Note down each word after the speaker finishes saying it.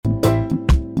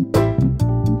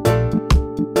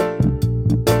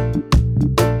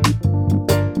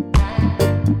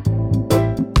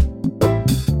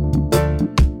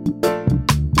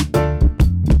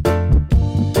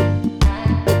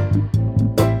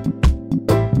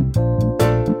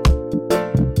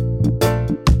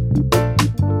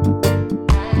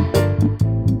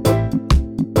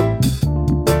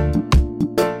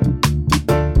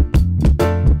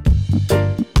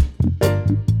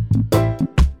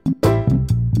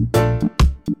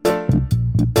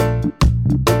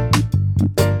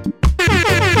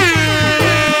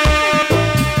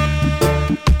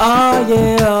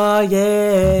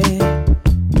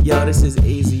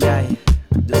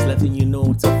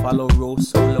Follow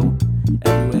RoSolo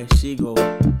everywhere she go.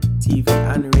 TV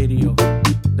and radio.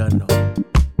 Don't know.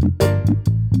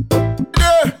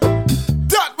 Yeah,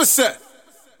 that was it.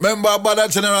 Remember about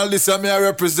that general, this is me I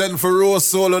represent for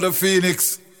RoSolo the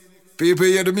Phoenix. People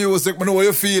hear the music, I know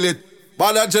you feel it.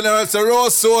 But that general say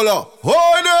RoSolo.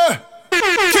 Hold there!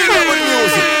 Kill them with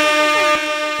music.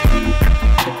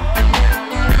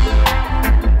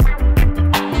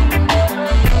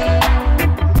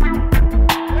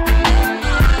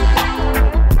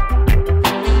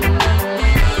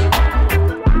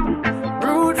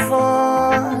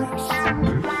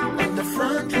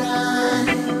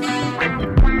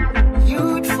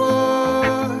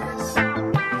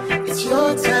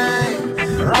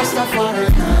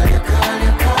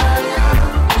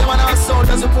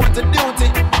 Support the duty.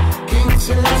 King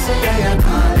Selassie, I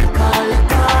call you.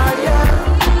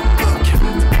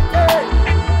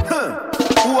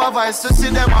 Who have eyes to see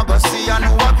them, I go see, and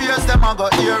who have ears, them, I go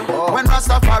hear. When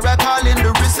Rastafari calling,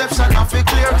 the reception of it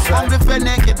clear. Hungry for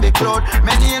naked, be clothed,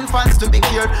 many infants to be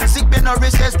cured. Sick, be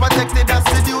nourished, protected, that's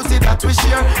the duty that we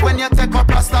share. When you take up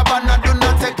Rastafari, do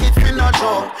not take it for no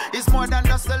joke. It's more than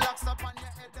just the locks up on your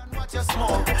head and what you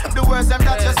smoke. The words them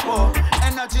that you spoke,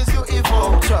 energies you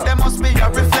evoke. There must be a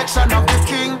reflection of the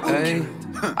king. Hey,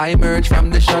 I emerge from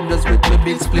the shadows with my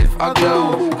big spliff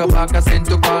aglow. Kabaka sent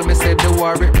to call me, said the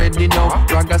war it ready now.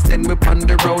 Raga send me on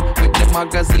the road with the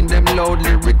magazine them loud.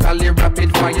 Lyrically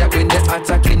rapid fire when they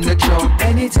attack in the throat.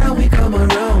 Anytime we come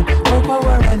around, more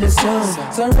power and the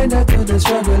sound. Surrender to the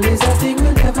struggle is a thing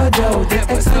we'll never do. The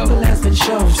example has been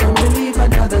shown, some believe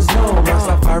and others know.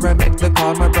 Rastafari make the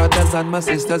call, my brothers and my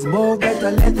sisters move.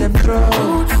 Better let them throw.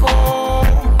 Brute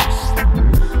force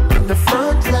in the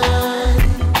front line.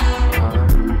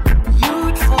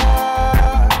 Youth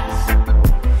force,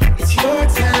 it's your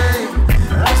time.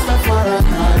 Rastafari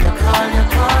call you.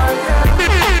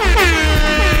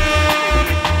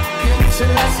 King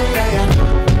Selassie, I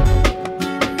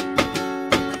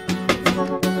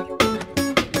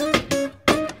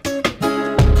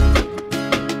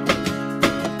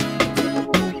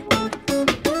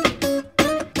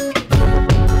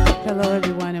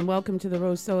welcome to the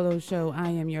RoSolo Show. I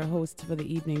am your host for the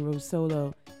evening,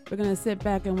 RoSolo. We're going to sit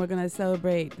back and we're going to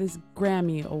celebrate this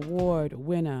Grammy Award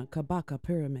winner, Kabaka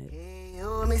Pyramid. Hey, you,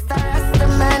 Mr.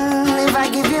 Rastaman, if I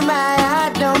give you my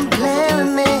heart, don't play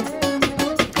with me.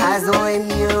 Cause when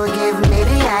you give me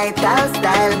the White House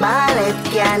style ballet,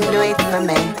 can do it for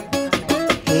me.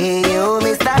 Hey, you,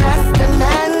 Mr.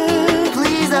 Rastaman,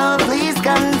 please, oh, please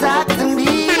come talk to me.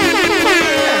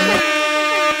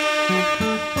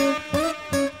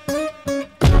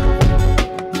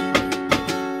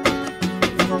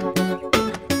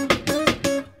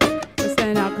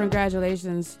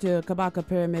 Congratulations to Kabaka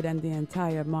Pyramid and the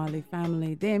entire Marley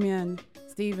family. Damien,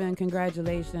 Stephen,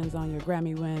 congratulations on your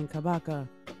Grammy win, Kabaka.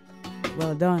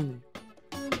 Well done.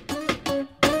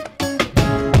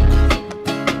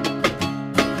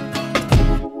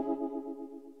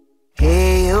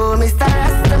 Hey, you, Mr.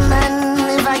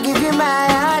 Rastaman, if I give you my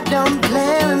heart, don't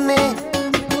play with me.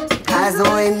 Cause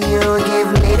when you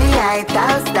give me the White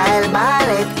House style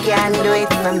ballet, can do it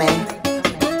for me.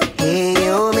 Hey,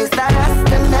 you, Mr.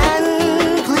 Rastaman,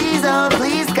 please, oh,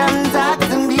 please come talk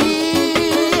to me.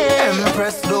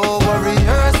 Empress, don't worry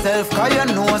yourself, cause you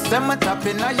know some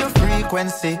tapping on your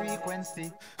frequency.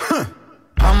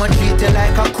 I'ma treat you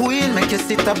like a queen, make you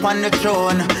sit up on the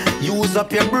throne. Use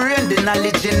up your brain, the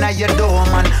knowledge in your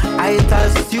dome. And I tell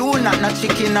stew, not no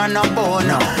chicken or no bone.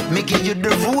 Me give you the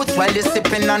roots while you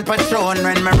sipping on Patron.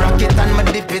 When me rock it and me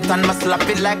dip it and me slap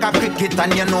it like a cricket.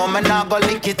 And you know me not go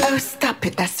lick it. Oh, stop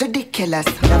it, that's ridiculous.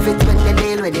 Love it when you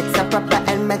deal with it, so proper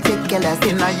and meticulous.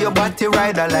 Inna your body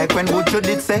rider like when Buju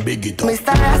did say Big it up.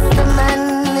 Mr.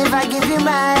 Rastaman, if I give you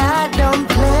my heart, don't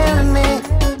play with me.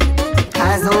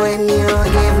 Cause when you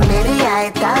give me the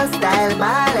White House style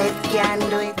ballet, can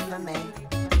do it for me.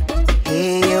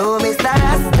 Hey, you, Mr.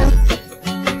 Rastaman.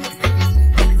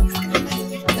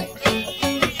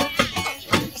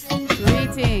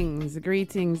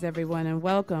 Greetings everyone, and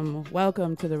welcome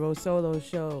to the RoSolo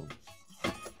Show.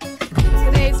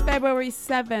 Today is February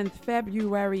 7th.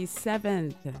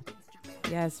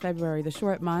 Yes, February, the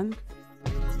short month,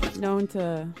 known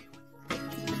to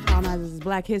as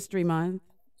Black History Month.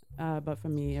 But for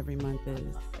me, every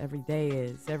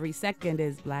second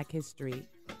is Black History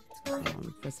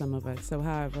for some of us. So,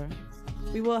 however,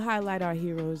 we will highlight our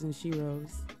heroes and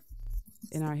sheroes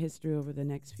in our history over the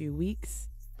next few weeks.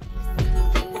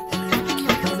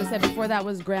 As I said before, that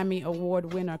was Grammy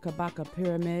Award winner Kabaka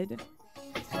Pyramid,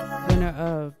 winner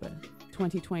of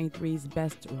 2023's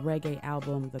Best Reggae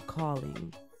Album, The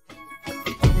Calling.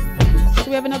 So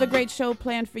we have another great show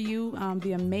planned for you.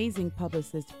 The amazing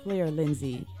publicist Flair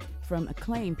Lindsay from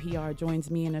Acclaim PR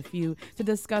joins me in a few to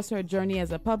discuss her journey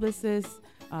as a publicist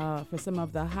for some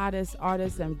of the hottest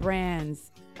artists and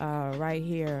brands right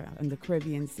here in the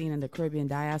Caribbean scene and the Caribbean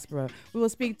diaspora. We will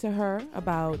speak to her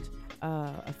about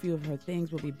a few of her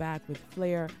things. We'll be back with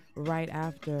Flair right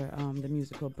after the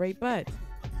musical break. But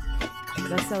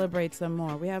let's celebrate some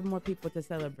more. We have more people to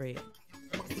celebrate.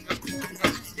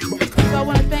 So I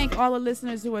want to thank all the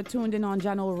listeners who are tuned in on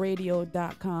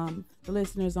JanoRadio.com, the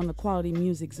listeners on the Quality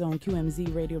Music Zone,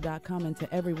 QMZRadio.com, and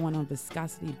to everyone on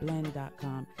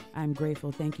ViscosityBlend.com. I'm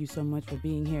grateful. Thank you so much for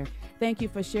being here. Thank you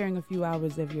for sharing a few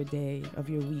hours of your day, of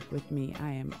your week with me.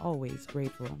 I am always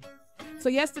grateful. So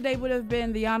yesterday would have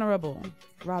been the Honorable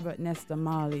Robert Nesta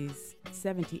Marley's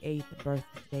 78th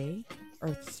birthday,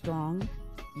 Earth Strong,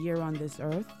 year on this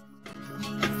earth.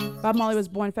 Bob Marley was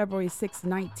born February 6,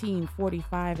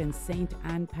 1945 in St.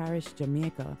 Anne Parish,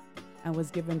 Jamaica, and was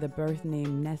given the birth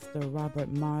name Nesta Robert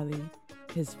Marley.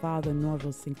 His father,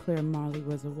 Norval Sinclair Marley,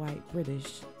 was a white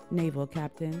British naval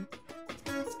captain,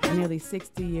 nearly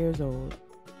 60 years old.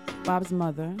 Bob's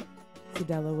mother,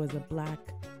 Cedella, was a black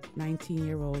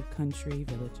 19-year-old country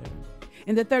villager.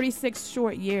 In the 36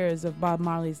 short years of Bob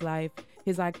Marley's life,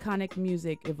 his iconic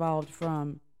music evolved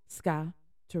from ska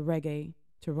to reggae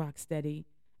to rocksteady,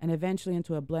 and eventually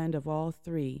into a blend of all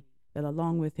three that,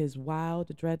 along with his wild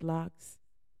dreadlocks,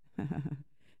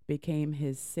 became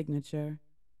his signature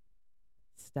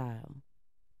style.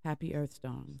 Happy Earth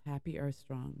Strong. Happy Earth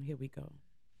Strong. Here we go.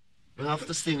 I have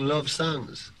to sing love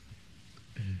songs.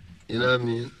 You know what I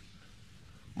mean?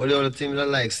 But the other thing I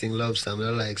like sing love songs, I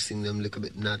like sing them a little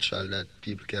bit natural that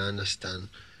people can understand.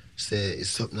 Say it's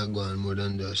something that go on more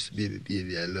than just baby,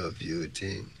 baby, I love you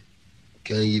thing.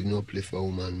 Can't even uplift for a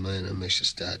woman's mind and make she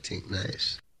start think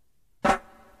nice.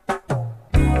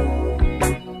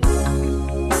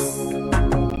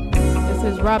 This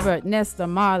is Robert Nesta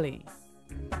Marley.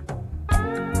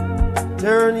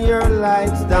 Turn your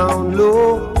lights down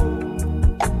low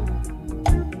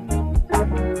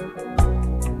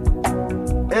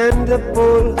and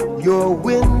pull your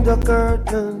window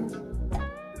curtains.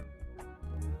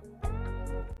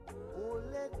 Oh,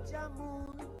 let your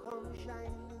moon come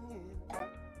shining in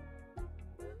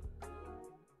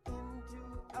into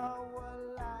our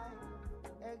life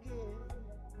again.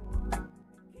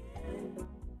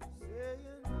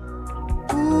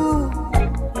 Ooh,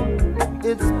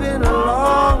 it's been a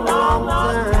long, long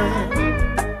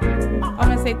time. I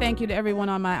want to say thank you to everyone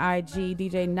on my IG,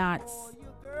 DJ Knots,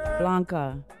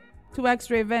 Blanca, 2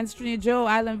 Extra Events, Trini Joe,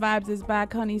 Island Vibes is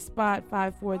back, Honey Spot,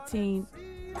 514,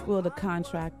 Will the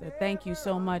Contractor. Thank you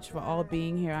so much for all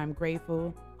being here. I'm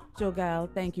grateful. Joe Gal,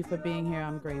 thank you for being here.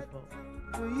 I'm grateful.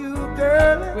 We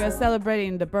are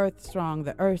celebrating the birth strong,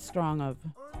 the earth strong of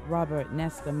Robert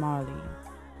Nesta Marley.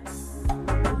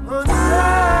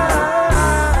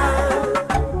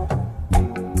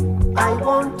 I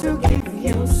want to give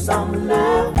you some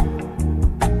love.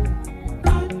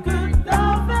 Good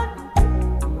loving.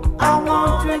 I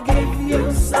want to give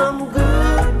you some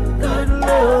good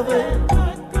loving.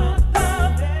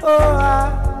 Oh, I.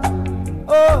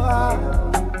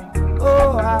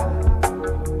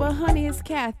 Well, honey, it's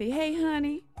Kathy. Hey,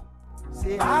 honey.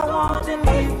 See, I want to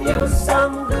give you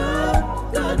some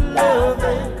good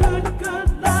loving. Good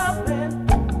loving.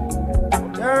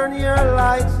 Turn your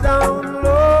lights down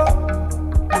low.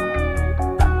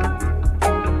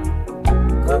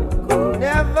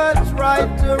 Never try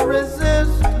to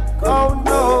resist, oh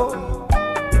no.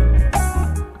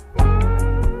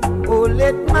 Oh,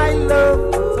 let my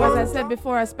love. So as I said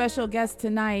before, our special guest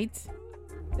tonight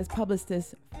is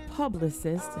publicist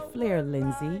Flair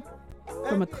Lindsay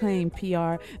from Acclaim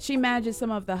PR. She manages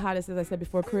some of the hottest, as I said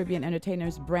before, Caribbean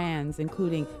entertainers brands,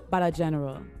 including Bada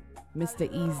General, Mr.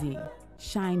 Easy,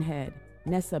 Shinehead,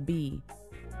 Nessa B,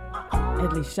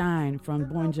 Edley Shine from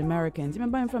Born Jamaicans. You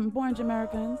remember him from Born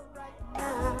Jamaicans?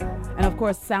 And of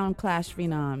course, Sound Clash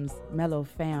phenoms, Mellow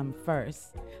Fam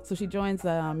first. So she joins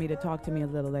me to talk to me a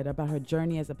little later about her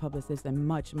journey as a publicist and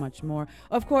much, much more.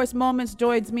 Of course, Moments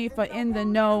joins me for In the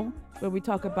Know, where we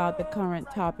talk about the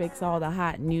current topics, all the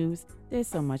hot news. There's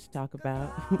so much to talk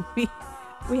about.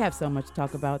 we have so much to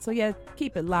talk about. So yeah,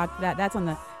 keep it locked. That's on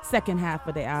the second half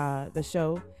of the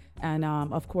show. And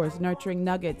of course, Nurturing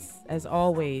Nuggets, as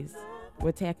always.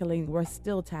 We're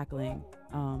still tackling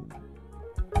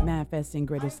manifesting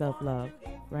greater self-love,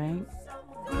 right?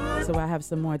 So I have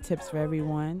some more tips for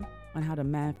everyone on how to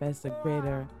manifest a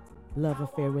greater love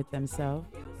affair with themselves.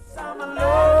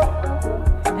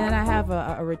 And I have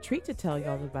a retreat to tell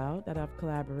y'all about that I've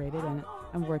collaborated, and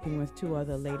I'm working with 2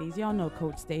 other ladies. Y'all know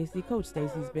Coach Stacy. Coach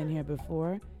Stacy's been here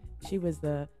before. She was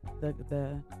the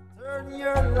Turn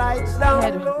your lights down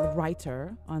head low.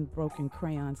 writer on Broken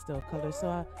Crayon Still Colors.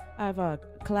 So I've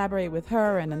collaborated with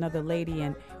her and another lady,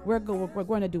 and we're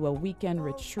going to do a weekend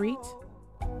retreat,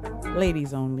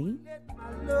 ladies only.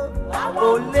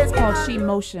 It's called She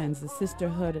Motions, the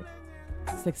Sisterhood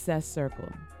Success Circle.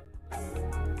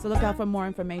 So look out for more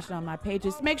information on my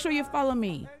pages. Make sure you follow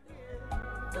me.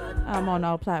 I'm on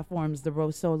all platforms, the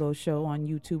RoSolo Show on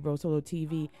YouTube, RoSolo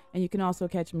TV. And you can also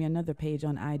catch me another page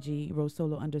on IG,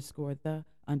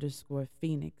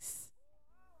 RoSolo_the_Phoenix.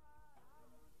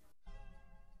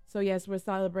 So yes, we're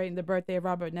celebrating the birthday of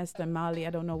Robert Nesta Marley. I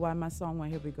don't know why my song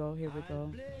went. Here we go.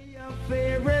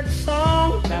 Favorite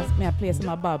song. May I play some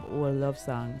of Bob Orr love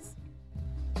songs?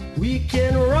 We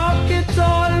can rock it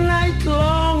all night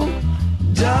long,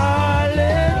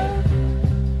 darling.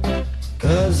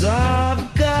 'Cause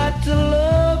I've got to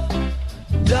love,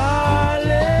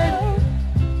 darling.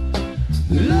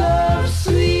 Love,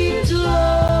 sweet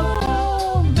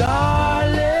love,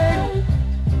 darling.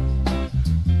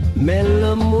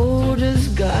 Mellow mood has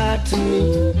got to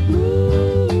me.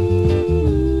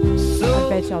 So I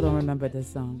bet y'all don't remember this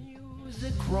song.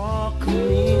 music rock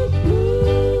me.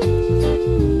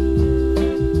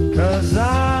 'Cause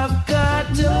I've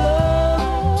got to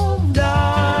love,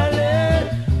 darling.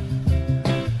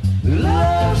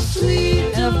 Love,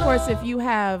 sweet. And of course, if you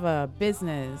have a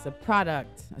business, a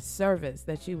product, a service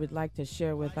that you would like to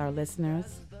share with our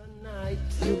listeners,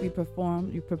 you'll be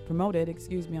promoted,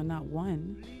 on not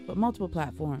one, but multiple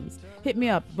platforms. Hit me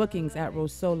up,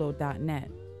 bookings@rosolo.net.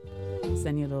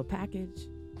 Send you a little package.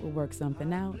 We'll work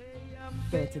something out.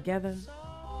 Get it together.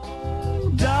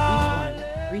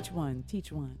 Reach one,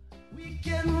 teach one. We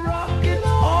can rock it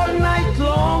all night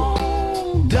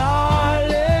long,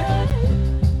 darling.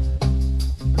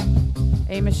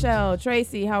 Hey, Michelle,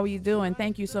 Tracy, how are you doing?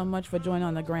 Thank you so much for joining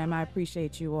on the gram. I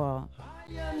appreciate you all.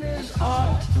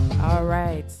 All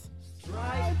right.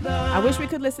 I wish we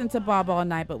could listen to Bob all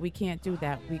night, but we can't do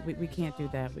that. We can't do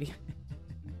that.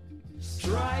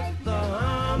 Strike the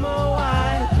hammer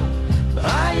wide.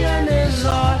 Iron is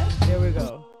hot. Here we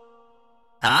go.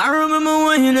 I remember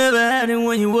when you never had it,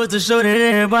 when you was the show that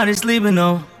everybody sleeping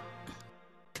on.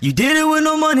 You did it with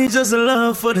no money, just a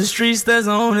love for the streets. That's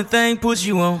the only thing put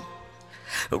you on.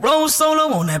 Roll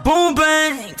solo on that boom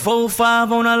bang.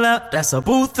 4-5 on our lap, that's a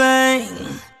boo thing.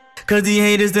 Cause the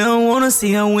haters, they don't wanna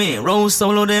see her win. Roll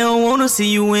solo, they don't wanna see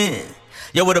you win.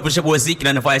 Yo, what up, it's your boy Zeke,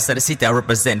 and the Vice of the City. I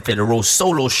represent for the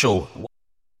RoSolo Show.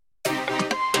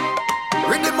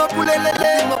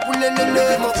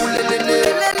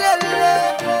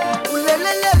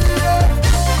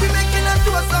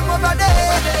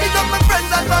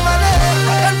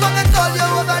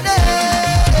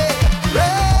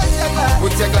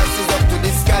 Put your glasses up to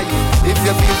the sky. If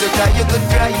you feel to cry, you could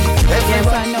cry. Yes,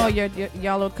 I know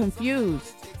y'all are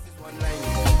confused.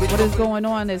 What is going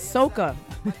on is soca.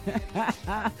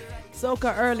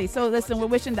 Soca early. So listen, we're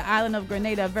wishing the island of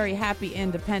Grenada a very happy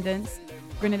independence.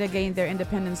 Grenada gained their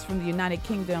independence from the United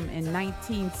Kingdom in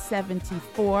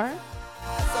 1974.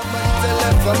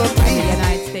 And the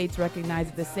United States recognized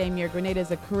it the same year. Grenada is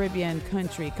a Caribbean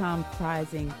country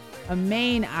comprising a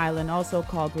main island, also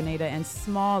called Grenada, and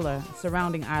smaller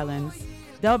surrounding islands,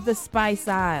 dubbed the Spice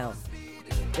Isle.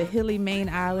 The hilly main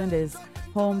island is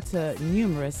home to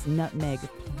numerous nutmeg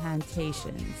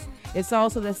plantations. It's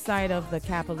also the site of the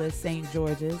capitalist St.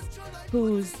 George's,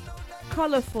 whose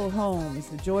colorful homes,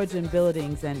 Georgian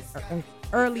buildings, and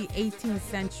early 18th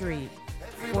century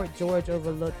Fort George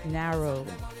overlooked narrow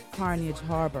Carnegie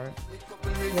Harbor.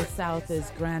 To the south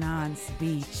is Grand Anse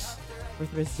Beach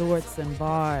with resorts and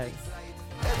bars.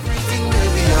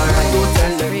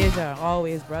 Treasure,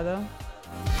 always, brother.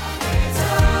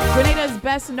 Grenada is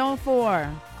best known for,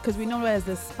 because we know it as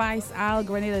the Spice Isle.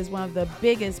 Grenada is one of the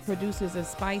biggest producers of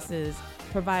spices,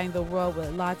 providing the world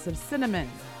with lots of cinnamon,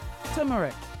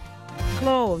 turmeric,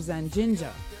 cloves, and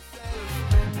ginger.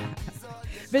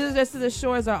 Visitors to the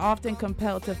shores are often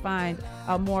compelled to find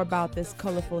out more about this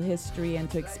colorful history and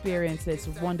to experience its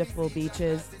wonderful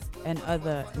beaches and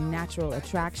other natural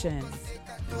attractions.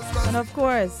 And of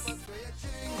course,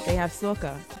 they have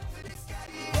soca.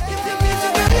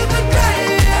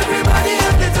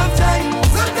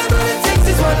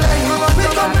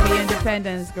 Happy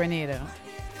Independence, Grenada.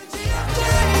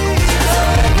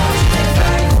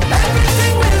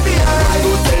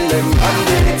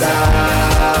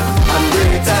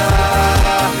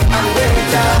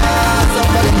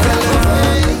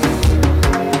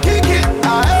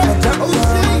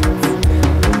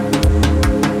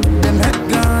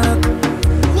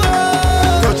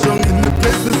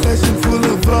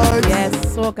 Yes,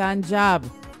 soca and job.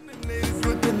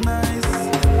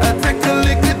 I take a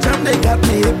lick of jam, they got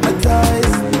me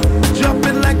hypnotized.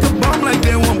 Jumping like a bomb, like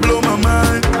they won't blow my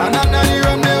mind. And under the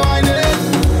rum they wine it.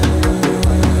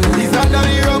 He's under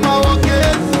the rum I walk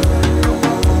it.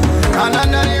 And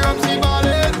under the rum she ball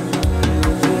it.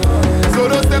 So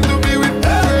those them to be with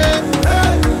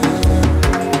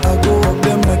I go up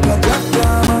them like a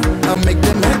jackhammer. I make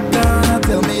them head down. I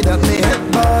tell me that me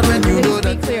head bad when you do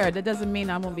that. Be clear, that doesn't mean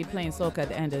I won't be playing soca at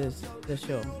the end of the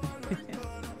show.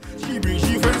 She bring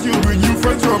she friends, you bring you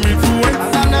friends from influence.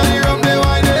 And under the rum they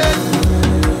wine it.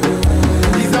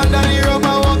 He's under the rum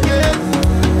I walk it.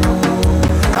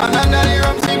 And under the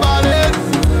rum she ball it.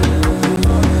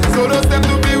 So those them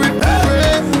to be with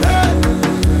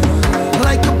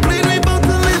like a plane we about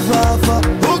to live off of.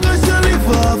 Oh gosh, you live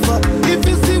off of. If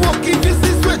you see walk, if you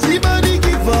see sweat, she body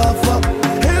give off of.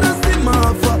 Head and steam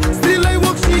off of. Still I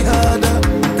walk, she harder.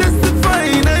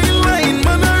 Testifying, I ain't lying,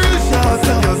 man, I real shot.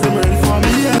 Cause I'm ready for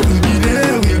me, I will be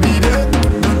there, we'll be there.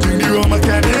 Don't drink the rum, I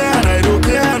can't hear, and I don't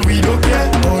care, and we don't care.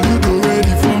 All you do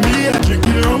ready for me, I drink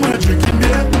the rum, I drink it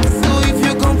beer. So if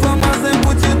you come from us and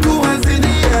put your two hands in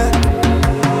the air,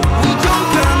 we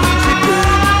jump and we chip in.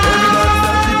 Everybody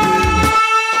start chipping.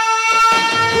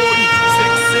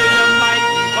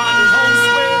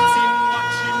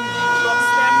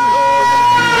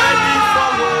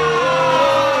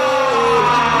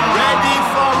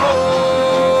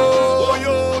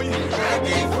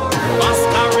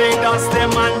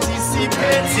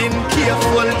 Anticipating,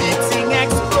 careful, the thing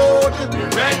explode.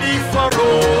 Ready for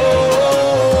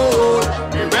roll,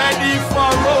 ready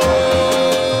for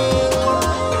roll.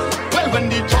 Well, when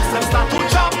the drugs them start to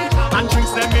jump and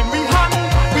drinks them in we hand,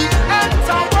 we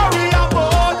enter warrior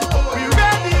mode. We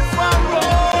ready for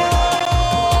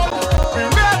roll, we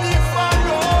ready for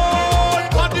roll.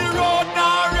 But the road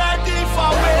not ready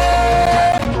for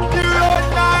way. The road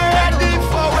not ready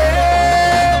for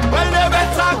way. Well, they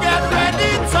better get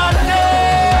ready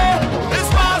today. This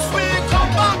must we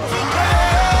come back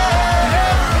today.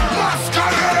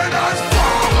 Masquerade as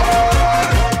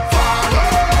forward,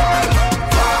 forward,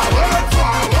 forward,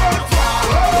 forward,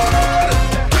 forward.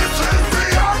 This is the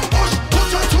ambush, put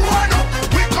your two hand up.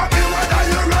 We come in whether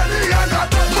you're ready or not.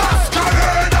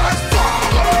 Masquerade as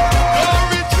forward. No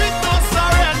retreat, no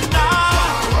surrender.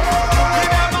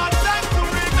 Remember time to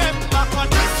remember. 'Cause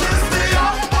this is the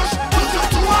ambush, put your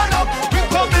two hand up. We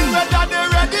come in whether they're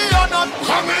ready or not.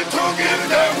 Coming to give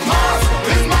them mass.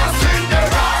 It's mass in the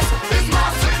ras. It's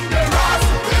mass in the ras.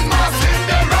 It's mass in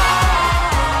the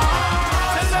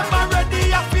ras. Tell them I'm ready.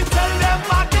 If we tell them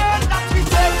again that we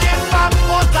taking back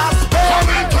what I spent.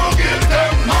 Coming to give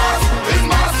them mass. It's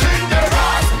mass in the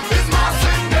ras. It's mass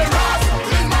in the ras.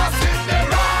 It's mass in the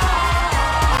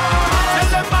ras. Tell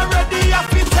them I'm ready. If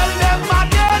we tell them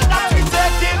again that we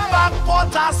taking back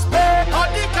what I spent. On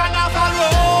the carnival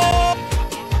road.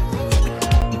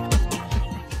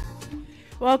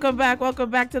 Welcome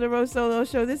back to the RoSolo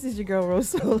Show. This is your girl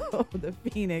RoSolo, the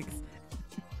Phoenix.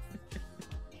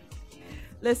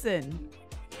 Listen.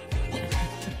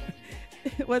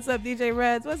 What's up, DJ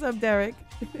Reds? What's up, Derek?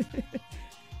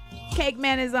 Cake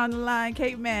Man is on the line.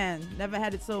 Cake Man, never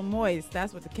had it so moist.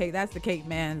 That's the Cake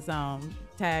Man's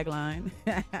tagline.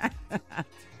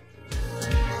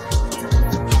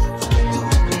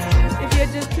 If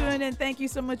you're just tuning in, thank you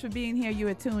so much for being here. You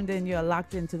are tuned in. You're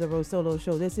locked into the RoSolo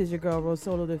Show. This is your girl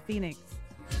RoSolo, the Phoenix.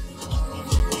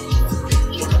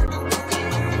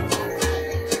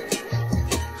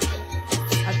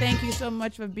 I thank you so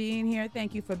much for being here.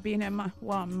 Thank you for being here,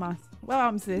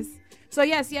 sis. So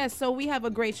yes. So we have a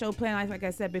great show planned. Like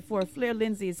I said before, Flair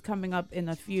Lindsay is coming up in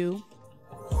a few.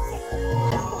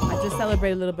 I just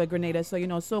celebrated a little bit Grenada. So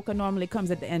soca normally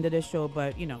comes at the end of the show,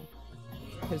 but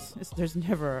because there's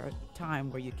never a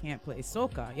time where you can't play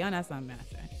soca. You understand,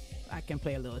 master? I can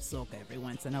play a little soca every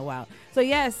once in a while. So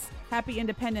yes, happy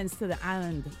independence to the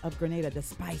island of Grenada, the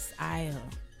Spice Isle.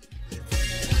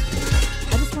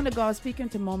 I just want to go. I was speaking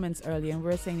to Moments earlier, and we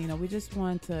were saying, we just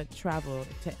want to travel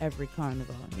to every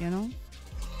carnival,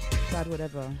 God would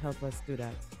ever help us do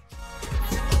that.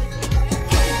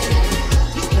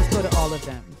 Let's go to all of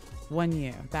them. 1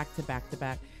 year, back to back to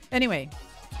back. Anyway,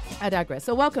 I digress.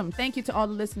 So welcome. Thank you to all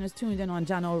the listeners tuned in on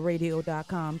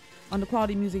JanoRadio.com, on the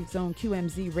Quality Music Zone,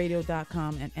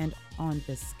 QMZRadio.com, and on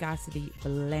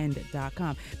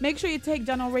ViscosityBlend.com. Make sure you take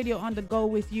Jano Radio on the go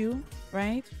with you,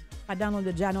 right? I download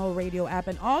the Jano Radio app.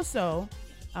 And also,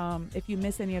 if you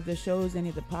miss any of the shows, any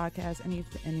of the podcasts,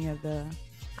 any of the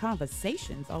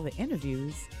conversations, all the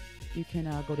interviews, you can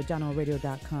go to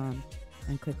JanoRadio.com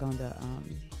and click on the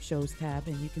shows tab,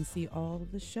 and you can see all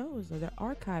the shows, or they're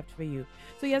archived for you.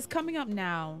 So yes, coming up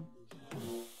now,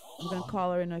 I'm going to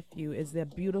call her in a few, is the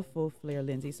beautiful Flair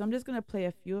Lindsay. So I'm just going to play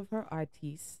a few of her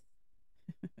artists.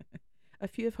 A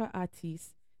few of her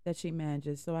artists that she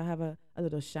manages. So I have a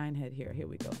little shine head here. Here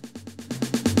we go.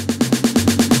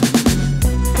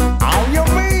 How you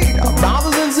mean?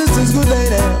 Brothers and sisters, good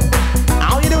lady.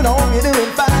 How you doing? Hope you're doing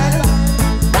fine.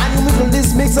 Brand new musical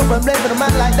this mix up and play for the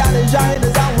man like that and shine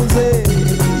as I would say.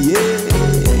 Yeah.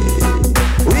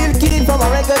 Real keen from a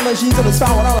record machine to the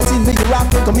spot when I was seeing big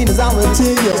rock and come in as I will tell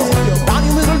you. Brand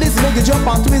new musical this make you jump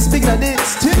on twist. Speaking of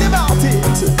this, tell me about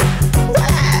it.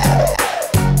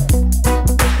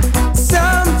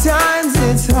 Sometimes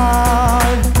it's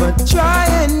hard, but try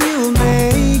and you'll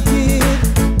make it.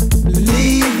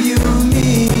 Believe you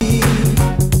me.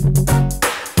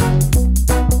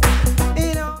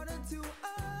 In order to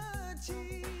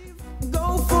achieve,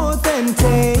 go forth and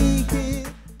take it.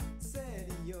 Set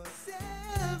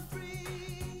yourself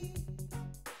free.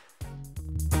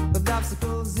 With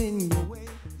obstacles in your way,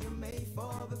 you may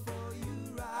fall before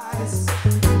you rise.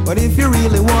 But if you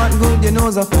really want good, your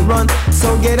nose off and run.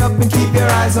 So get up and keep your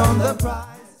eyes on the prize.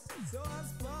 So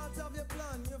as part of your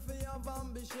plan, you feel your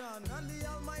ambition, and the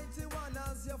Almighty One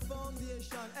as your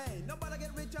foundation. Hey, nobody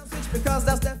get rich and switch because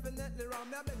that's definitely wrong.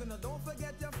 Me beg you, don't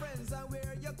forget your friends and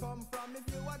where you come from. If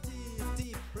you are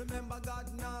thief, remember God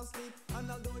now sleep.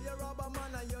 And although you rob a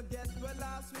man and you get well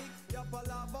last week, you fall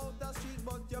out the street,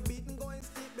 but you're beaten going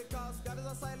steep because God is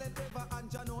a silent river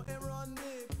and you know it run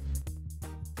deep.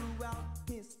 Throughout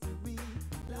history,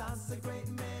 lots of great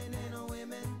men and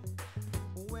women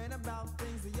went about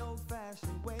things the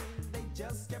old-fashioned way. They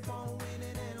just kept on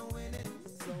winning and winning.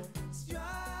 So strive,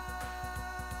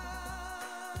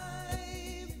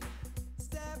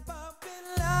 step up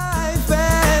in life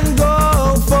and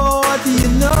go forth. You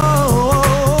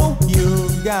know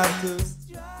you've got to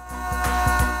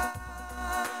strive.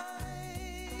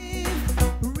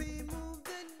 Remove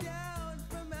the doubt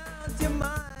from out your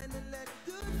mind and let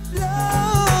good flow.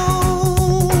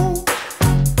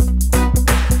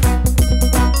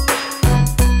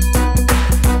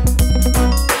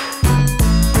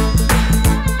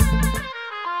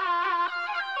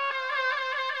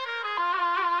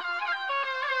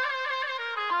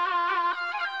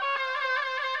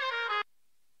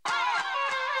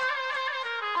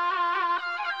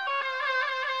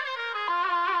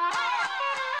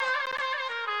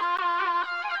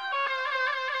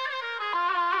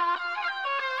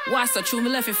 What's so true? Me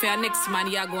left you for your next man.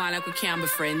 You go on like we can't be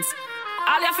friends.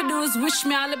 All you have to do is wish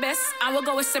me all the best, and we'll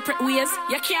go with separate ways.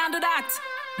 You can't do that.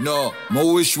 No, my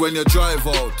wish when you drive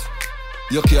out,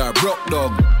 your car broke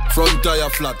down, front tire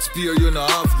flat, spear you no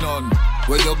have none.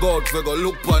 When you go out, we go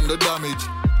look on the damage.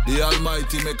 The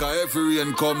Almighty make a heavy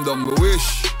rain come down. Me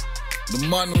wish the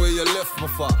man where you left me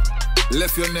for,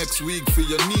 left you next week for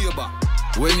your neighbor.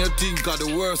 When you think of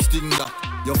the worst thing that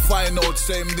you find out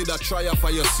same did a try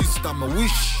for your sister. Me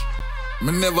wish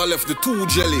me never left the two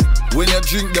jelly. When you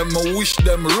drink them, me wish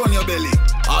them run your belly.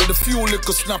 All the few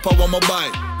little snapper when me buy,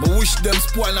 me wish them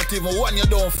spoil not even one you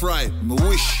don't fry. Me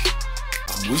wish,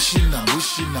 I'm wishing, I'm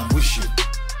wishing, I'm wishing.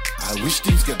 I wish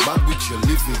things get bad with your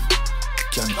living.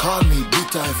 Can call me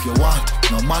bitter if you want.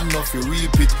 No man enough you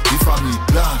reap it if I need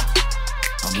plant.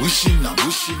 I'm wishing, I'm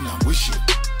wishing, I'm wishing.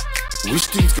 Wish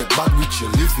things get bad with your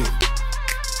living.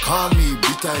 Call me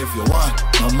bitter if you want.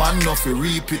 No man enough you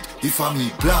reap it if I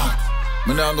need plant.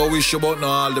 Me not go wish you about no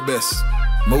all the best.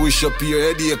 Me wish you your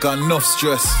headache and enough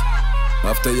stress.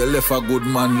 After you left a good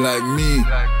man like me,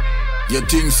 you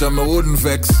think so me wouldn't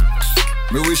vex.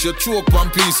 Me wish you choke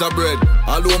one piece of bread.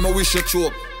 Although me wish you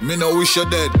choke, me no wish you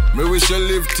dead. Me wish you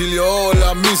live till you're all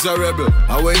and miserable.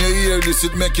 And when you hear this,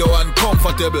 it make you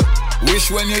uncomfortable. Wish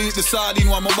when you eat the sardine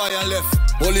one me buy and left,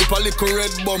 only a little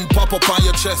red bum pop up on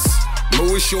your chest.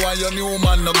 Me wish you and your new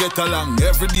man no get along.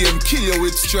 Every day and kill you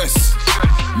with stress.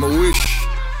 Me wish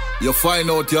you find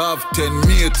out you have 10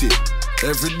 matey.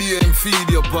 Every day and feed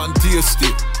you pan tasty.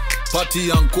 Patty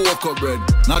and cocoa bread,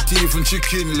 not even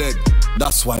chicken leg.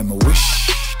 That's why me wish.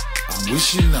 I'm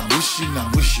wishing, I'm wishing,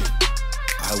 I'm wishing.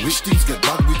 I wish things get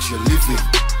bad with your living.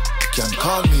 Can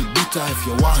call me bitter if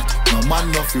you want. No man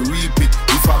enough you reap it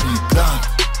if I need plant.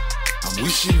 I'm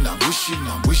wishing, I'm wishing,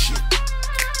 I'm wishing.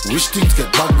 Wish things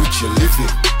get bad with your living.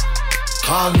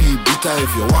 Call me bitter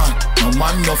if you want. No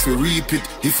man enough you reap it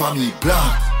if I need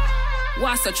plant.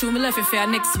 What's so true? Me left you for your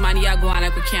next man. You go on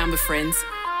like we can't be friends.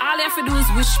 All you have to do is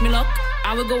wish me luck,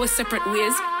 and we'll go with separate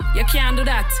ways. You can't do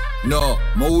that. No,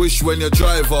 my wish when you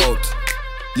drive out,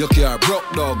 your car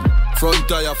broke down, front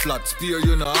tire flat, spear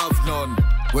you no have none.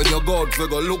 When you go out, we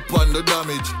go look on the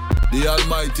damage. The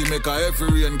Almighty make a heavy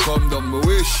rain come down. Me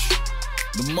wish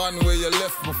the man where you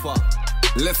left me for,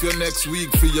 left you next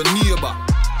week for your neighbor.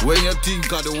 When you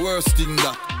think of the worst thing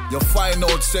that you find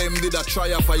out, same did a try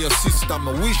for your sister,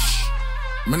 me wish.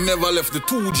 Me never left the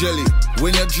two jelly.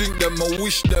 When you drink them, me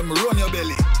wish them run your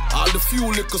belly. All the few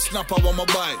little snapper I wanna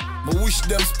buy, me wish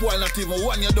them spoil not even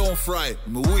one you don't fry.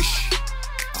 Me wish.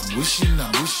 I'm wishing,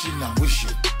 I'm wishing, I'm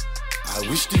wishing. I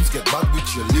wish things get bad with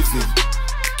your living.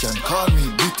 Can call me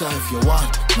bitter if you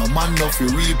want. No man no fi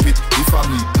reap it if I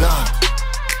meet land.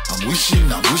 I'm wishing,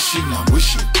 I'm wishing, I'm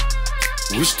wishing.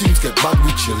 Wish things get bad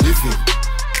with your living.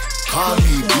 Call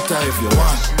me bitter if you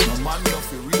want. No man no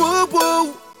fi reap it. Woo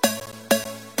woo.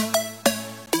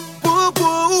 Woo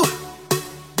woo.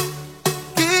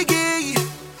 Giggy.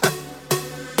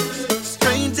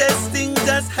 Strangest thing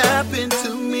just happened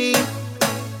to me.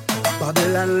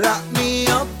 Babylon locked me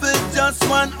up with just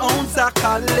 1 ounce of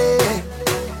Cali.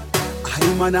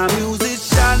 I'm a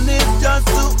musician, it's just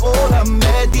to all I'm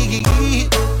ready.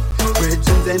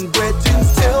 Brethren and brethren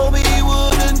tell me,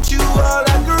 wouldn't you all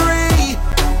agree?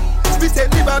 We tell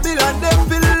the Babylon, them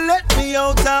will let me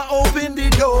out and open the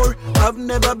door. I've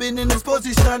never been in this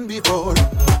position before.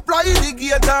 Fly the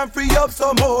gate and free up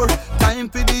some more. Time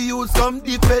for the youth, some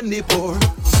defend the poor.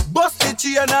 Bust the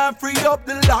chain and free up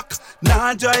the lock.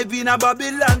 Now drive in a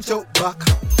Babylon choke back.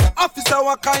 Officer,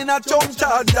 what kind of chunk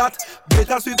charge that?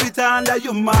 Better sweep it under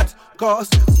your mat. Cause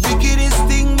wickedest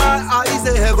thing my eyes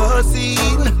have ever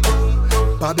seen.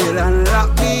 Babylon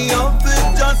lock me up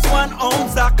with just 1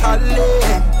 ounce of Cali.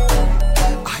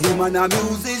 I'm a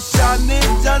musician,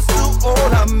 it's just to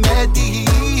all I'm ready.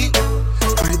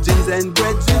 Bridges and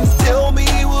brethren tell me,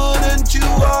 wouldn't you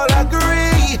all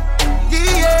agree?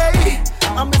 Yeah.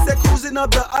 I'm cruising up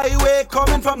the highway,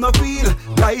 coming from the field.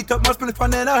 Light up my spliff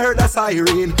and then I heard a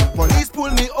siren. Police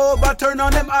pull me over, turn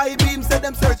on them eye beams, said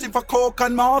them searching for coke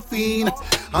and morphine.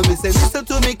 And me say, listen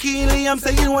to me keenly, I'm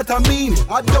saying what I mean.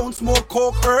 I don't smoke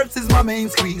coke, herbs is my main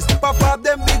squeeze. Pop up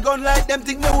them big gun like them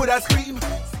think me woulda scream.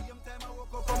 Same time I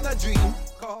woke up from the dream.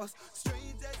 Cause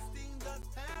strangest thing that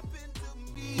happened to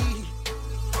me.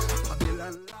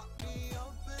 Babylon locked me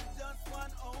up with just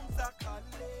 1 ounce of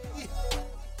Cali.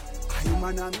 I'm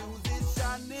a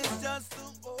musician, it's just to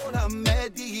all I'm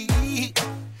ready.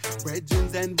 Brethren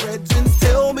and brethren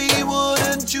tell me,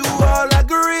 wouldn't you all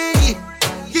agree?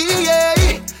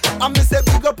 Yeah, I'm say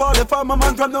big up all the farmer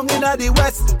man from down in the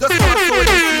west. Just want to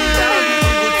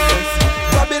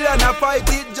Babylon I fight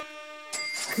it.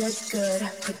 Good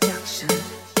production.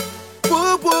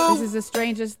 Woo woo. This is the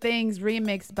Strangest Things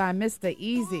remix by Mr.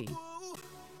 Easy.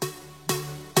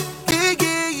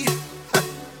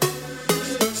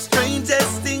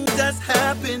 Strangest thing just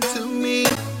happened to me.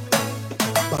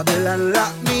 Babylon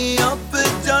locked me up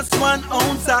with just 1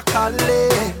 ounce of Cali.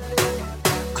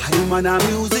 I'm a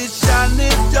musician,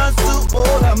 it's just to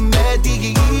all I'm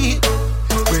ready.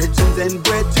 Brethren and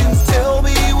brethren tell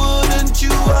me, wouldn't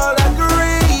you all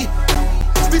agree?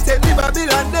 We tell the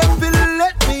Babylon, them will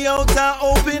let me out and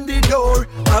open the door.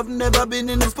 I've never been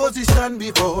in this position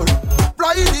before.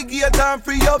 Fly the gate and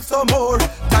free up some more.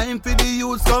 Time for the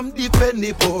youth, some defend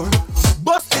the poor.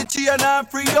 Bust the chain and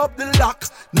free up the lock.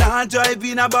 Now drive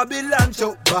in a Babylon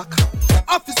choke back.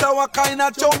 Officer, what kind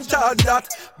of chunk charge that?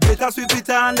 Better sweep it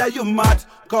under your mat.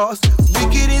 Cause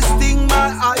wickedest thing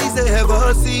my eyes have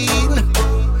ever seen.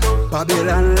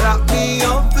 Babylon lock me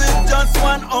up with just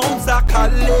 1 ounce of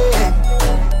Cali.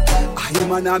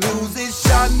 I'm a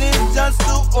musician, it's just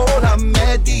to all I'm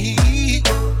ready.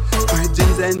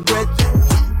 Bridges and brethren.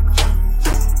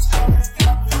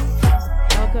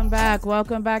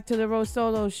 Welcome back to the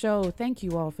RoSolo Show. Thank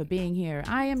you all for being here.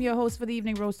 I am your host for the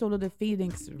evening, RoSolo the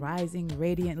Phoenix, rising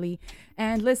radiantly.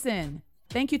 And listen,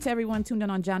 thank you to everyone tuned in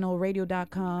on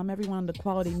JanoRadio.com, everyone on the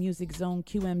Quality Music Zone,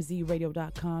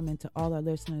 QMZRadio.com, and to all our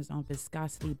listeners on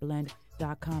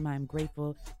ViscosityBlend.com. I'm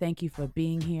grateful. Thank you for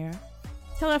being here.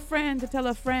 Tell a friend to tell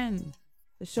a friend.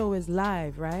 The show is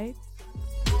live, right?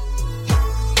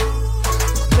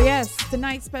 So yes,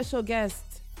 tonight's special guest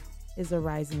is a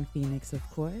rising Phoenix, of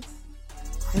course.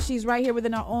 And she's right here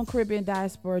within our own Caribbean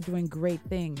diaspora doing great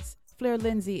things. Flair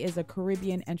Lindsay is a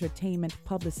Caribbean entertainment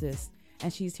publicist,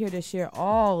 and she's here to share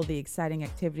all the exciting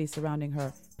activities surrounding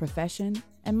her profession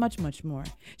and much, much more.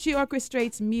 She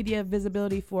orchestrates media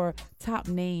visibility for top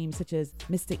names such as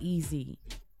Mr. Easy,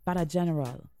 Bada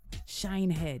General,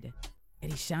 Shinehead,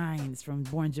 Eddie Shines from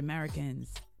Born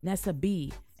Jamaicans, Nessa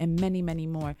B, and many, many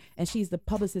more. And she's the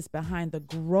publicist behind the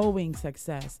growing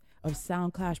success of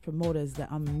Soundclash promoters, the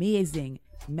amazing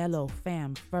Mellow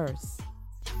Fam First.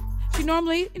 She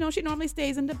normally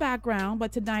stays in the background,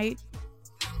 but tonight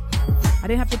I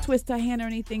didn't have to twist her hand or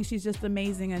anything. She's just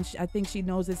amazing, and I think she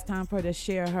knows it's time for her to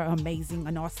share her amazing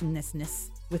and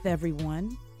awesomeness with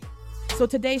everyone. So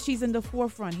today she's in the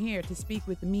forefront here to speak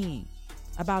with me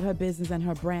about her business and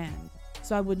her brand.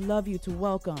 So I would love you to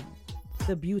welcome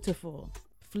the beautiful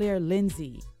Flair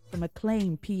Lindsay from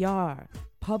Acclaim PR,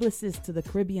 publicist to the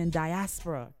Caribbean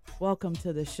diaspora. Welcome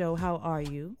to the show. How are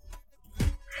you?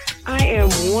 I am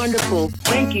wonderful.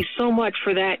 Thank you so much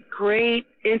for that great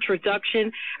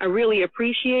introduction. I really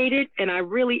appreciate it, and I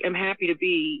really am happy to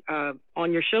be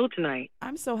on your show tonight.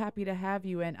 I'm so happy to have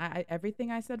you, and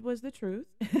everything I said was the truth.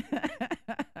 Thank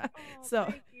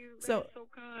you. That's so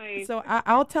kind. So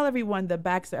I'll tell everyone the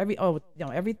backstory.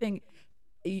 Everything.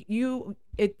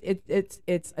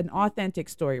 It's an authentic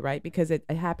story, right? Because it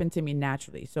happened to me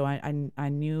naturally. So I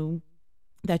knew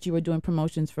that you were doing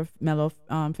promotions for Mellow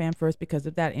Fan First because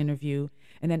of that interview.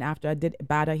 And then after I did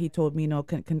Bada, he told me,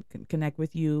 connect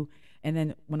with you. And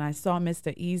then when I saw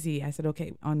Mr. Easy, I said,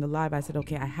 okay, on the live, I said,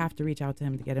 okay, I have to reach out to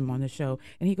him to get him on the show.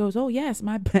 And he goes, oh, yes,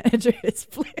 my manager is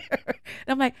Flair. And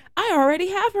I'm like, I already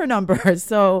have her number.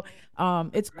 So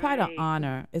it's quite an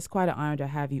honor. It's quite an honor to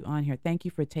have you on here. Thank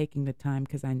you for taking the time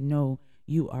because I know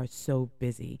you are so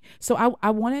busy. So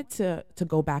I wanted to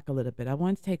go back a little bit. I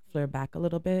wanted to take Flair back a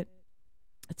little bit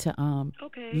to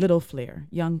little Flair,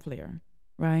 young Flair,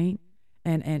 right?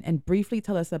 And briefly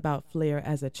tell us about Flair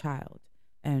as a child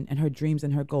and her dreams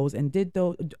and her goals. And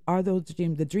are those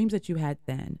dreams, the dreams that you had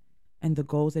then and the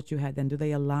goals that you had then, do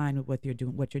they align with what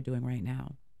you're doing right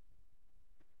now?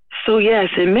 So yes,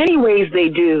 in many ways they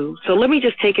do. So let me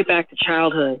just take it back to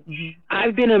childhood. Mm-hmm.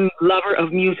 I've been a lover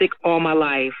of music all my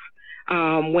life.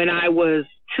 When I was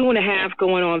 2.5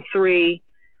 going on 3,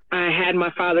 I had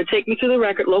my father take me to the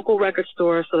local record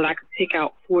store so that I could pick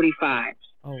out 45s.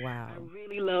 Oh, wow. I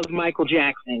really loved Michael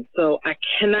Jackson. So I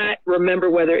cannot remember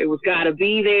whether it was Gotta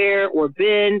Be There or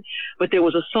Ben, but there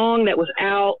was a song that was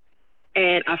out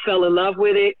and I fell in love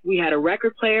with it. We had a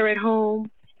record player at home.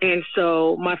 And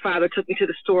so my father took me to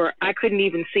the store. I couldn't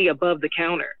even see above the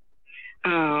counter.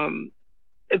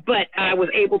 But I was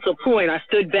able to point. I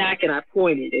stood back and I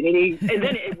pointed. And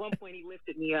then at one point he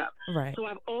lifted me up. Right. So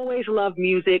I've always loved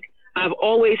music. I've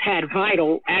always had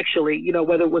vinyl, actually,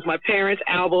 whether it was my parents'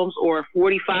 albums or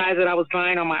 45s that I was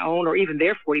buying on my own or even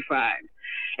their 45s.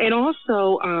 And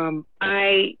also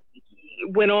I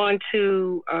went on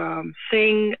to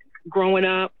sing growing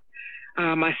up.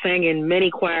 I sang in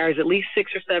many choirs, at least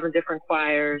 6 or 7 different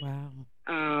choirs. Wow.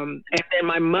 And then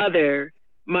my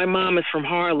mom is from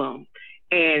Harlem.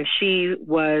 And she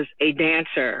was a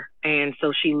dancer, and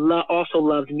so she also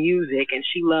loved music, and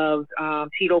she loved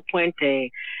Tito Puente.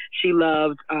 She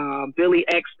loved Billy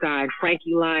Eckstine,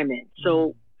 Frankie Lyman.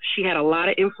 So she had a lot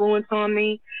of influence on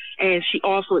me, and she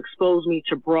also exposed me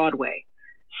to Broadway.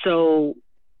 So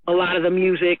a lot of the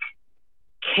music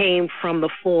came from the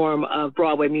form of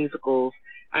Broadway musicals.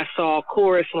 I saw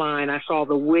Chorus Line. I saw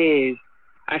The Wiz.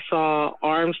 I saw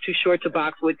Arms Too Short to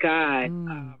Box with God,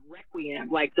 Requiem.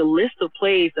 Like the list of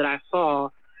plays that I saw,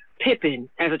 Pippin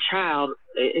as a child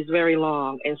is very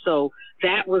long. And so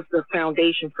that was the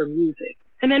foundation for music.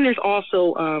 And then there's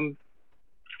also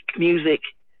music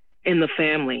in the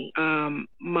family.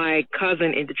 My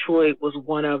cousin in Detroit was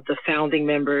one of the founding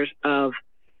members of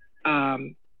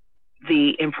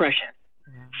the Impression.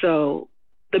 Yeah. So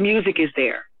the music is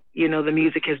there. The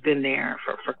music has been there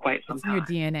for quite some time. It's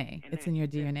in your DNA. It's in your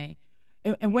DNA.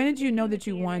 And when did you know that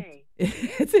you want?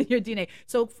 It's in your DNA.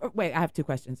 So wait, I have 2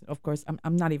 questions. Of course,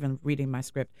 I'm not even reading my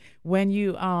script. When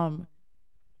you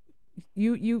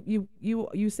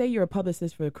you say you're a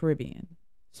publicist for the Caribbean.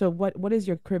 So what is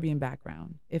your Caribbean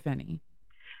background, if any?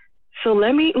 So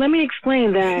let me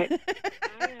explain that.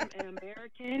 I am an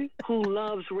American who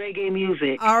loves reggae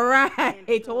music. All right,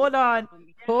 hold on.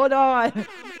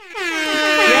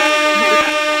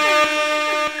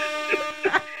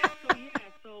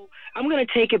 So I'm going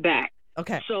to take it back.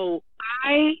 Okay. So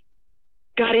I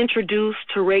got introduced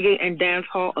to reggae and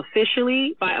dancehall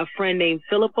officially by a friend named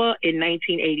Philippa in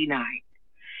 1989.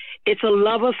 It's a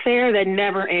love affair that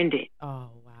never ended. Oh, wow.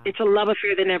 It's a love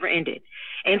affair that never ended.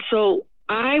 And so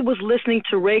I was listening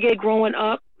to reggae growing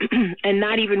up and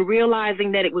not even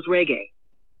realizing that it was reggae.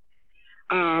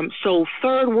 So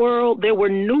Third World, there were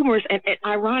numerous, and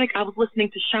ironic, I was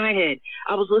listening to Shinehead.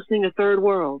 I was listening to Third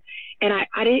World, and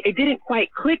it didn't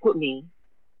quite click with me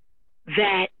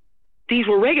that these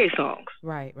were reggae songs.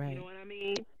 Right. You know what I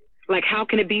mean? Like, how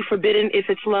can it be forbidden if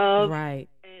it's love? Right.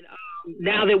 And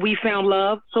now that we found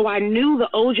love. So I knew the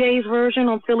OJ's version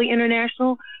on Philly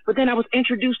International, but then I was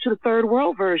introduced to the Third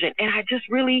World version, and I just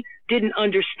really didn't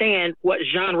understand what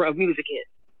genre of music it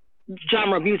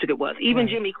was. Even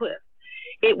right. Jimmy Cliff.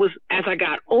 It was as I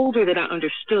got older that I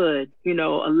understood,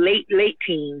 a late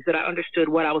teens, that I understood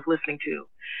what I was listening to.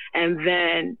 And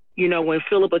then, when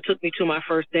Philippa took me to my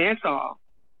first dance hall,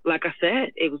 like I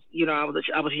said, it was,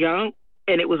 I was young,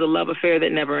 and it was a love affair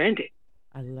that never ended.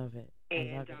 I love it.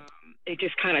 And it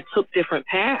just kind of took different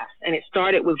paths, and it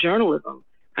started with journalism.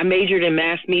 I majored in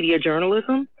mass media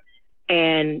journalism,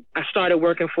 and I started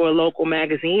working for a local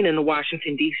magazine in the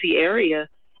Washington, D.C. area,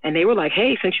 and they were like,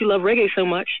 hey, since you love reggae so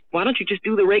much, why don't you just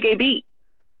do the reggae beat?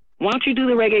 Why don't you do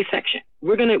the reggae section?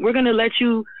 We're gonna let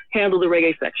you handle the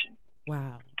reggae section.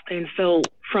 Wow. And so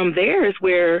from there is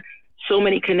where so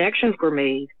many connections were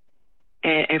made.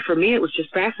 And for me, it was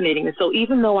just fascinating. And so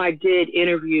even though I did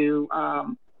interview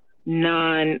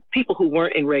people who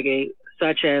weren't in reggae,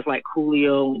 such as like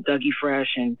Coolio, Dougie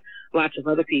Fresh, and lots of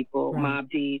other people, Right. Mobb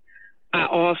Deep, I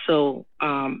also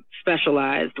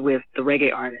specialized with the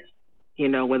reggae artists, you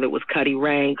know, whether it was Cuddy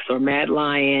Ranks or Mad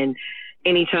Lion.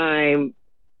 Anytime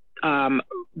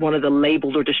one of the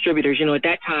labels or distributors, you know, at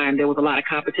that time, there was a lot of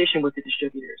competition with the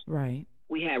distributors. Right.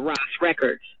 We had Ross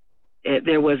Records.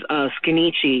 There was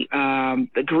Skinichi,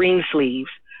 the Green Sleeves,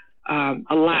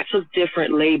 lots of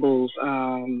different labels,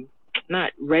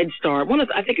 not Red Star.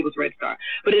 I think it was Red Star.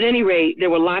 But at any rate,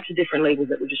 there were lots of different labels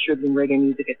that were distributing reggae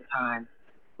music at the time,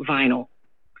 vinyl.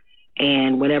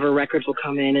 And whenever records would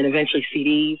come in and eventually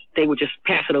CDs, they would just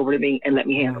pass it over to me and let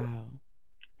me handle it.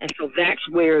 And so that's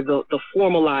where the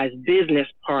formalized business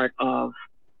part of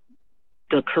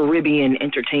the Caribbean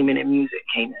entertainment and music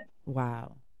came in.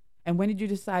 Wow. And when did you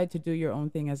decide to do your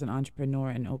own thing as an entrepreneur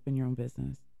and open your own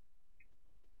business?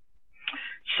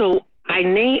 So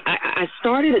I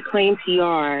started Acclaim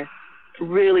PR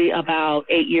really about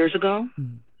 8 years ago,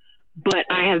 but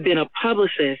I have been a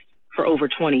publicist for over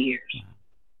 20 years,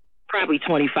 probably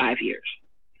 25 years.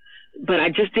 But I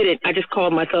just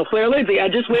called myself Claire Lindsay. I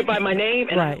just went by my name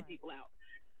and I help people out.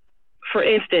 For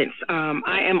instance,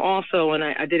 I am also, and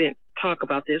I didn't talk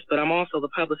about this, but I'm also the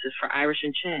publicist for Irish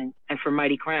and Chin and for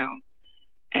Mighty Crown.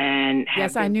 And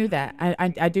yes, I knew that.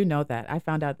 I do know that. I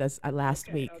found out this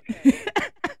last week.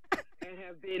 And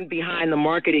have been behind the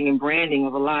marketing and branding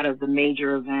of a lot of the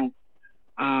major events.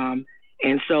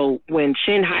 And so when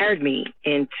Chin hired me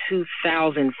in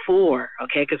 2004,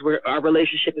 okay, because our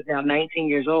relationship is now 19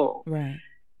 years old. Right.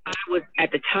 I was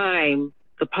at the time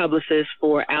the publicist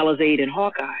for Alizade and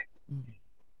Hawkeye.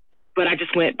 But I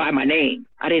just went by my name.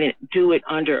 I didn't do it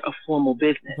under a formal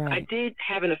business. Right. I did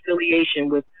have an affiliation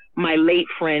with my late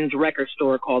friend's record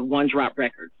store called One Drop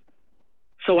Records.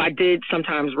 So I did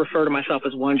sometimes refer to myself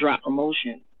as One Drop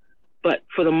Promotion. But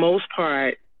for the most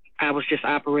part, I was just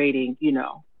operating, you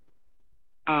know,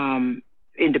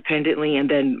 independently. And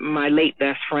then my late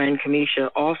best friend, Kamisha,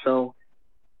 also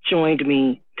joined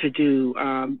me to do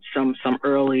some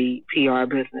early PR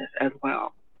business as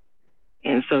well.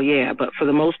 And so, yeah, but for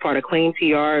the most part, Acclaim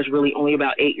PR is really only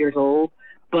about 8 years old.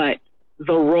 But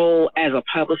the role as a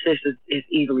publicist is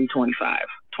easily 25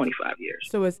 years.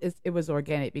 So it was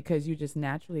organic because you just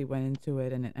naturally went into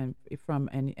it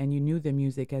and you knew the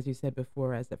music, as you said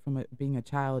before, from being a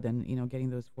child and, you know,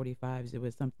 getting those 45s, it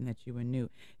was something that you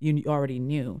already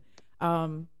knew. I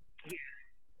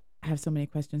have so many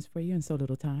questions for you in so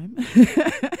little time.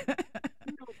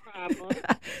 No problem.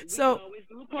 So we can always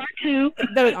do a part two.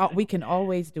 We can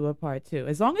always do a part two,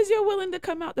 as long as you're willing to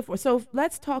come out so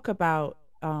let's talk about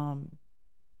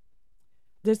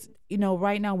this. You know,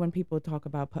 right now when people talk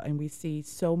about, and we see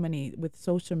so many with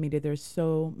social media, there's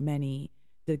so many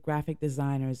the graphic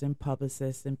designers and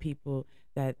publicists and people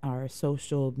that are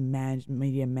social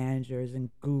media managers and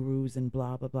gurus and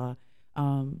blah blah blah.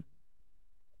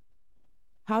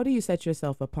 How do you set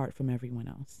yourself apart from everyone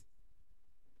else?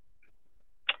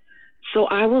 So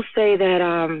I will say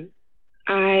that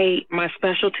my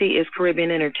specialty is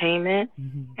Caribbean entertainment,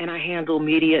 and I handle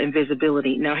media and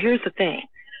visibility. Now, here's the thing.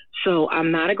 So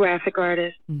I'm not a graphic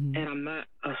artist, and I'm not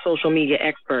a social media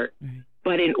expert.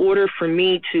 But in order for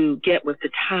me to get with the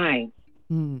times,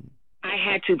 I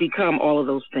had to become all of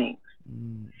those things.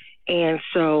 And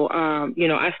so, you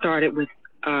know, I started with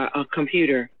a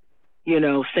computer, you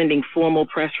know, sending formal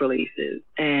press releases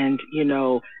and, you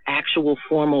know, actual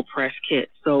formal press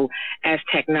kits. So as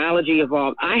technology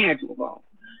evolved, I had to evolve.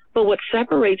 But what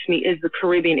separates me is the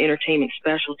Caribbean entertainment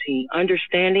specialty,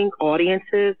 understanding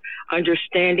audiences,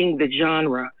 understanding the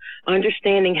genre,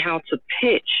 understanding how to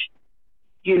pitch,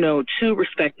 you know, to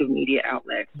respective media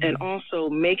outlets, and also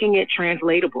making it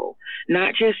translatable,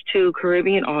 not just to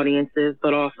Caribbean audiences,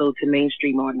 but also to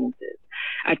mainstream audiences.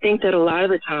 I think that a lot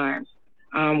of the times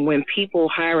when people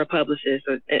hire a publicist,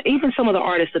 or even some of the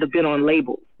artists that have been on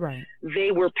labels, right, they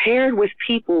were paired with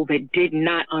people that did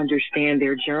not understand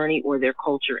their journey or their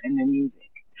culture and their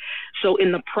music. So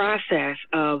in the process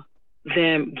of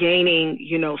them gaining,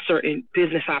 you know, certain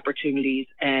business opportunities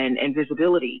and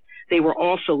visibility, they were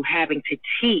also having to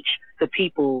teach the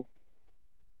people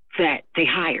that they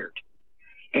hired.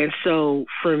 And so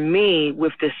for me,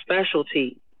 with this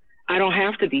specialty, I don't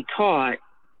have to be taught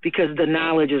because the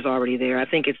knowledge is already there. I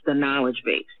think it's the knowledge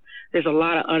base. There's a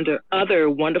lot of other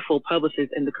wonderful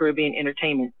publicists in the Caribbean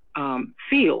entertainment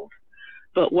field.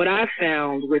 But what I've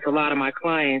found with a lot of my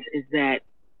clients is that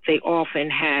they often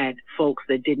had folks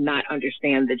that did not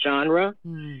understand the genre,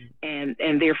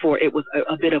 and therefore it was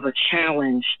a bit of a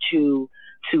challenge to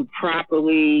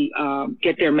properly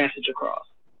get their message across.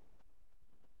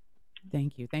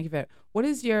 Thank you for that. What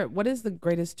is the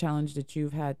greatest challenge that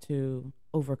you've had to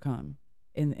overcome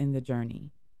in the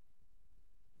journey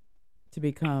to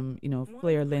become,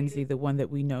 Flair Lindsay, the one that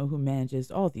we know who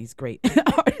manages all these great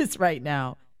artists right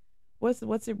now? What's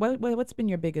been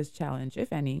your biggest challenge,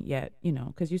 if any, yet?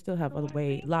 Because you still have a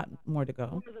lot more to go.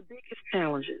 One of the biggest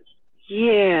challenges,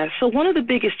 yeah. So one of the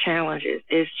biggest challenges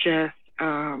is just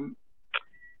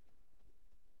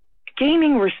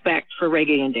gaining respect for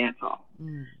reggae and dancehall.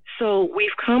 So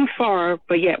we've come far,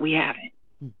 but yet we haven't.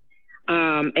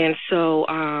 And so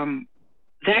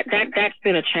that's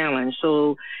been a challenge.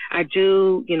 So I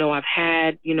do, I've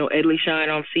had, Edley Shine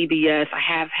on CBS. I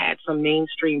have had some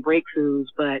mainstream breakthroughs,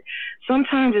 but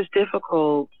sometimes it's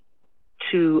difficult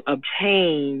to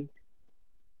obtain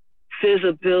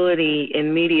visibility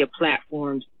in media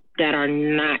platforms that are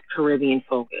not Caribbean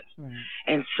focused. Right.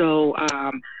 And so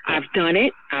I've done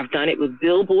it. I've done it with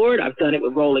Billboard. I've done it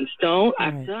with Rolling Stone.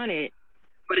 Right. I've done it,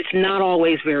 but it's not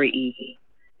always very easy.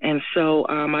 And so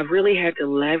I've really had to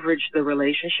leverage the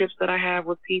relationships that I have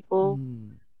with people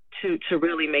to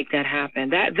really make that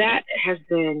happen. That has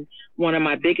been one of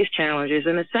my biggest challenges.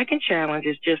 And the second challenge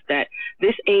is just that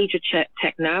this age of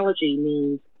technology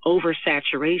means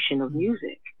oversaturation of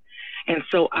music. And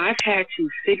so I've had to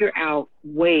figure out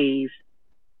ways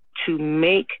to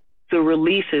make the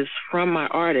releases from my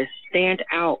artists stand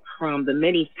out from the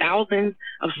many thousands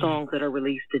of songs that are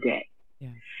released today. Yeah.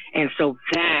 And so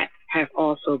that has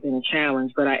also been a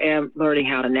challenge, but I am learning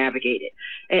how to navigate it.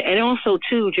 And also,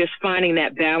 too, just finding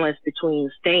that balance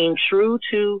between staying true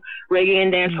to reggae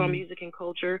and dancehall music and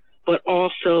culture, but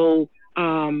also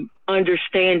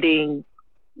understanding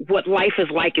what life is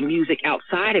like in music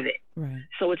outside of it. Right.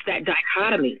 So it's that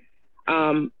dichotomy.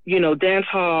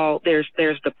 Dancehall, there's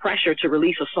the pressure to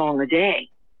release a song a day,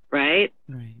 right?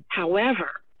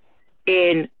 However,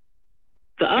 in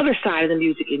the other side of the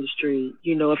music industry,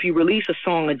 if you release a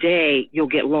song a day, you'll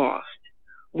get lost.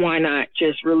 Why not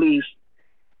just release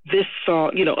this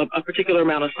song, a particular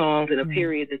amount of songs in a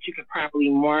period that you can properly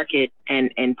market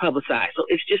and publicize? So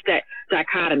it's just that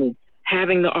dichotomy,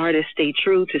 having the artist stay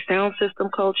true to sound system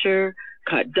culture,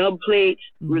 cut dub plates,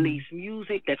 release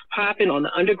music that's popping on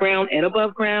the underground and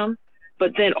above ground,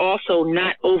 but then also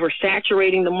not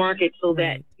oversaturating the market so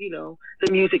that,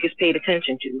 the music is paid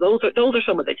attention to. Those are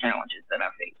some of the challenges that I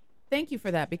face. Thank you for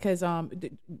that, because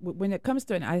when it comes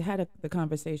to, and I had the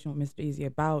conversation with Mr. Easy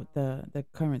about the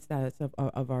current status of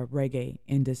our reggae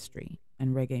industry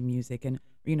and reggae music. And,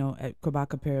 at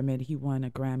Kabaka Pyramid, he won a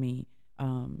Grammy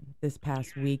this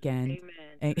past weekend.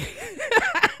 Amen.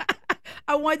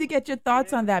 I wanted to get your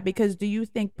thoughts on that, because do you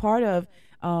think part of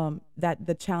that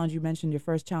the challenge you mentioned, your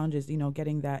first challenge is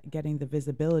getting the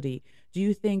visibility? Do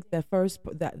you think that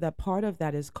part of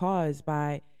that is caused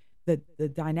by the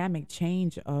dynamic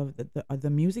change of the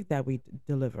music that we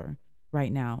deliver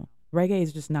right now? Reggae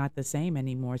is just not the same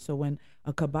anymore. So when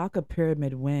a Kabaka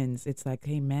Pyramid wins, it's like,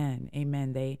 amen.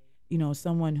 They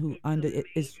someone who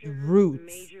is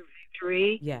roots.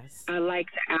 Victory. Yes. I like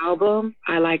the album.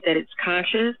 I like that it's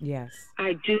conscious. Yes.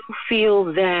 I do feel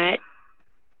that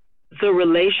the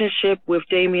relationship with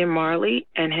Damian Marley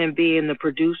and him being the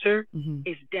producer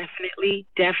is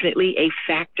definitely a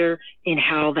factor in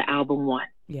how the album won.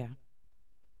 Yeah.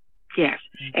 Yes.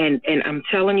 And I'm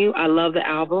telling you, I love the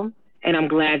album, and I'm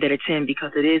glad that it's him,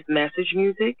 because it is message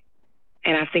music,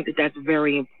 and I think that that's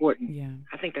very important. Yeah.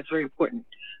 I think that's very important.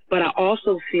 But I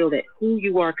also feel that who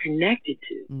you are connected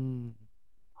to,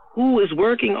 who is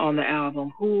working on the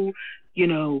album, who's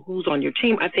on your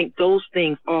team, I think those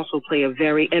things also play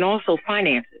and also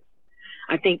finances.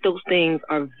 I think those things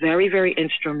are very, very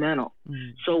instrumental.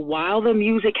 So while the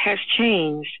music has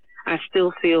changed, I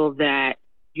still feel that,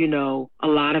 a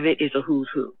lot of it is a who's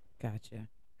who. Gotcha.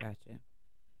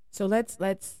 So let's,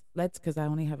 because I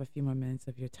only have a few more minutes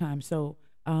of your time. So,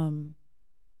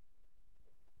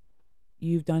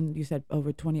 you said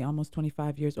almost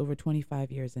 25 years, over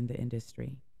 25 years in the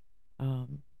industry.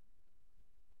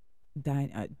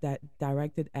 That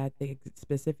directed at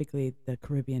specifically the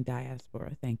Caribbean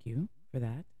diaspora. Thank you for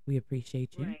that. We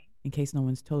appreciate you. Right. In case no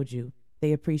one's told you,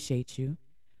 they appreciate you.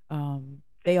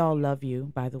 They all love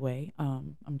you, by the way.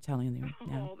 I'm telling you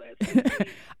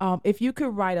now. If you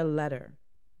could write a letter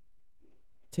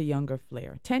to younger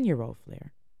Flair, 10-year-old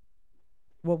Flair,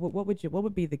 what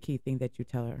would be the key thing that you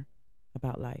tell her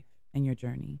about life and your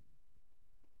journey?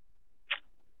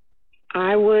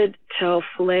 I would tell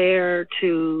Flair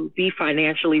to be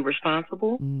financially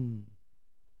responsible,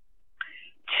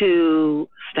 to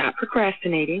stop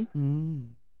procrastinating,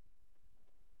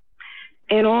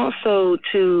 and also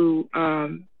to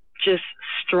just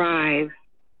strive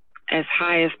as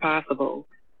high as possible,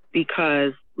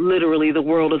 because literally the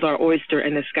world is our oyster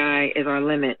and the sky is our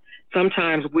limit.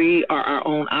 Sometimes we are our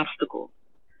own obstacle.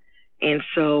 And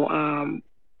so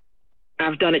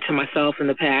I've done it to myself in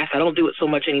the past. I don't do it so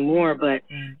much anymore, but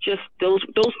just those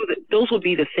would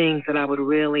be the things that I would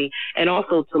really, and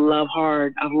also to love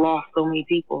hard. I've lost so many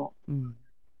people.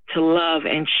 To love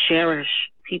and cherish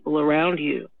people around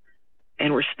you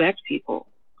and respect people.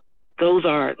 Those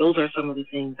are some of the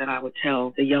things that I would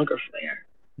tell the younger Flair.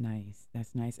 Nice.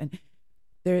 That's nice. And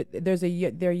there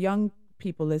are young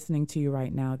people listening to you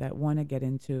right now that want to get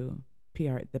into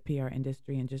the PR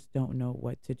industry and just don't know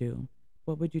what to do.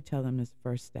 What would you tell them as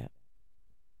first step?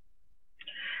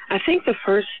 I think the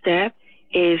first step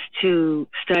is to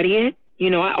study it.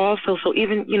 I also,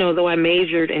 though I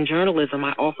majored in journalism,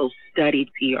 I also studied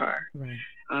PR. Right.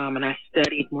 And I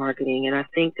studied marketing, and I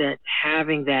think that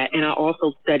having that, and I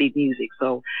also studied music.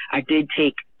 So I did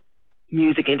take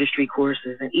music industry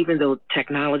courses, and even though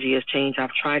technology has changed,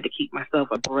 I've tried to keep myself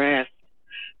abreast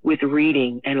with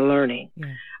reading and learning.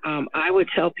 Yeah. I would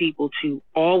tell people to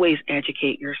always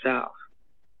educate yourself.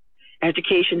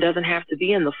 Education doesn't have to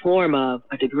be in the form of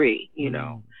a degree,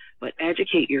 but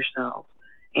educate yourself,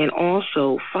 and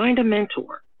also find a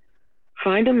mentor.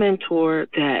 Find a mentor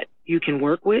that you can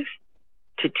work with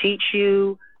to teach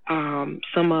you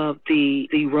some of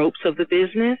the ropes of the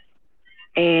business.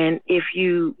 And if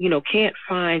you can't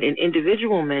find an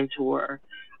individual mentor,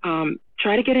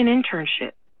 try to get an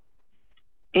internship.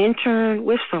 Intern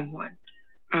with someone,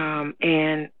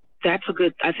 and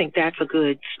I think that's a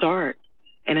good start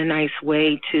and a nice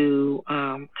way to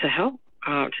help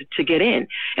to get in.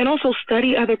 And also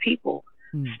study other people.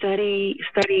 Study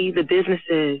the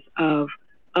businesses of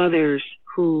others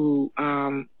who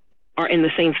are in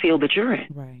the same field that you're in.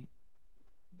 Right.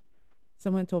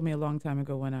 Someone told me a long time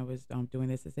ago when I was doing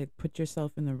this, they said, put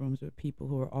yourself in the rooms with people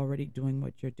who are already doing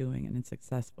what you're doing and it's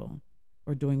successful,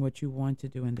 or doing what you want to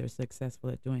do and they're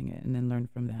successful at doing it, and then learn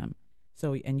from them.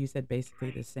 So, and you said basically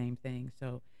the same thing.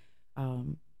 So,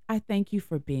 I thank you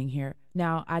for being here.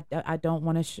 Now, I don't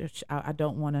want to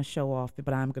show off,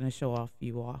 but I'm going to show off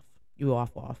you off.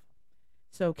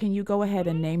 So can you go ahead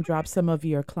and name drop some of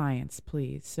your clients,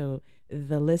 please? So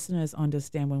the listeners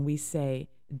understand when we say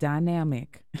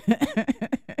dynamic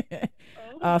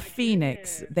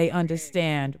Phoenix, they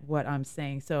understand what I'm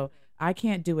saying. So I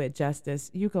can't do it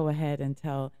justice. You go ahead and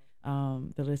tell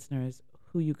the listeners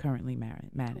who you currently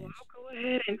manage.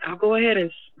 I'll go ahead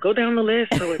and go down the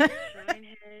list. So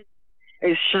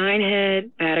it's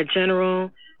Shinehead, Batter General,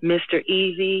 Mr.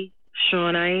 Easy,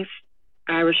 Sean Ice,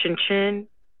 Irish and Chin,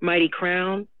 Mighty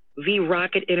Crown, V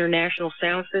Rocket International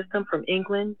Sound System from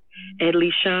England,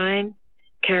 Edley Shine,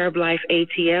 Carib Life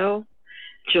ATL,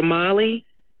 Jamali,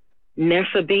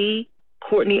 Nessa B,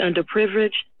 Courtney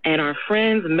Underprivileged, and our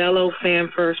friends Mellow Fam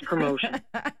First Promotion.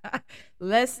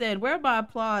 Listen, where are my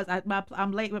applause?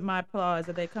 I'm late with my applause.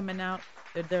 Are they coming out?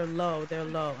 They're low. They're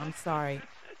low. I'm sorry.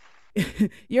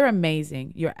 You're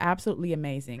amazing. You're absolutely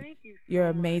amazing. Thank you. You're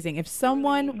amazing. If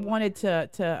someone wanted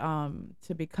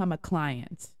to become a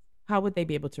client, how would they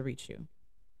be able to reach you?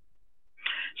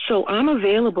 So I'm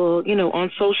available,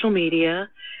 on social media,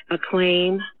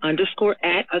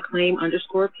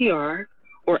 acclaim_PR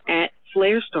or at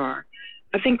Flairstar.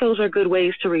 I think those are good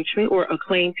ways to reach me, or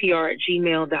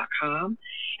acclaimpr@gmail.com.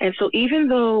 And so even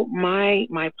though my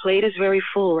plate is very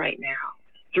full right now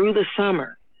through the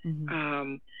summer,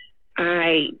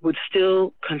 I would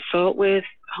still consult with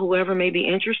whoever may be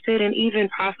interested, and even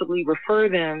possibly refer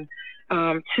them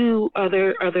to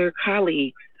other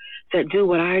colleagues that do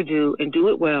what I do and do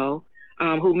it well,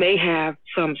 who may have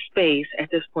some space at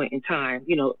this point in time,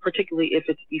 particularly if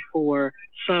it's before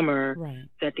summer, right,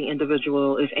 that the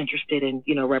individual is interested in,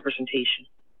 representation.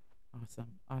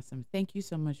 Awesome. Thank you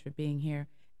so much for being here.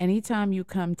 Anytime you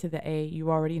come to the A, you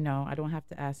already know, I don't have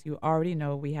to ask you, already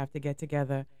know we have to get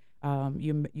together.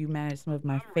 You manage some of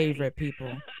my favorite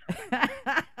people.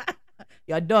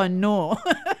 Y'all don't know.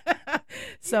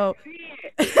 So,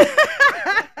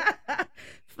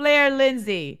 Flair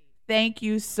Lindsay, Thank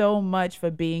you so much for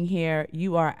being here.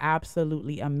 You are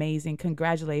absolutely amazing.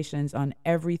 Congratulations on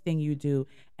everything you do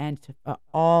and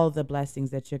all the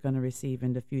blessings that you're going to receive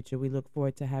in the future. We look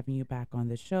forward to having you back on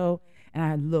the show, and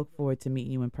I look forward to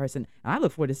meeting you in person. And I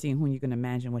look forward to seeing who you're going to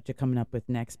imagine what you're coming up with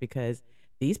next, because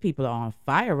these people are on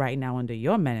fire right now under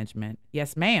your management.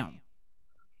 Yes, ma'am.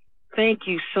 Thank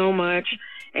you so much,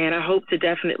 and I hope to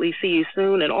definitely see you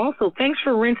soon. And also, thanks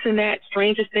for rinsing that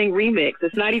Strangest Thing remix.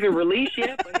 It's not even released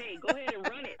yet, but hey, go ahead and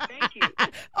run it. Thank you.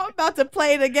 I'm about to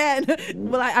play it again.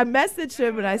 Well, I messaged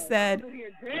him and I said,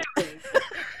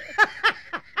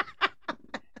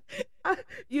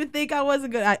 you think I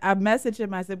wasn't good? I messaged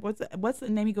him. I said, what's the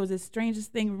name? He goes, it's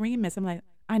Strangest Thing remix. I'm like,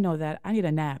 I know that. I need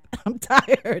a nap. I'm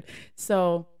tired.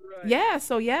 So, yeah,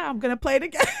 I'm going to play it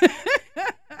again. All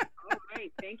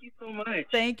right. Thank you so much.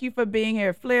 Thank you for being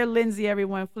here. Flair Lindsay,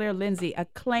 everyone. Flair Lindsay,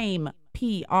 Acclaim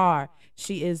PR.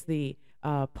 She is the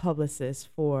publicist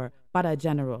for Bada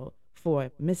General,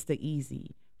 for Mr.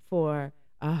 Easy, for,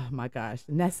 oh my gosh,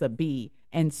 Nessa B,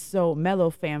 and so Mellow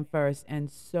Fam First, and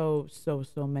so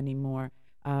many more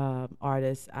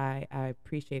artists. I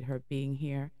appreciate her being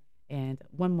here. And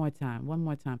one more time for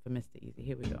Mr. Easy.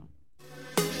 Here we go.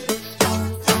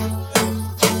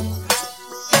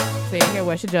 So you hear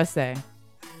what she just say?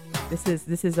 This is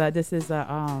it's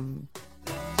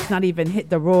not even hit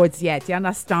the roads yet. You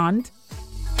understand?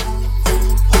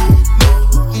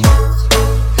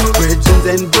 Bridges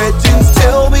and bridges,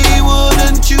 tell me,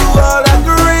 wouldn't you all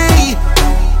agree?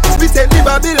 We tell the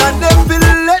Babylon, them will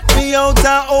let me out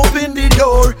and open the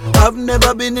door. I've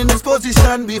never been in this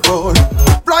position before.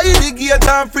 Fly the gate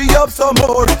and free up some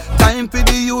more. Time for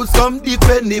the youth, some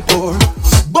defend the poor.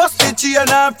 Bust the chain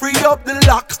and free up the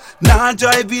lock. Now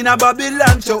drive in a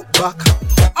Babylon choke back.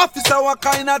 Officer, what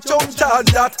kind of chunk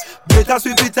charge that? Better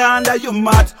sweep it under your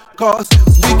mat. Cause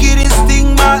wickedest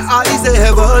thing my eyes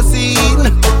ever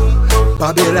seen.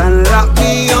 Babylon lock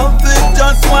me up with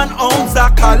just 1 ounce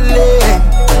of Calais.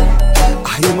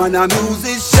 I'm a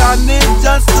musician, it's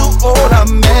just too old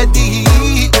and medi.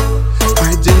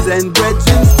 Bridges and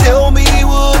bridges, tell me,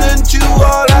 wouldn't you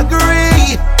all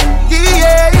agree?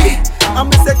 Yeah, I'm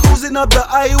cruising up the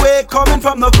highway, coming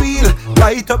from the field.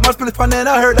 Light up my spliff and then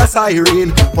I heard a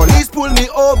siren. Police pull me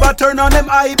over, turn on them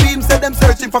eye beams, said them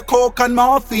searching for coke and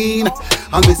morphine.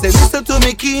 And they say, listen to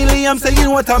me keenly, I'm saying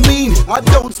what I mean. I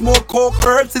don't smoke coke,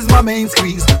 herbs is my main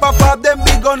squeeze. Pop up them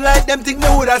big gun like them think me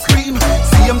woulda scream.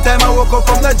 Same time I woke up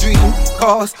from the dream.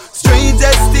 Cause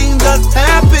strangest thing just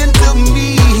happened to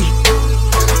me.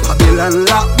 Babylon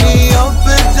locked me up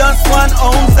with just 1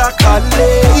 ounce of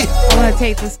Calais. I want to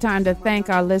take this time to thank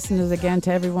our listeners again,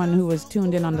 to everyone who was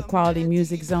tuned in on the Quality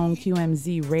Music Zone,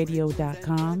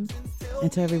 QMZRadio.com.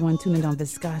 And to everyone tuned in on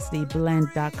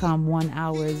ViscosityBlend.com. 1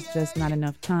 hour is just not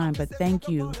enough time, but thank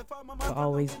you for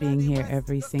always being here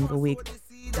every single week.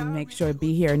 And make sure to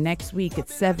be here next week at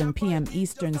 7 p.m.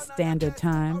 Eastern Standard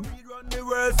Time.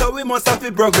 So we must have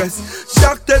to progress.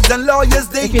 Doctors and lawyers,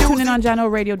 they if you're tuning in on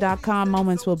JanoRadio.com,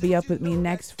 Moments will be up with me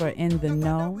next for In the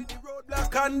Know. Make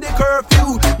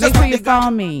sure you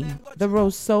follow me, the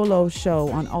RoSolo Show,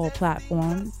 on all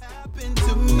platforms.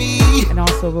 And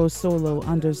also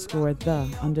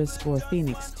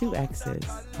RoSolo_the_Phoenix, 2 X's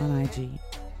on IG.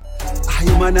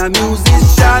 I'm a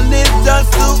musician, it's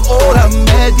just too old and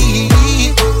medi.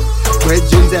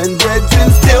 Bridges and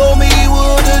bridges, tell me,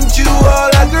 wouldn't you all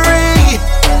agree?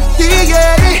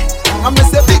 Yeah, I'm a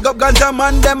say big up ganja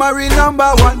man, them a real #1.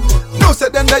 No say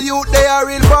them the youth, they are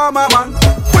real farmer man.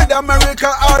 With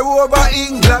America or over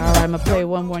England. Alright, I'm gonna play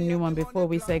one more new one before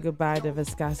we say goodbye to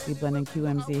Viscosity Blend and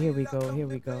QMZ. Here we go. I'm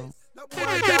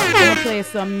gonna play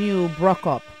some new Brook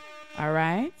Up.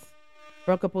 Alright?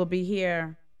 Brook Up will be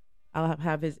here. I'll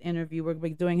have his interview. We'll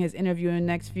be doing his interview in the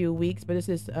next few weeks, but this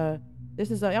is I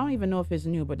don't even know if it's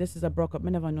new, but this is a Brook Up. I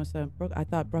never know I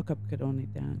thought Brook Up could only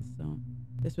dance, so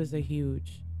this was a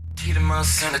huge. Cry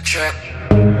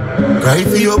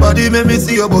for your body, make me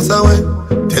see your boss away.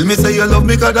 Tell me say you love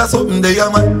me, cause that's something they are,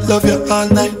 man. Love you all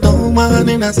night, no man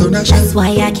in a sun. That's why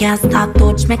I can't stop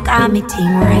touch me, call me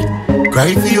team right.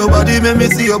 Cry for your body, make me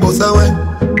see your boss away.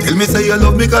 Tell me say you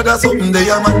love me, cause that's something they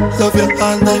are, man. Love you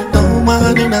all night, no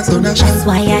man in a sun. That's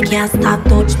why I can't stop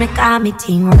touch me, call me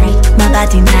team right. My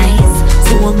body nice,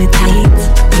 so hold me tight.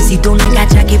 You see, don't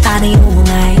like a jacket for the whole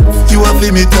night. You have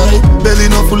me tight, belly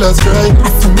not full of stripe. I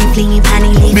saw me fling it on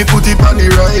the me put it on the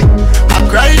right. I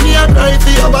I cry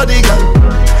for your body, girl.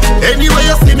 Anyway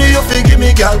you see me, you feel give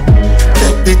me, girl.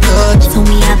 Take the touch, so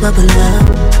me I bubble up.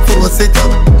 Force it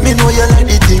up, me know you like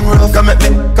the thing rough. Come make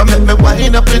me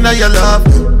wind up in your love.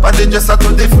 But then just to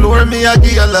the floor, me I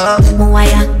give you love.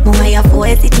 Moya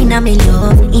force it in a me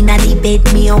love. In a the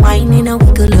bed, me a wine in a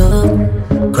wiggle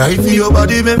love. Cry for your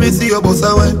body, make me see your boss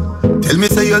away. Tell me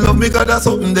say you love me, cause that's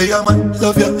something they are, man.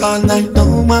 Love you all night,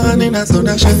 no man in a sun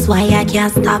and shine. That's why I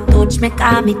can't stop, touch me,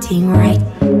 call me thing right.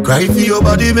 Cry for your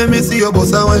body, make me see your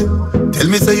boss away. Tell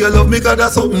me say you love me, cause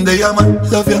that's something they are, man.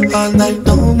 Love you all night,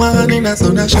 no man in a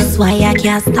sun and shine. That's why I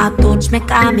can't stop, touch me,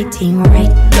 call me thing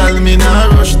right. Tell me now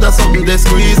rush, that's something they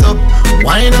squeeze up.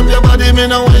 Wind up your body, me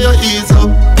know where you ease up.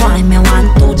 Why me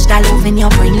want touch that love in your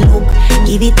brain look.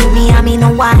 Give it to me, I me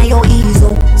know why you ease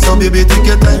up. So baby take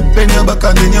your time, bend your back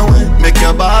and then you wine. Make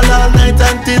your ball all night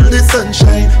until the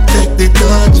sunshine. Take the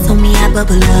touch, so me I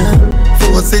bubble up.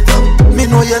 Force it up, me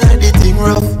know you like the thing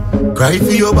rough. Cry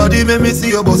for your body, make me see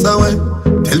your boss away.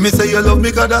 Tell me say you love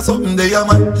me, cause that's something they are,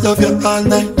 man. Love you all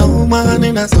night, no man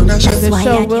in a sun and shine. The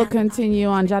show will continue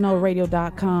on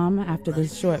JanoRadio.com after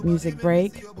this short music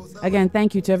break. Again,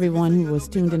 thank you to everyone who was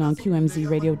tuned in on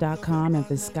QMZRadio.com and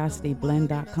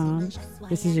ViscosityBlend.com.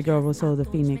 This is your girl RoSolo the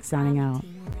Phoenix signing out.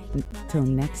 Until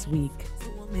next week,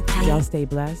 y'all stay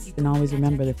blessed and always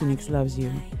remember the Phoenix loves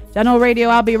you. Jano Radio,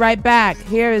 I'll be right back.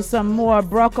 Here is some more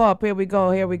Broke Up. Here we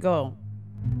go.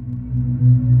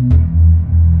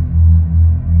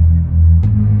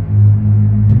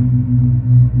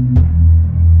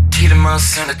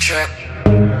 On the track.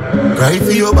 Cry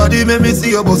for your body, make me see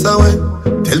your boss away.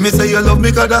 Tell me say you love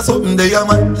me, cause that's something they are,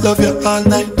 man. Love you all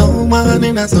night, no man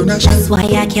in a sun and shine. That's why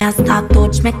I can't stop,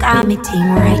 touch me, call me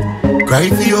thing right. Cry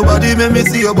for your body, make me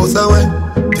see your boss away.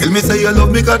 Tell me say you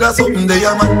love me, cause that's something they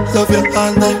are, man. Love you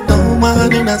all night, no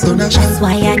man in a sun and shine. That's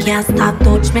why I can't stop,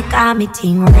 touch me, call me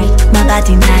thing right. My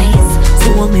body nice,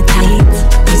 so hold me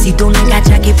tight. You don't like a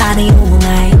jacket for the whole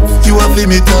night. You have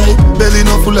me tight, belly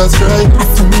not full of stripe. I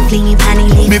saw me fling it on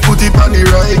the left, me put it on the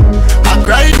right. I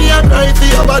cry for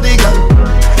your body, girl.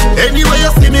 Anyway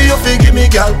you see me, you feel give me,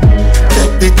 girl.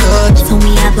 Take the touch, so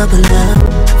me I bubble up.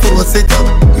 Force it up,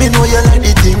 me know you like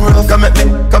the thing rough. Come make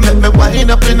me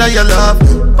wind up in your love.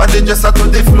 But then just to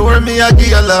the floor, me I give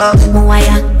you love.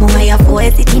 Moya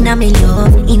force it in a me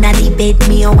love. In a the bed,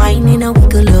 me a wine in a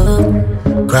wiggle love.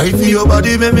 Cry for your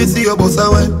body, make me see your boss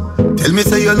away. Tell me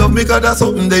say you love me, cause that's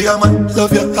something they are, man.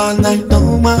 Love you all night,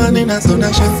 no man in a sun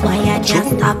and shine. That's why I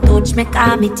can't stop, touch me,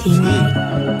 call me thing.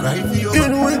 Cry for your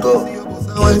body, we go.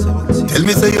 Tell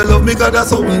me say you love me, cause that's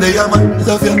something they are, man.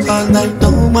 Love you all night,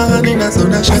 no man in a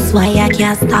sun and shine. That's why I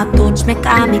can't stop, touch me,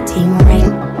 call me thing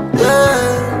right.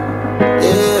 Yeah.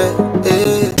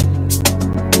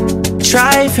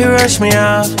 Try if you rush me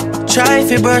off, try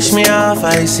if you brush me off,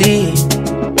 I see.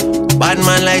 Bad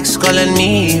man likes calling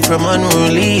me from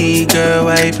unruly. Girl,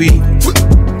 why be?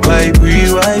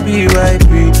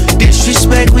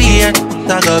 Disrespect we at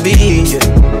Taga B.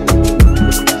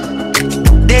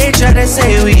 They try to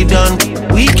say we done,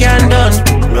 we can done.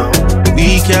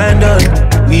 We cannot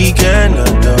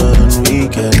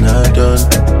done.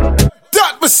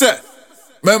 That me say.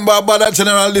 Remember about that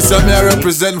general, this is me I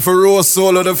represent for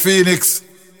RoSolo the Phoenix.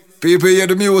 People hear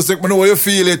the music, me know you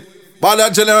feel it. But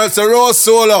that general say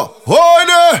RoSolo. Hold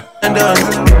it!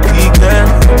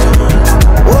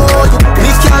 We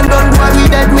can done, boy, we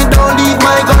dead, me don't leave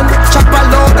my gun. Chop a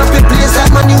load up the place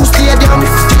like my new stadium.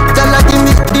 Fit the like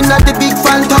me, dinner the big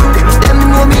phantom.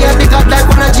 Them know me a big God like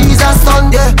one of Jesus'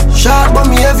 son. Yeah, sharp but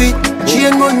me heavy.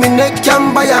 Chain round me neck,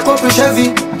 can buy a couple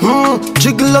Chevy.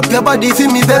 Jiggle up your body for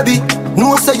me, baby.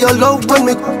 No say you love when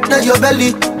me at your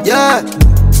belly. Yeah,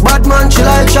 bad man chill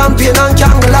like champion and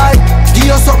can't lie. Give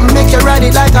you something, make you ride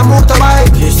it like a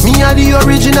motorbike. Me are the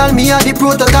original, me are the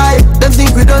prototype. Them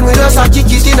think we done with us, I kick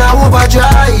it in a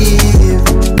overdrive.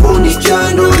 Money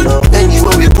can't run.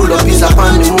 Anywhere we pull up is a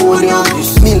pandemonium.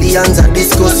 Millions are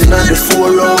discussing on the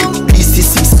forum. This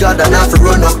is 6 God and I have to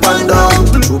run up and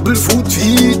down. Trouble foot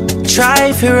feet.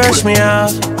 Try if you rush me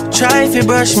off, try if you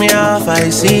brush me off, I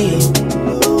see.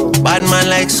 Bad man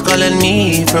likes calling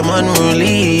me from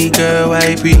unruly. Girl,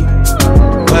 why be?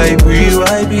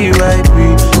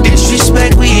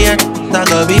 Disrespect we at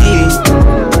Taga B.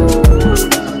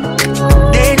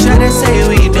 They try to say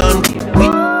we done.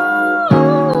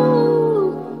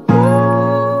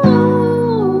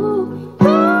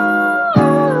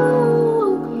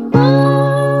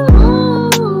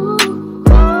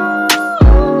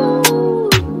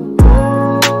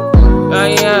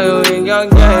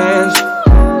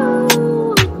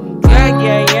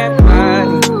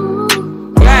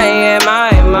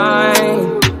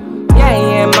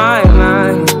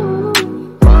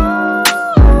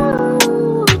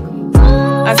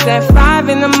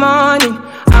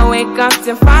 wake up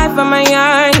to fight for my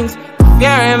yearnings.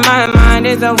 Fear in my mind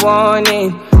is a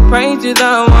warning. Pray to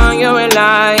the one you're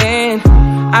relying.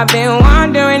 I've been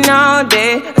wandering all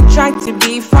day. I tried to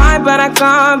be fine, but I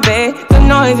can't be. The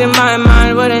noise in my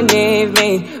mind wouldn't leave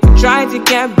me. I tried to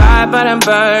get by, but I'm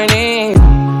burning.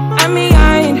 And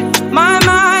behind my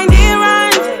mind, it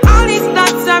runs. All these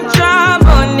thoughts of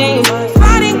trouble me.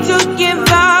 Fighting to give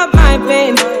up my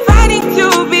pain. Fighting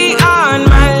to be on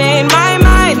my lane. My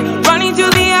mind running to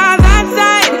the other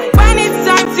side. When it's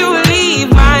time to leave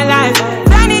my life,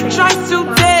 then it tries to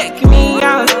take me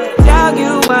out. Tell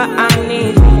you what I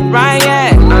need. Right,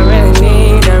 yeah, I really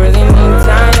need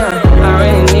time now.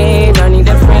 I need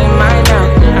to free mind now.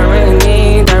 I really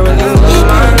need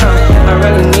mine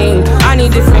now. I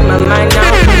need to free my mind now. I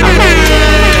really need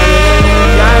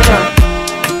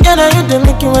Yeah, now you do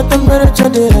make you a temperature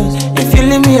days. If you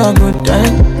leave me a good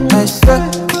time, I swear.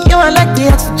 You are like the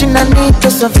oxygen I need to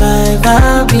survive,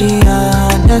 I'll be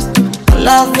honest.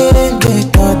 Loving the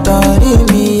thought of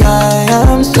me, I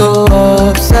am so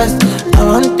obsessed. I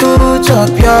want to chop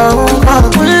your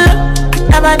heart.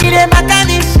 Never did a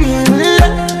mechanic feel.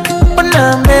 But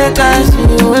now make us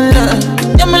feel.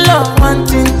 Yeah, my love one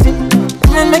thing.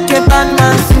 Me make a bad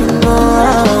man sing.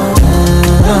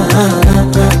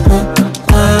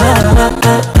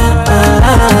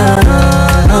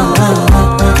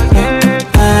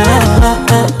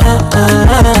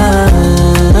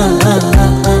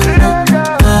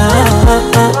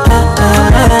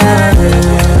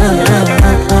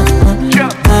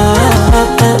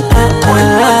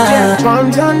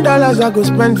 Pounds and dollars I go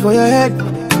spend for your head.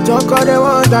 Talk all they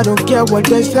want, I don't care what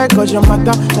they say. Cause your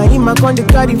matter, now him I con the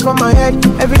carry for my head.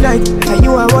 Every night, and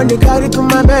you I want to carry to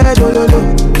my bed. Oh no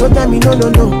no, don't tell me no no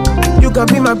no. You can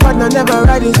be my partner, never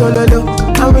riding solo no.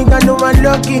 And we got no one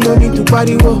lucky, no need to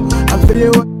party wo. I feel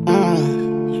it.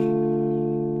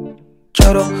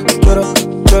 Choro, choro,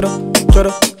 choro,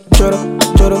 choro, choro,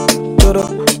 choro, choro,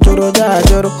 choro, ja,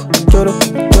 choro, choro,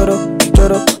 choro,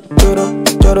 choro, choro,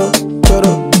 choro,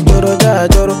 choro, choro, ja,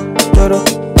 choro, choro,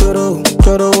 choro,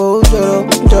 choro, choro,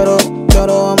 choro,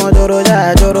 choro, I'm a choro,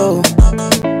 ja, choro.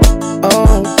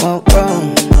 Oh, oh, oh.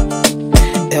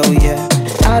 Hell yeah.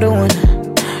 I don't wanna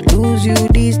lose you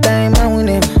this time, I win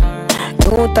it.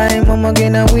 No time, I'm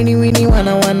gonna winnie,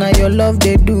 wanna your love,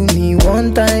 they do me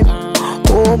one time.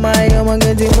 Oh my, I'm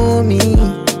getting mommy.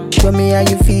 Show me how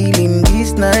you feeling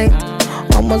this night.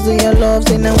 I'ma say your love,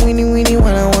 say now winnie,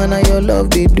 wanna your love,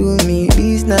 they do me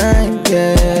this night,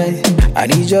 yeah. I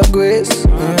need your grace,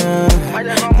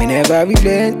 me never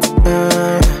relent,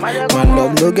 my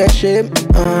love no get shame,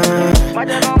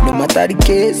 no matter the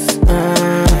case,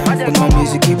 but my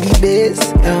music give me bass,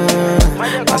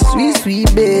 my sweet,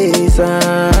 sweet bass, so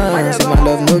my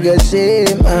love no get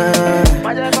shame,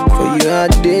 for you all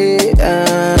day,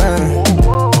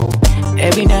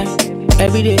 every night,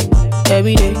 every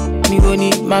day, me gon'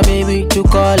 need my baby to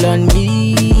call on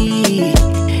me,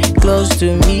 close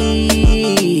to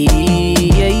me,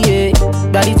 yeah, yeah.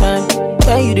 By the time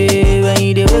when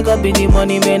you dey wake up in the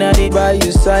morning, man, I dey buy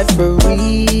you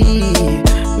cyphery,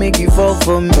 make you fall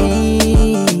for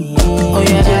me. Oh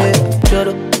yeah,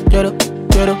 choro, choro,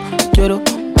 choro, choro,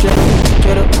 choro,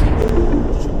 choro.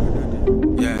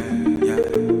 Yeah, yeah.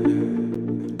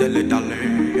 Dilly dally,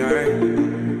 yeah.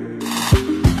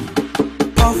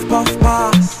 Puff, puff,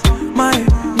 pass, my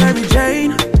Mary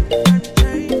Jane.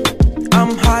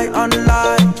 I'm high on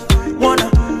life, wanna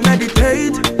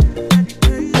meditate.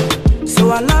 So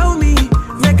allow me,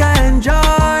 make I enjoy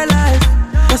life.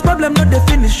 Cause problem not the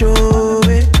finish, oh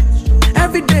eh.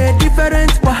 Every day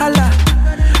different wahala.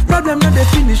 Problem not the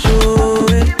finish, oh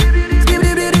eh.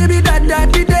 Skibidi da da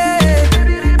di day.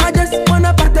 I just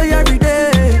wanna party every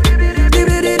day.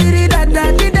 Skibidi da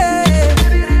da di day.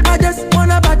 I just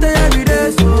wanna party every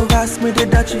day. So pass me the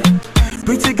dachi.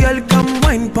 Pretty girl, come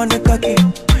wine pon the cocky.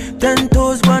 10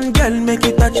 toes, one girl, make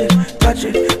it touch it, touch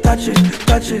it, touch it,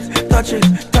 touch it, touch it,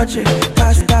 touch it.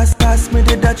 Pass, pass, pass me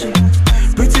the dachi.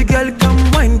 Pretty girl,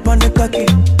 come wine pon the cocky.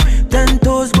 10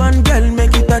 toes, one girl,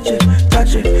 make it touch it,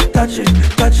 touch it, touch it,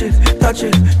 touch it, touch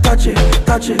it, touch it,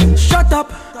 touch it. Shut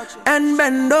up and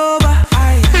bend over.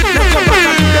 Aye, let your back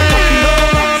up do the talking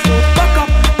over. So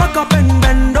back up and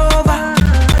bend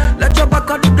over. Let your back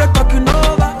up do the talking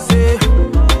over. Say,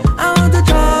 I want to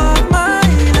talk my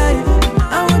life.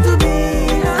 I want to be.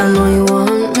 I know you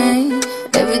want me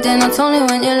every day, not only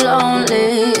when you're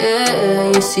lonely.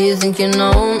 Yeah, you see, you think you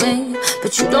know me,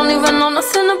 but you don't even know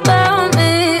nothing about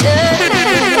me. Yeah,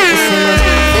 you see my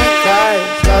thick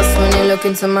eyes, lost when you look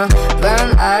into my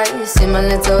brown eyes. You see my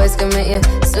little ways can make you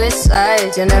switch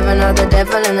sides. You never know the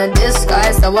devil in a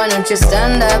disguise, so why don't you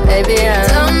stand up, baby? And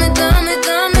tell me, do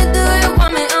you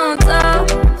want me on time?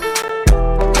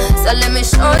 So let me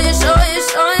show you,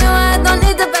 I don't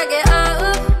need to back it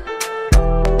up.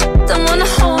 Don't wanna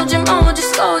hold you, mold you,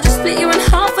 slow, just split you in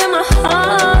half with my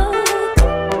heart.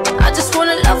 I just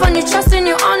wanna love on you, trust in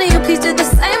you, honor you, please do the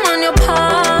same on your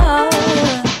part.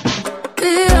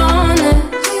 Be honest,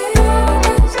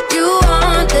 you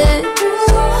want this,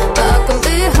 but I can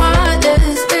be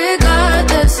heartless,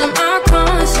 regardless of my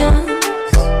conscience.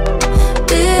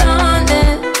 Be honest.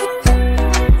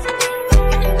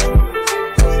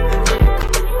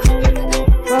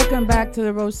 Welcome back to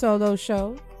the RoSolo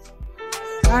Show.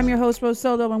 I'm your host,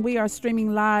 RoSolo, and we are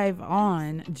streaming live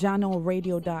on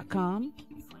JanoRadio.com.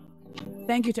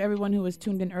 Thank you to everyone who was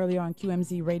tuned in earlier on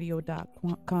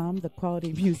QMZRadio.com, the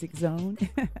Quality Music Zone,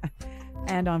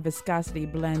 and on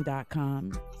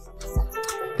ViscosityBlend.com.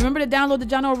 Remember to download the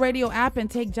Jano Radio app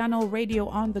and take Jano Radio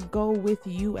on the go with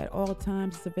you at all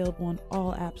times. It's available on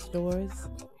all app stores.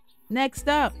 Next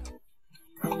up,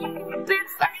 we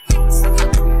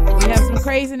have some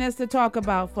craziness to talk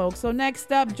about, folks. So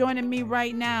next up, joining me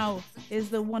right now is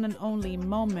the one and only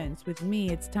Moments with me.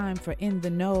 It's time for In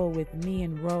the Know with me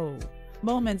and Ro.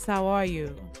 Moments, how are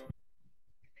you?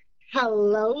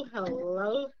 Hello.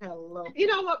 You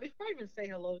know what? Before I even say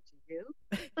hello to you,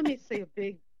 let me say a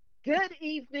big good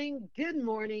evening, good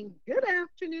morning, good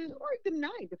afternoon, or good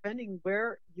night, depending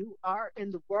where you are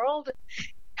in the world.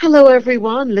 Hello,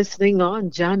 everyone listening on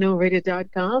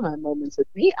JanoRadio.com. I'm Moments with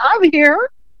me. I'm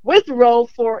here with Ro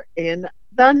for In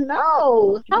the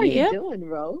Know. How are you doing,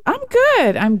 Ro? I'm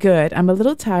good. I'm a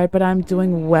little tired, but I'm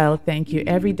doing well, thank you.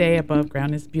 Every day above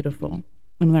ground is beautiful.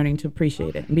 I'm learning to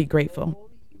appreciate it and be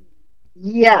grateful.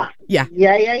 Yeah.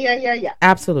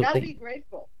 Absolutely.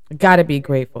 Gotta be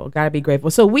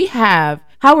grateful. So we have,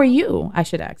 how are you? I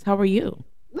should ask, how are you?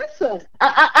 Listen,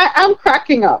 I'm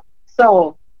cracking up.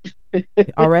 So.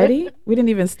 Already? We didn't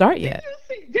even start yet.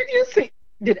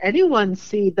 Did anyone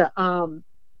see the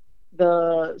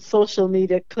social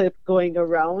media clip going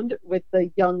around with the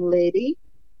young lady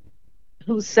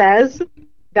who says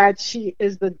that she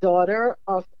is the daughter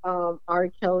of R.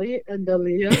 Kelly and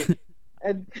Aaliyah?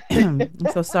 I'm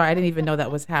so sorry. I didn't even know that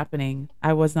was happening.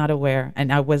 I was not aware,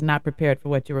 and I was not prepared for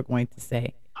what you were going to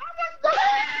say.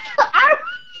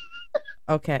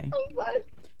 Okay.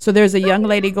 So there's a young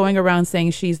lady going around saying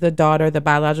she's the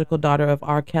biological daughter of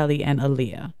R. Kelly and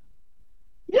Aaliyah.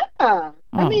 Yeah.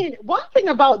 I mean, one thing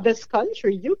about this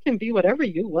country, you can be whatever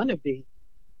you want to be.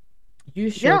 You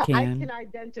sure can. I can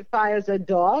identify as a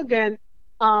dog, and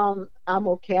I'm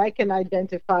okay. I can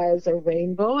identify as a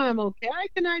rainbow. I'm okay. I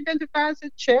can identify as a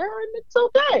chair, and it's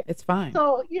okay. It's fine.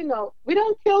 So, we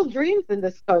don't kill dreams in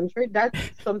this country. That's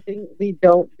something we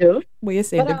don't do. Well, you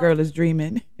say the girl is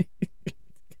dreaming.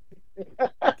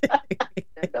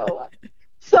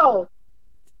 So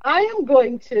I am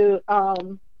going to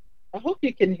I hope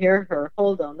you can hear her.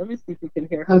 Hold on, let me see if you can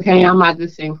hear her. Okay, I'm about to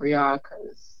sing for y'all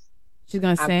because she's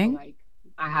gonna sing. Like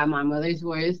I have my mother's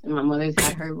voice and my mother's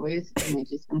had her voice, and it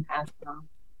just been passed on.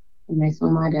 It makes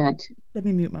with my dad too. Let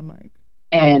me mute my mic.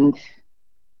 And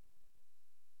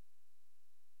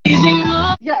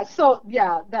that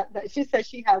she says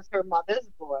she has her mother's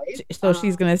voice. So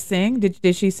she's gonna sing.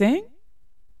 Did she sing?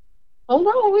 Oh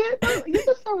no, you're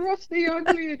just so rusty on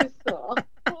me.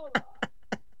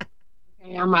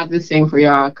 Okay, I'm about to sing for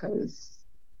y'all because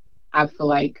I feel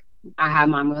like I have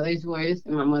my mother's voice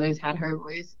and my mother's had her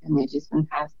voice, and it just been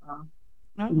passed on.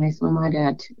 It makes with my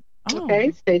dad too.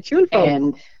 Okay, stay tuned, folks.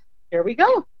 And here we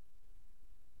go.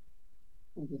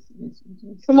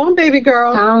 Come on, baby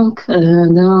girl. How could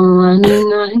the one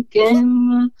not get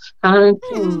my heart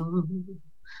to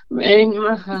break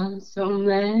my heart so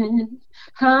mad?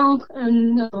 How could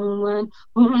no one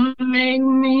who make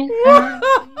me happy,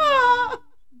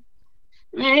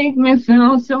 make me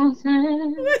feel so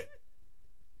sad?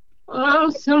 Oh,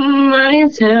 somebody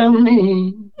tell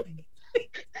me.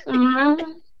 Somebody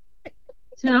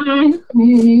tell me,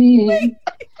 please.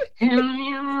 Tell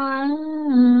me why.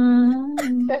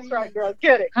 That's right, girl.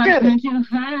 Get it. How could you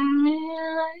hurt me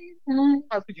like that?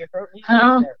 How could you hurt me?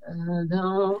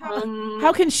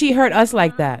 How can she hurt us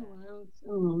like that?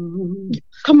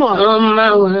 Come on. On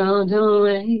my world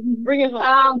away. Bring it home.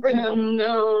 How come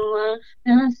no one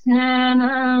else said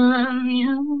I love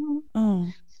you?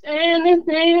 Say the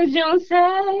things you say.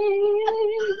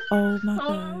 Oh my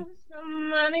God.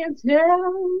 Somebody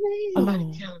tell me.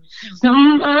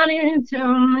 Somebody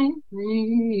tell me,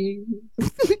 please.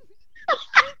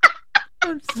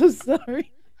 I'm so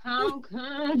sorry. How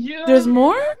could you? There's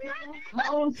more?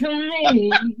 Hold to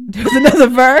me. There's another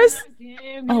verse?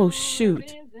 Oh,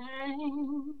 shoot.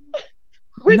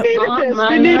 We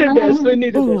needed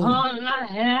this. All I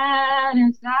had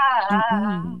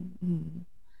inside.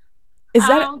 Is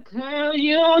that? How could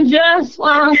you just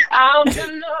want out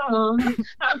to know?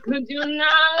 How could you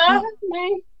not love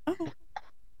me?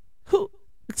 Who?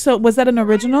 So was that an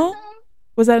original?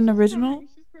 Was that an original?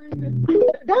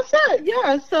 That's it.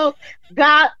 Yeah. So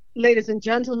that, ladies and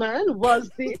gentlemen, was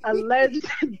the alleged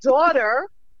daughter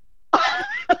of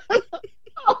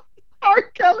R.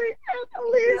 Kelly and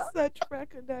Aaliyah. Such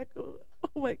fracadackle. Oh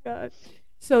my God.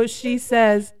 So she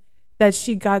says that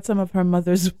she got some of her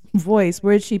mother's voice.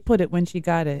 Where did she put it when she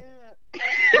got it?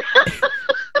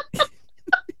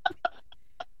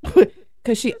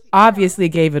 Because she obviously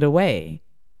gave it away.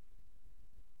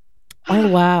 Oh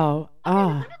wow! If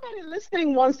anybody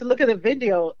listening wants to look at the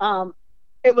video,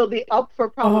 it will be up for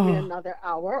probably another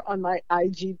hour on my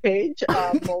IG page,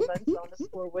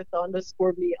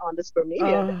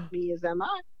 moments_with_me_media. Me is MI.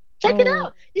 Check it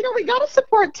out. You know, we gotta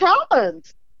support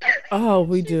talent. Oh,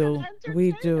 we do.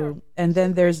 We do. And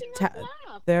then there's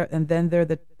there are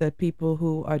the people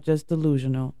who are just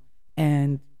delusional,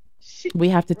 and we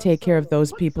have to take care of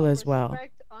those people as well.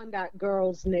 On that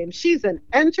girl's name, she's an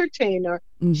entertainer.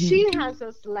 Mm-hmm. She has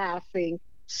us laughing.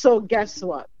 So guess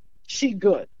what? She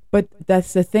good. But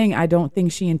that's the thing. I don't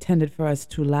think she intended for us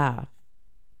to laugh.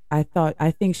 I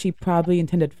think she probably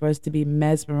intended for us to be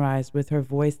mesmerized with her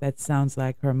voice that sounds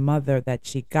like her mother that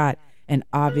she got and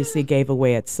obviously gave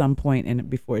away at some point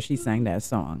before she sang that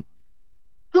song.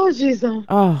 Oh, Jesus.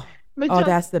 Oh,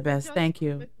 that's the best. Thank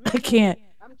you. I can't.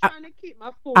 I'm trying to keep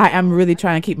my I am really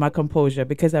trying to keep my composure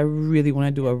because I really want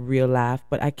to do a real laugh,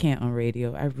 but I can't on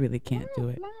radio. I really can't do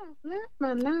it. Laugh.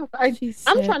 I'm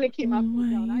trying to keep my food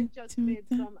down. I just made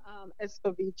some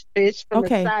escovitch fish from the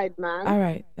side man. All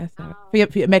right, that's all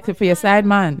right. Make it for your side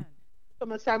man.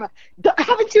 From a side man.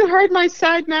 Haven't you heard my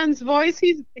side man's voice?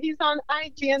 He's on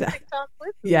IG and TikTok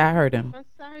with me. Yeah, I heard him.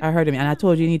 And I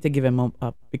told you need to give him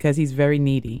up because he's very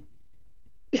needy.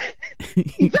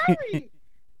 Very.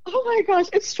 Oh my gosh,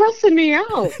 it's stressing me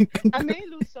out. I may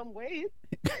lose some weight.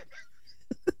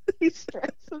 He's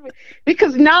stressing me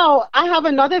because now I have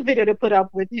another video to put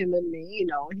up with him and me. You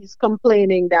know, he's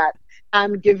complaining that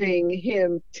I'm giving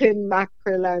him tin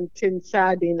mackerel and tin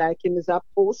sardine like him is a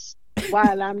post,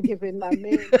 while I'm giving my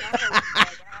main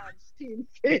steamed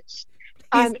fish.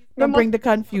 And don't bring the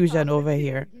confusion over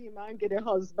here. Man, get a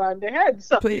husband ahead.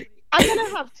 So please. I'm gonna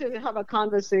have to have a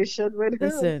conversation with him.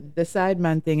 Listen, the side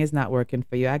man thing is not working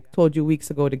for you. I told you weeks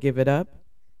ago to give it up.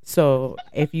 So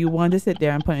if you want to sit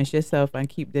there and punish yourself and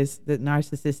keep the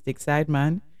narcissistic side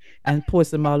man and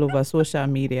post them all over social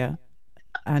media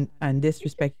and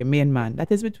disrespect your main man,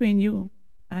 that is between you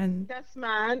and yes,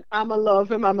 man. I'ma love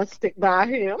him. I'ma stick by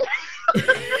him.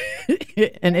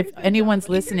 And if anyone's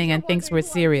listening and thinks we're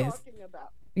serious,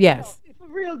 yes, no, for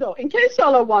real though. In case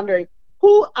y'all are wondering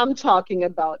who I'm talking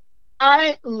about.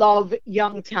 I love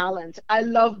young talent. I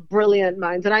love brilliant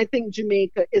minds. And I think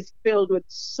Jamaica is filled with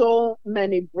so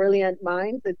many brilliant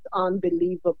minds. It's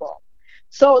unbelievable.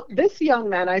 So this young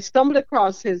man, I stumbled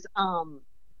across his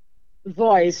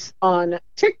voice on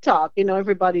TikTok. You know,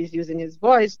 everybody's using his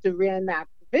voice to reenact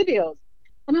videos.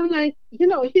 And I'm like, you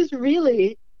know, he's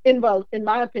really, in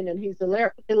my opinion, he's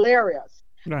hilarious.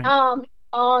 Right.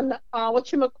 On on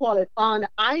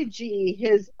IG,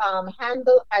 his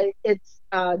handle it's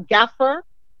Gaffer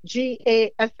GAFFER_yak.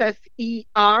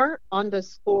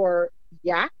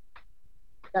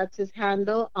 That's his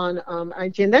handle on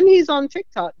IG, and then he's on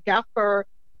TikTok Gaffer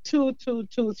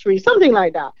 2223 something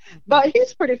like that. But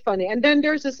he's pretty funny. And then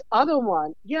there's this other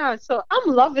one. Yeah, so I'm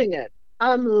loving it.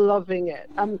 I'm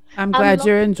glad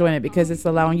you're enjoying it because it's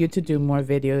allowing you to do more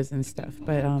videos and stuff.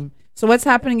 But so what's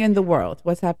happening in the world?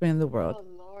 What's happening in the world? Oh,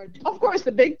 Lord. Of course,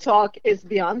 the big talk is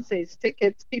Beyonce's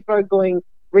tickets. People are going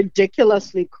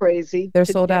ridiculously crazy. They're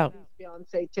sold out.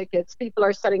 Beyonce tickets. People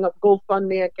are setting up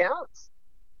GoFundMe accounts.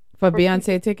 For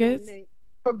Beyonce tickets?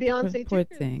 For Beyonce poor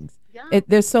tickets. Things. Yeah.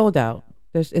 They're sold out.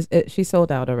 She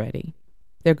sold out already.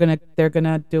 They're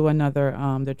gonna do another.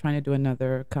 They're trying to do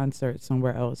another concert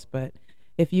somewhere else, but.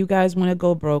 If you guys want to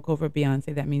go broke over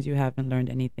Beyonce, that means you haven't learned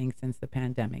anything since the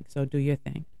pandemic. So do your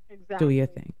thing. Exactly. Do your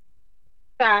thing.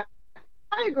 I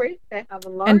agree. They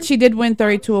haven't learned. And she did win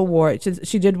 32 awards.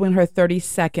 She did win her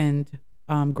 32nd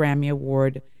Grammy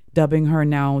Award, dubbing her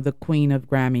now the Queen of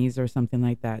Grammys or something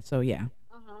like that. So yeah,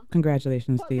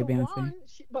 congratulations to you, Beyonce.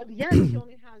 But yes, she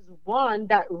only has one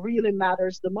that really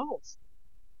matters the most.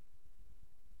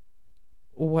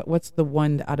 What's the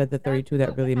one out of the 32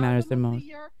 that really matters the most?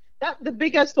 The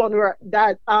biggest one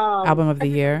album of the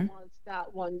year. Wants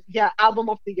that one, yeah, album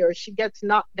of the year. She gets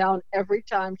knocked down every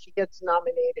time she gets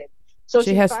nominated. So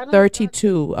she has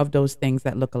 32 of those things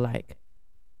that look alike.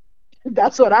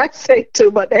 That's what I say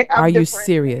too, but they have. Are you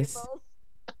serious?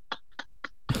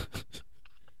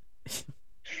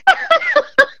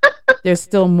 There's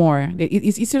still more.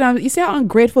 You see how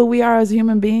ungrateful we are as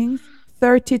human beings?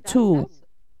 32.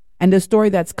 And the story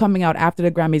that's coming out after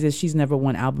the Grammys is she's never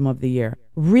won Album of the Year.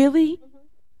 Really?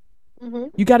 Mm-hmm.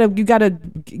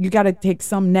 You gotta take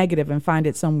some negative and find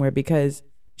it somewhere, because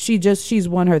she's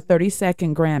won her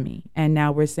 32nd Grammy, and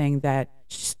now we're saying that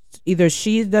either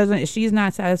she's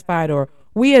not satisfied, or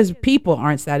we as people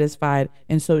aren't satisfied,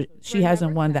 and so she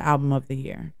hasn't won the Album of the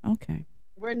Year. Okay.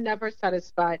 We're never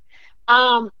satisfied.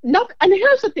 No, and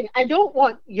here's the thing: I don't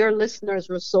want your listeners,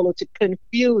 RoSolo, to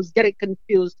get it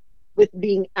confused with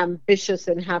being ambitious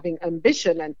and having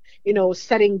ambition, and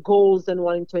setting goals and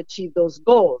wanting to achieve those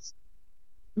goals.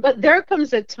 But there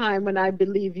comes a time when I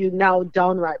believe you now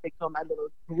downright become a little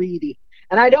greedy.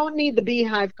 And I don't need the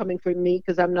beehive coming for me,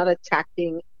 because I'm not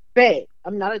attacking Faye.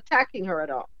 I'm not attacking her at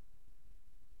all.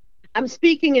 I'm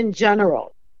speaking in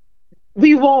general.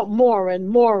 We want more and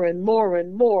more and more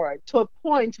and more, to a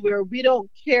point where we don't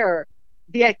care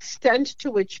the extent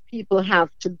to which people have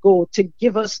to go to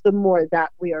give us the more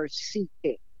that we are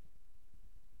seeking.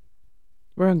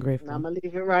 We're ungrateful. And I'm going to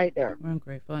leave it right there. We're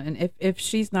ungrateful. And if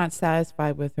she's not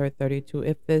satisfied with her 32,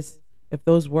 if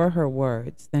those were her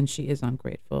words, then she is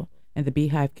ungrateful. And the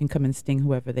beehive can come and sting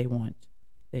whoever they want.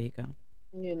 There you go.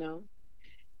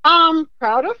 I'm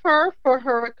proud of her for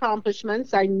her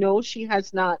accomplishments. I know she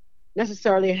has not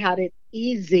necessarily had it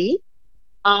easy.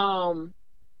 Who are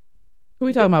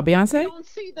we talking about, Beyonce? We don't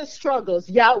see the struggles.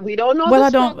 Yeah, we don't know. Well,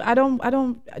 I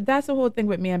don't. That's the whole thing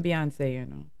with me and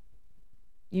Beyonce,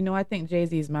 I think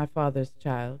Jay-Z is my father's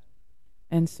child.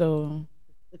 And so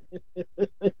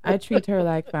I treat her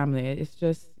like family. It's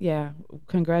just,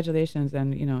 congratulations.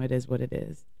 And, it is what it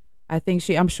is.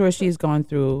 I'm sure she's gone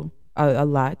through a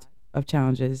lot of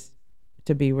challenges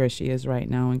to be where she is right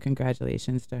now. And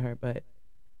congratulations to her. But,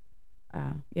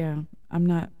 I'm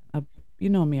not,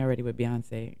 me already with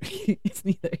Beyonce. It's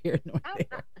neither here nor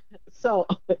there. So,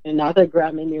 in other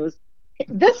Grammy news,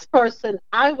 this person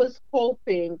I was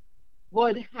hoping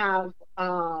would have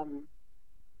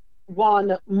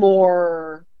won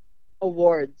more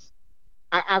awards.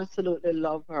 I absolutely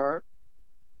love her.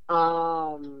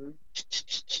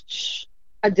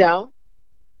 Adele.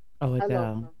 Oh, Adele. I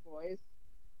love her voice.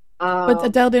 But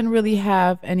Adele didn't really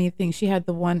have anything. She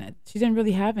didn't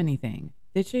really have anything,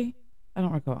 did she? I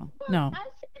don't recall. No.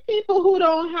 People who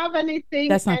don't have anything.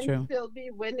 That's not true. Still be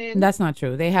winning. That's not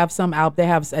true. They have some They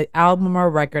have an album or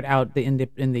record out in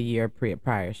the year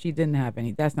prior. She didn't have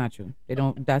any. That's not true.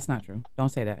 That's not true. Don't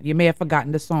say that. You may have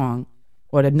forgotten the song,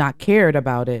 or have not cared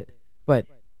about it, but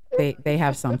they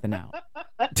have something out.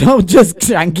 Don't just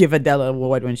try and give Adele an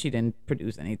award when she didn't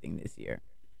produce anything this year.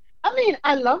 I mean,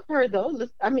 I love her though.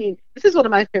 I mean, this is one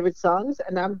of my favorite songs,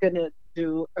 and I'm gonna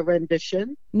do a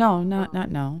rendition. No, not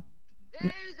no.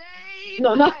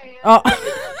 No, not. Oh.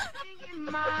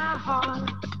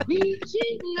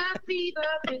 Reaching up fever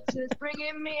pictures,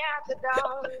 bringing me out the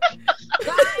door.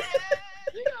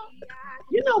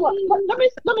 You know what?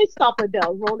 Let me stop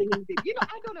Adele rolling in deep.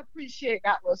 I don't appreciate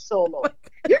that RoSolo.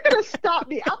 You're gonna stop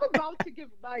me. I'm about to give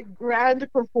my grand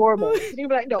performance. And you're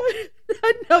like, no.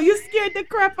 No, you scared the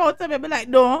crap out of me. Be like,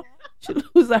 no, she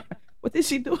lose her. What is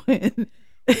she doing?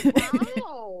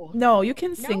 No, you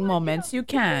can sing moments. You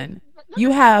can.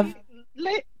 You have.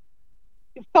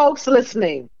 Folks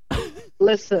listening,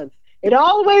 listen. It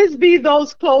always be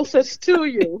those closest to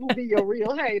you who be your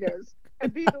real haters,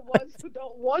 and be the ones who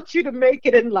don't want you to make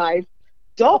it in life,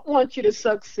 don't want you to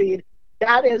succeed.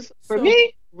 That is, for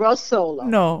me, RoSolo.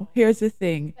 No, here's the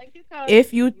thing.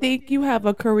 If you think you have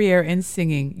a career in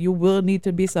singing, you will need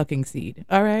to be sucking seed.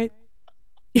 All right?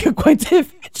 You're going to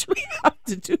eventually have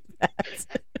to do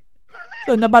that.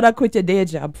 So nobody quit your day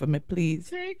job for me, please.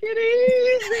 Take it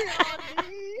easy on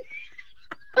me.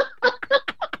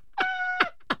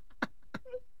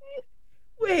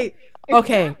 Wait.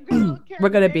 Okay. We're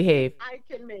going to behave. I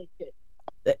can make it.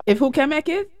 If who can make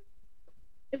it?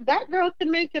 If that girl can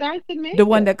make it, I can make it. The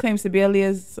one that claims to be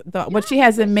Aaliyah's daughter. But she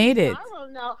hasn't made it.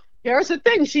 Viral now. Here's the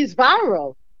thing. She's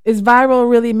viral. Is viral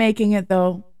really making it,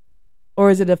 though?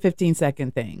 Or is it a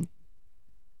 15-second thing?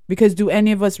 Because do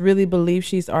any of us really believe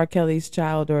she's R. Kelly's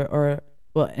child? Or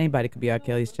well, anybody could be R.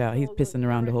 Kelly's child. He's pissing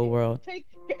around the whole world.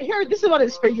 Here, this is what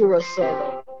is for you,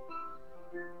 RoSolo.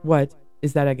 What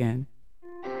is that again?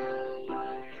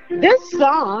 This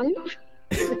song.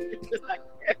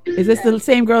 Is this the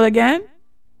same girl again?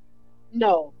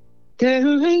 No. There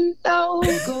ain't no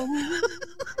gold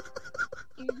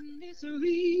in this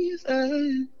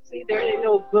reason. See, there ain't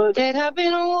no good. That I've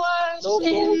been watching.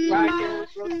 No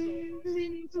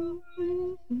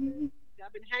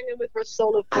I've been hanging with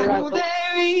RoSolo forever.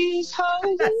 There is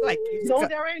hope. That's like no,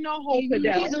 there ain't no hope for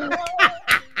that.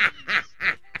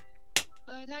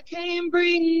 I can't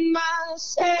bring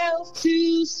myself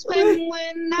to swim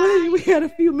when We got a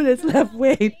few minutes left.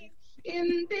 Wait.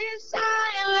 in this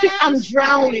island. I'm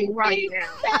drowning right now.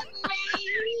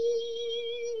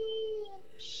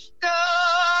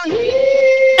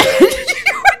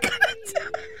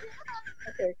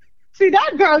 Okay. See,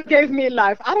 that girl gave me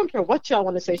life. I don't care what y'all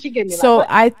want to say. She gave me life. So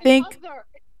I think.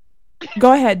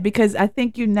 Go ahead, because I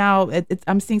think you now.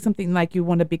 I'm seeing something like you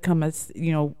want to become want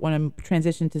to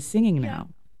transition to singing now.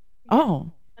 Oh.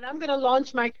 And I'm gonna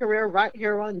launch my career right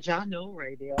here on Jano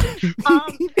Radio.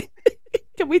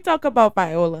 Can we talk about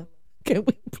Viola? Can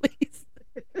we please?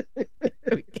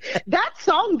 That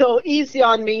song though, "Easy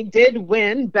on Me," did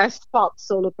win Best Pop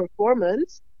Solo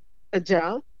Performance.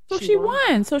 Adele. So she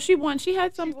won. She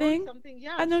had something.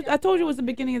 Yeah. I told you it was the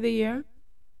beginning of the year.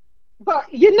 But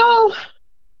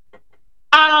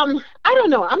I don't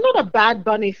know. I'm not a Bad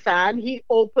Bunny fan. He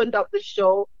opened up the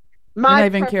show. I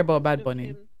don't even care about Bad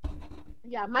Bunny.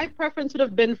 Yeah, my preference would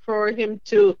have been for him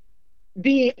to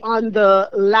be on the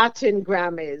Latin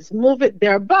Grammys, move it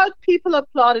there. But people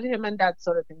applauded him and that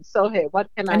sort of thing. So hey, what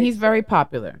can I? And he's say? very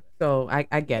popular, so I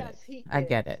get it. I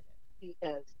get it. He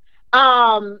is.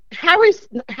 Harry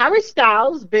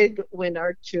Styles, big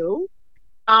winner too.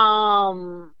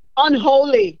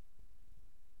 Unholy.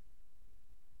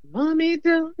 Mommy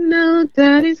don't know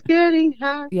that it's getting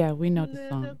hot. Yeah, we know the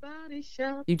song.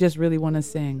 You just really want to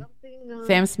sing.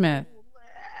 Sam Smith.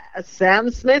 Sam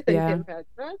Smith and Kim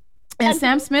Petras. And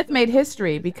Sam Smith made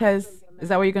history because, is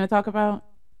that what you're going to talk about?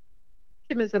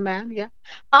 Kim is a man, yeah.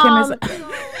 Kim is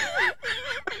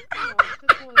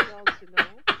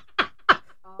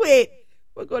Wait,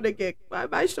 we're going to get,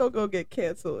 my show going to get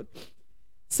canceled.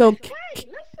 So, hey,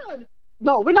 listen.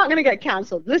 No, we're not going to get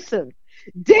canceled. Listen,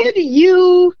 did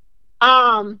you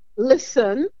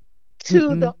listen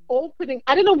to the opening?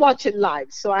 I didn't watch it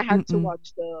live, so I had to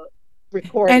watch the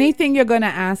recording. Anything you're going to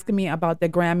ask me about the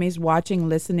Grammys, watching,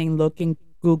 listening, looking,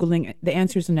 Googling, the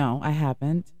answer is no, I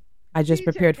haven't. I just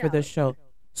prepared for this show.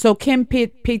 So Kim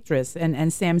Petras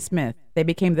and Sam Smith, they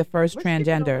became the first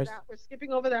transgenders. We're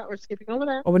skipping over that.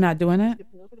 Oh, we're not doing it?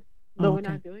 No, we're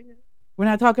not doing it. We're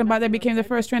not talking about they became the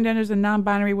first transgenders and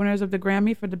non-binary winners of the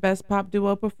Grammy for the Best Pop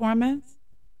Duo Performance?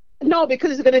 No,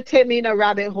 because it's going to take me in a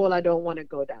rabbit hole I don't want to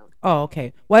go down. Oh,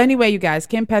 okay. Well, anyway, you guys,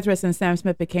 Kim Petras and Sam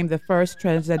Smith became the first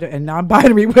transgender and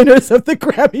non-binary winners of the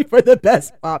Grammy for the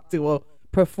Best Pop Duo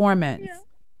Performance. Yeah.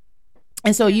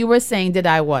 And so you were saying, did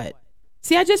I what?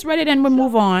 See, I just read it and we'll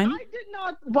move on. I did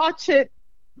not watch it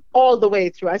all the way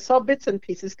through. I saw bits and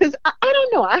pieces because I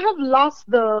don't know. I have lost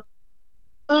the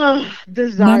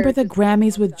desire. Remember the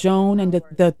Grammys with Joan and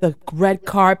the red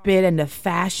carpet and the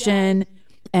fashion,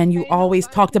 and you always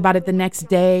talked about it the next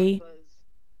day.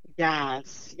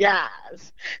 Yes.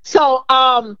 So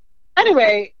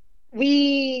anyway,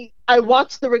 I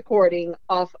watched the recording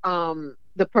of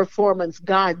the performance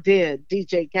God did,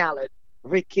 DJ Khaled,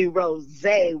 Ricky Rose,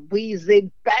 Weezy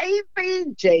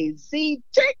Baby, Jay-Z,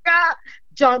 Chica,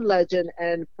 John Legend,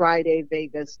 and Friday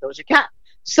Vegas, Doja Cat.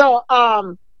 So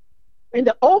in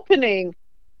the opening,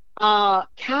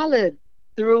 Khaled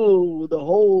threw the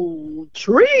whole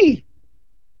tree.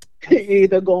 You're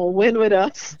either gonna win with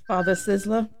us, Father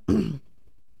Sizzler. You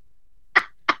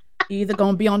either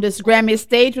gonna be on this Grammy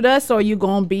stage with us, or you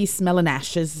gonna be smelling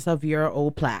ashes of your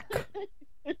old plaque.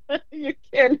 You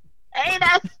can hate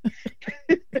us.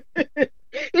 It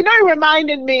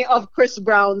reminded me of Chris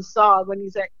Brown's song when he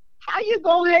said, "How you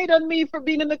gonna hate on me for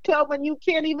being in the club when you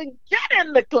can't even get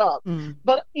in the club?"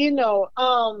 But yeah,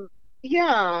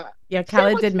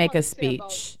 Khaled did make a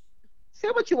speech. Say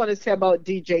what you want to say about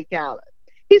DJ Khaled.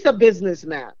 He's a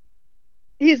businessman.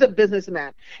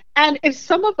 And if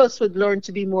some of us would learn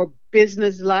to be more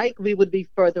business-like, we would be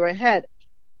further ahead.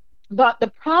 But the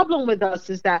problem with us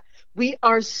is that we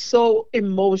are so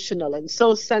emotional and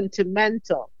so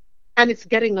sentimental, and it's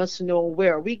getting us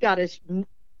nowhere. We got to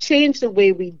change the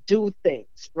way we do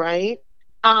things, right?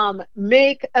 Form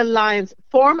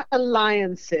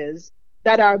alliances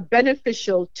that are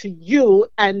beneficial to you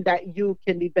and that you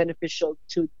can be beneficial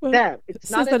to them.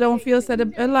 Sister don't feel that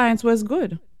the alliance was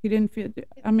good. He didn't feel,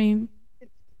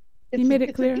 he made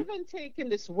it clear. It's a give and take in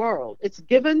this world. It's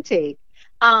give and take.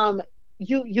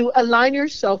 You align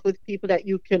yourself with people that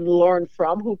you can learn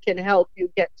from, who can help you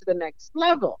get to the next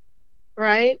level,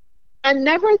 right? And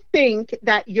never think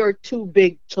that you're too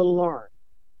big to learn.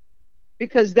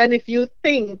 Because then if you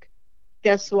think,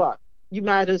 guess what? You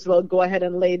might as well go ahead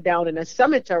and lay down in a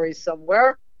cemetery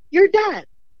somewhere. You're dead.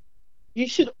 You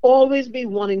should always be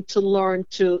wanting to learn,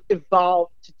 to evolve,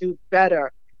 to do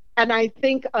better. And I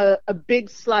think a big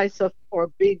slice of, let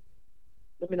me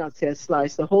not say a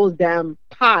slice, the whole damn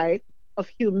pie of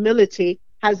humility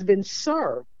has been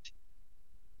served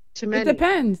to It many.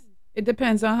 depends. It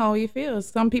depends on how he feels.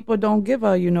 Some people don't give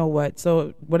a you know what.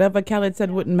 So whatever Khaled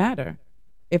said wouldn't matter.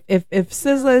 If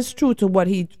SZA is true to what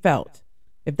he felt,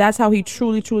 if that's how he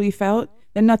truly felt,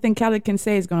 then nothing Khaled can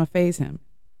say is gonna faze him,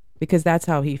 because that's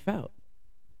how he felt.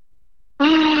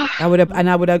 I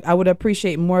would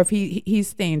appreciate more if he's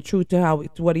staying true to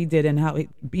what he did and how he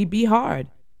be hard.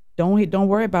 Don't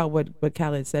worry about what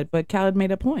Khaled said, but Khaled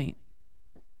made a point.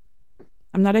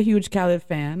 I'm not a huge Khaled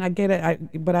fan. I get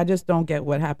it, but I just don't get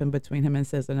what happened between him and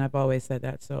SZA, and I've always said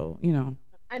that. So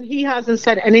And he hasn't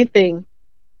said anything.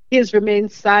 He has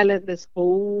remained silent this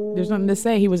whole. there's nothing to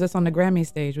say. He was just on the Grammy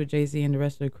stage with Jay-Z and the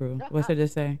rest of the crew. What's there to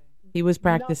say? He was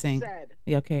practicing.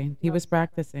 Yeah, okay, he was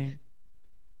practicing.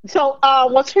 So,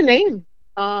 what's her name?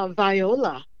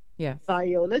 Viola. Yes.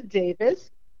 Viola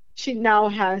Davis. She now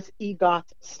has EGOT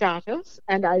status,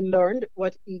 and I learned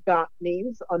what EGOT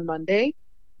means on Monday.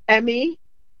 Emmy,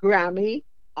 Grammy,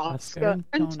 Oscar,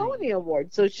 and Tony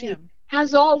Award. So she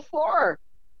has all four.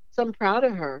 So I'm proud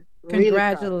of her. Really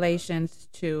Congratulations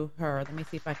to her. Let me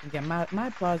see if I can get my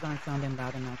applause aren't sounding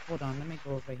loud enough. Hold on, let me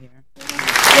go over here.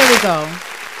 There we go.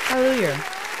 Hallelujah.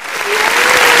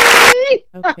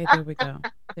 Okay, there we go.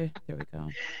 There we go.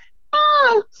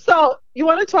 So you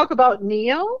want to talk about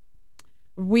Neo?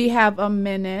 We have a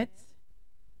minute.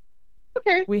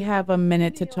 Okay. We have a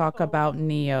minute to talk about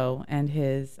Neo and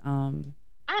his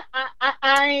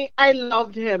I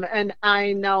loved him, and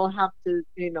I now have to,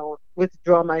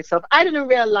 withdraw myself. I didn't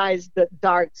realize the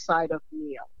dark side of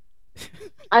Neo.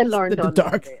 I learned on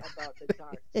Monday about the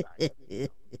dark side of Neo.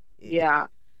 Yeah.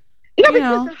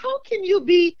 Because how can you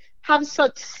have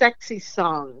such sexy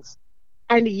songs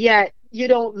and yet you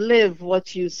don't live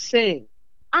what you sing?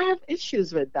 I have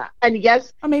issues with that. And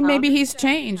yes, I mean, maybe he's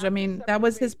changed. I mean, that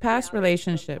was his past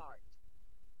relationship.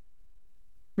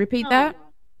 Repeat that.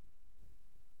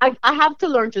 I have to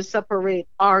learn to separate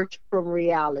art from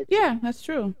reality. Yeah, that's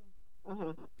true.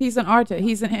 He's an artist.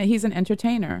 He's an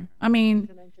entertainer. I mean,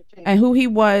 and who he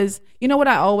was. You know what?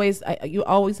 You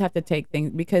always have to take things,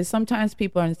 because sometimes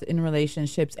people are in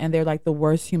relationships and they're like the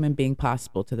worst human being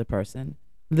possible to the person.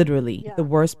 Literally, the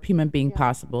worst human being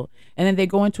possible. And then they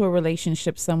go into a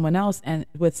relationship with someone else,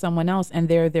 and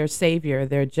they're their savior,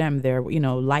 their gem, their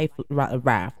life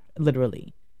raft,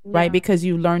 literally, right? Because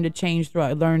you learn to change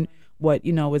throughout, learn what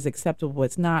is acceptable,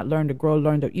 what's not, learn to grow,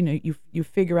 learn to you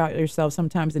figure out yourself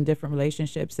sometimes in different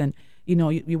relationships, and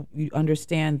you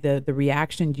understand the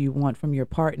reaction you want from your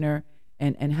partner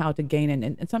and how to gain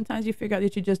it, and sometimes you figure out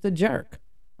that you're just a jerk,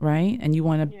 right? And you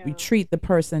want to treat the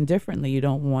person differently. You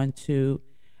don't want to.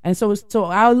 And so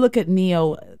I'll look at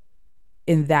Neo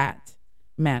in that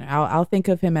manner. I'll think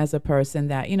of him as a person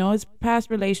that, his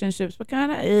past relationships were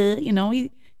kind of,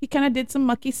 he kind of did some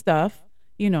mucky stuff,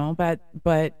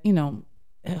 but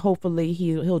hopefully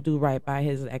he'll do right by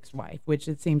his ex-wife, which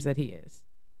it seems that he is.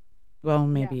 Well,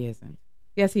 maybe he isn't.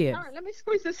 Yes, he is. All right, let me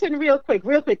squeeze this in real quick.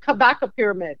 Kabaka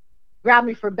Pyramid,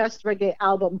 Grammy for Best Reggae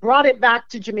Album, brought it back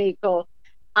to Jamaica,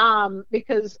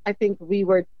 because I think we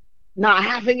were not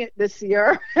having it this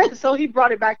year. So he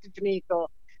brought it back to Jamaica.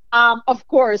 Of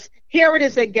course, here it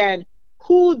is again.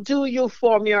 Who do you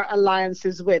form your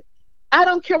alliances with? I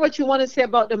don't care what you want to say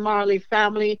about the Marley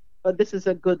family, but this is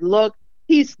a good look.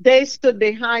 They stood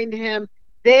behind him.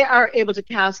 They are able to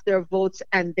cast their votes,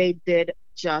 and they did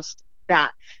just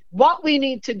that. What we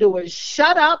need to do is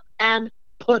shut up and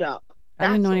put up. I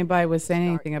didn't know anybody was saying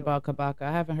anything about Kabaka.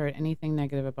 I haven't heard anything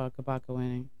negative about Kabaka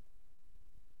winning.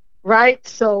 Right?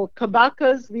 So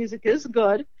Kabaka's music is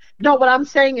good. No, what I'm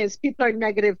saying is people are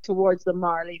negative towards the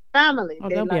Marley family. Oh,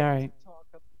 they'll be all right.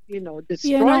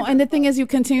 Destroy and the thing is, you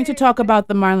continue to talk about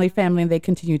the Marley family, and they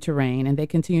continue to reign, and they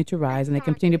continue to rise, and they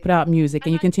continue to put out music,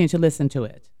 and you continue to listen to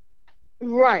it.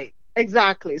 Right,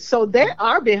 exactly. So they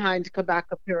are behind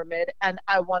Kabaka Pyramid, and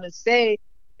I want to say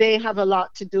they have a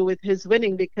lot to do with his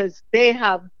winning, because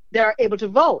they're able to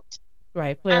vote.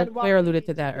 Right. Claire alluded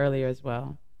to that earlier as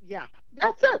well. Yeah,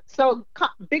 that's it. So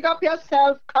big up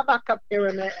yourself, Kabaka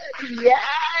Pyramid.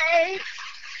 Yay!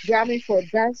 Grammy for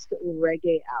Best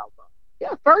Reggae Album.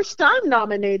 Yeah, first time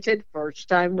nominated, first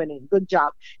time winning. Good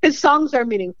job. His songs are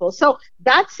meaningful. So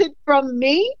that's it from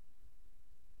me.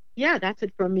 Yeah, that's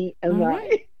it from me. All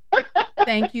right.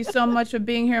 Thank you so much for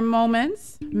being here,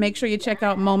 Moments. Make sure you check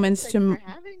out Moments. You're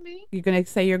going to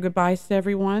say your goodbyes to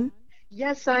everyone?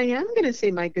 Yes, I am going to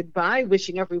say my goodbye,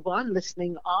 wishing everyone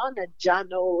listening on at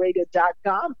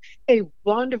JohnORadio.com a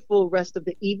wonderful rest of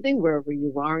the evening, wherever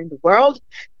you are in the world.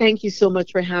 Thank you so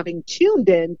much for having tuned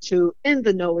in to In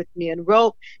the Know with me and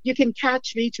Ro. You can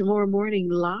catch me tomorrow morning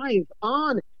live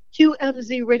on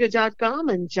QMZRadio.com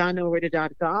and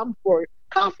JohnORadio.com for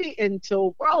Coffee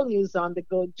into World News on the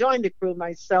Go. Join the crew,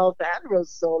 myself and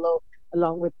RoSolo,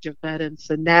 along with Javette and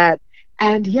Sanat.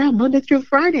 And yeah, Monday through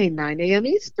Friday, 9 a.m.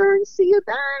 Eastern. See you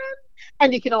then.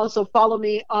 And you can also follow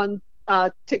me on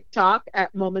TikTok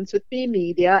at Moments with Me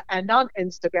Media and on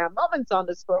Instagram,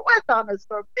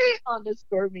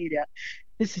 Moments_with_B_media.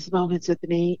 This is Moments with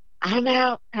Me. I'm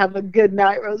out. Have a good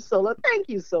night, RoSolo. Thank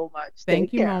you so much. Thank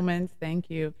Take you, care. Moments. Thank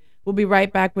you. We'll be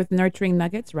right back with Nurturing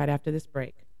Nuggets right after this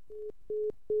break.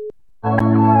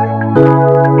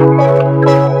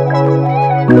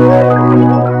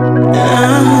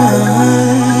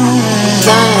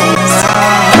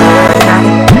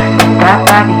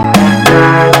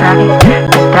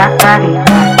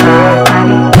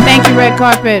 Thank you, Red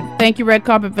Carpet. Thank you, Red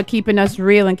Carpet, for keeping us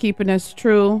real and keeping us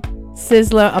true.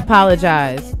 Sizzler,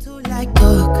 apologize.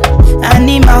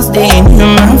 Animals, they in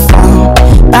human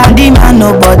form. Body man,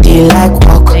 nobody like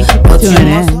walk. Thank you for tuning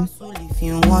in. If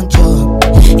you want job,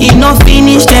 if no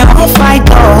finish, them won't fight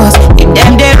us. If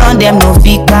them they run, them no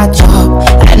fit catch up.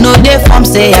 I know they form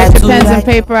say I Get too your pens like. and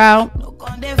paper out.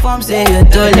 They form say you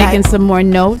too like. Making some more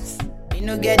notes. You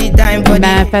no get the time for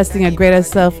manifesting a greater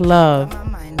self-love.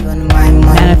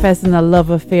 Manifesting a love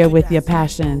affair with your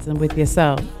passions and with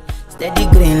yourself. Steady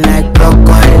green like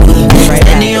broccoli. Right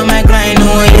steady on my grind,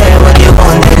 oh yeah, what you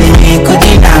want telling me? Could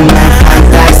you not my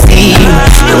fantasy?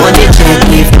 You want to check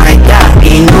if my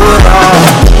daddy no wrong.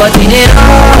 But it did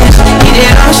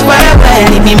rush well,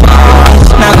 it be much.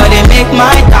 Now gotta make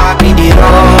my daddy the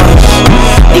rush.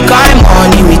 The kind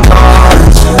money we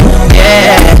touch.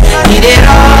 Yeah, it did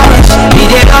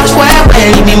rush well,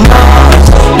 it be much.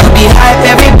 No be hype,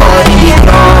 everybody be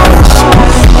crush.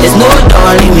 There's no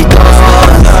darling with us.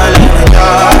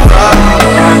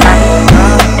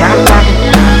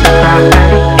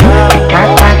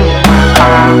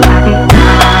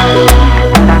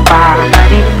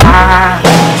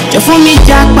 You for me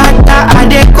jackpata, I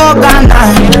dey go Ghana.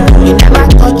 You never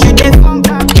thought you dey from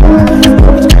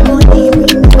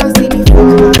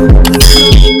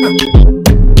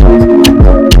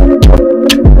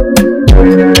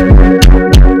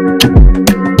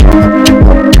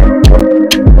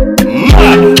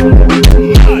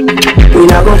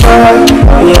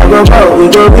we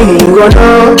go be, you go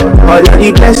know. All of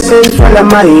the blessings fall on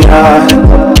my yard.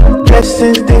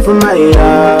 Blessings stay for my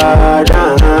yard.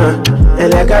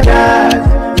 And like I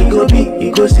died, you go be,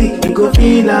 you go see, you go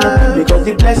feel because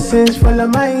the blessings fall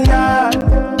on my yard.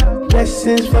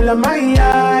 Blessings fall on my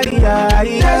yard. That's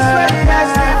why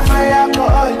I set my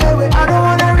alcohol. I don't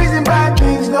wanna reason bad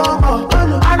things no more.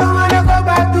 I don't wanna go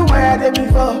back to where I did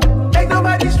before. Make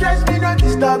nobody stress me, not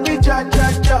disturb me, cha.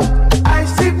 I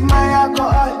sip my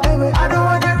alcohol. I don't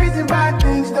wanna reason bad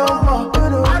things no more.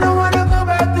 I don't wanna go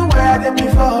back to where I did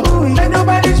before. Make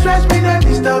nobody stress me, not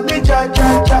disturb me, cha.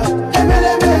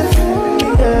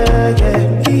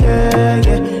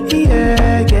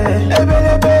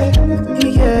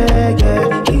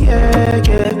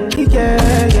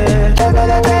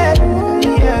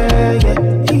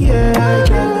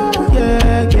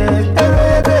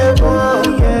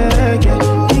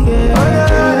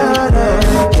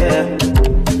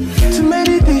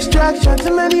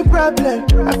 Too many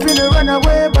problems. I finna run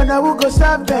away, but I will go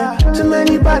solve them. Too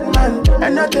many bad men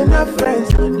and not enough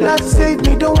friends. Lord save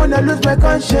me, don't wanna lose my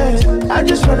conscience. I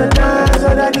just wanna dance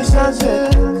under the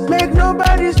sunset. Make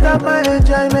nobody stop my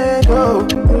enjoyment. Oh.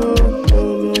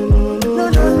 No.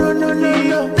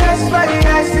 That's why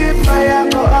I sip my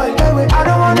alcohol. I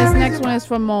don't wanna. This next one is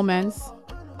from Moments.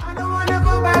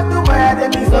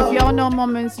 So if y'all know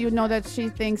Moments, you know that she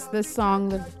thinks this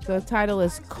song, the title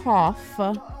is Cough.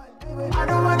 I'll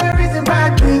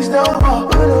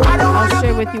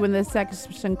share with you when this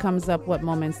section comes up what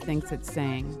Moments thinks it's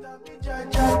saying.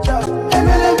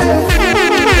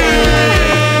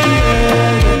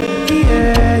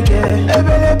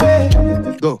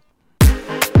 Go.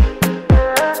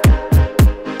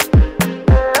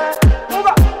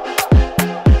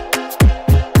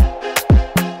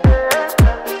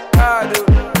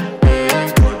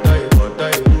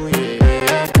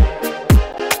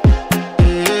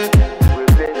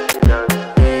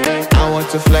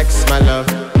 To flex my love,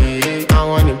 I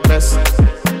want to impress,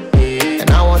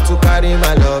 and I want to carry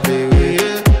my love away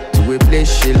to a place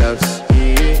she loves.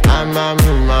 I'm a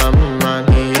man,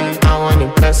 I want to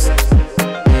impress,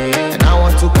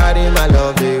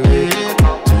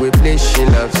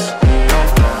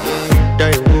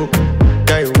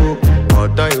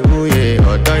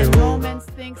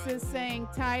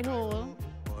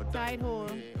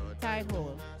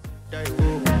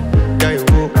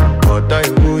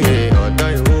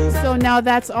 Well,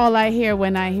 that's all I hear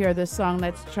when I hear the song.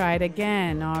 Let's try it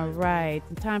again. All right.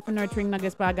 Time for nurturing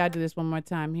nuggets, but I got to do this one more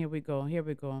time. Here we go. Here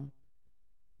we go.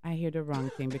 I hear the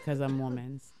wrong thing because I'm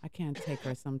woman's. I can't take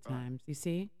her sometimes. You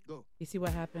see? You see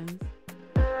what happens?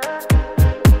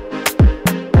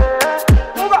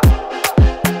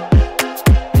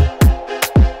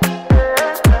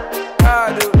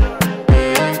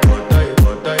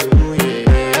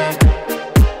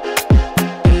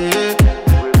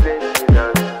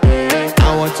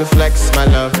 To flex my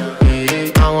love,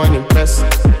 I want to impress,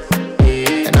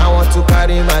 and I want to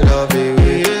carry my love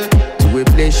away to a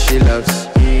place she loves.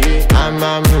 I'm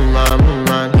a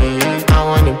man, I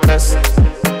want to impress,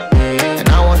 and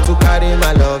I want to carry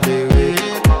my love away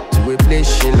to a place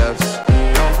she loves.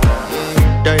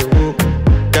 Die who,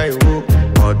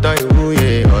 oh die who,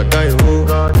 yeah, oh die who,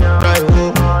 die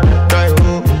who,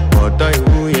 oh die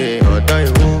who, yeah, oh die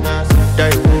who,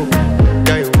 die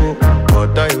who, oh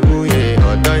die who, yeah.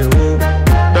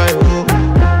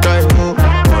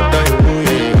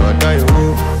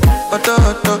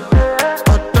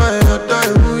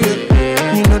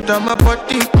 My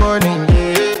body calling,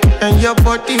 and your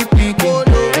body picking.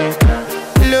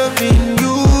 Loving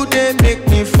you, they make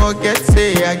me forget,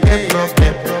 say I get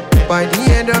problem. By the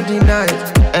end of the night,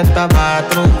 enter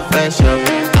bathroom, fresh up.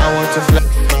 I want to flex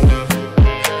my love.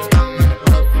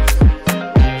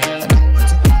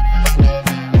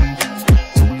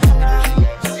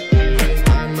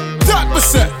 That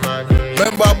was it.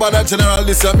 Remember about that general,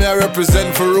 this is me I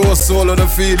represent for RoSolo the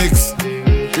Phoenix.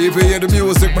 People hear the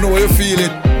music, but know you feel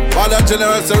it. All that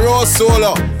general say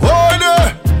RoSolo. Hold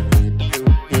it!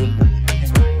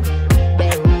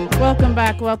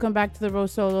 Welcome back to the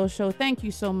RoSolo Show. Thank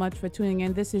you so much for tuning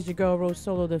in. This is your girl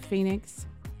RoSolo the Phoenix.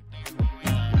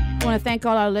 I want to thank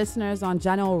all our listeners on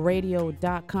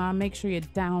JanoRadio.com. Make sure you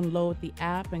download the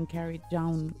app and carry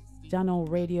Jano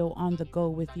Radio on the go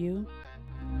with you.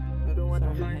 Sorry,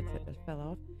 my headset just fell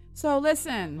off. So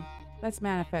listen, let's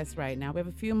manifest right now. We have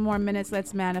a few more minutes.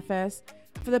 Let's manifest.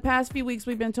 For the past few weeks,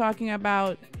 we've been talking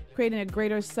about creating a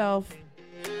greater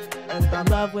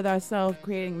love with ourselves,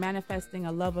 manifesting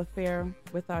a love affair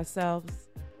with ourselves.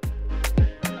 So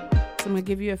I'm going to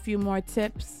give you a few more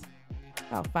tips,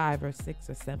 about 5 or 6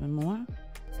 or 7 more.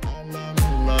 And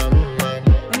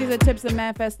these are tips of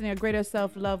manifesting a greater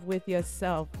self-love with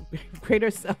yourself. Greater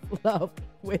self-love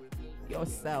with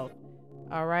yourself.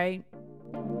 All right?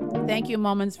 Thank you,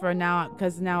 Moments, for now,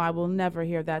 because now I will never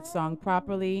hear that song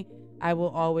properly. I will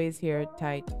always hear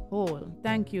tight hole.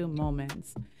 Thank you,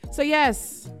 Moments. So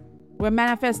yes, we're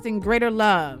manifesting greater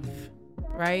love,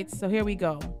 right? So here we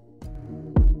go.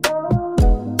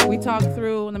 We talked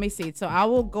through, let me see. So I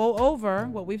will go over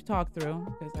what we've talked through,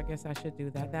 because I guess I should do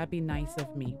that. That'd be nice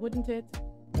of me, wouldn't it?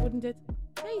 Wouldn't it?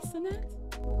 Hey, Sonette.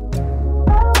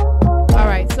 All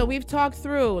right, so we've talked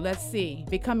through, let's see,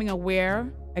 becoming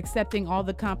aware, accepting all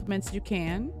the compliments you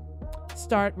can,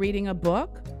 start reading a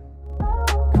book,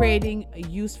 creating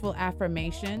useful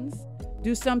affirmations,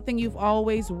 do something you've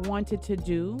always wanted to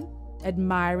do,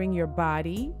 admiring your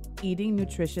body, eating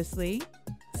nutritiously,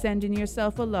 sending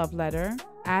yourself a love letter,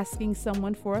 asking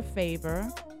someone for a favor,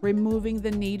 removing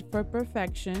the need for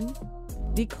perfection,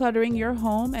 decluttering your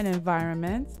home and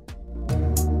environment,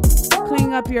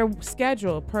 cleaning up your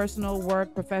schedule, personal,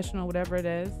 work, professional, whatever it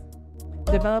is,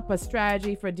 develop a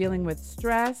strategy for dealing with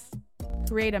stress,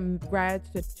 create a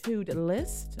gratitude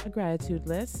list,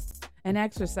 and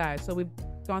exercise. So we've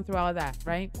gone through all of that,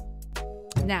 right?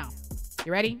 Now,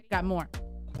 you ready? Got more.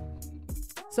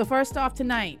 So first off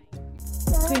tonight,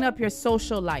 clean up your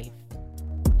social life.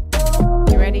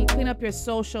 You ready? Clean up your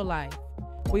social life.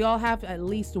 We all have at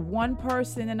least one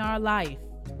person in our life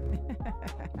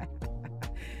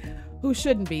who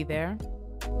shouldn't be there.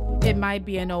 It might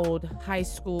be an old high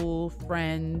school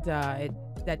friend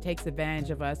that takes advantage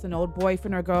of us, an old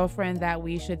boyfriend or girlfriend that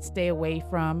we should stay away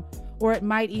from, or it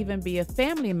might even be a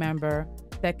family member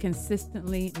that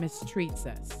consistently mistreats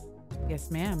us.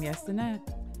 Yes, ma'am. Yes, Annette.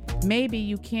 Maybe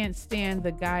you can't stand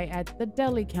the guy at the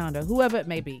deli counter, whoever it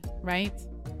may be, right?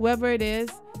 Whoever it is,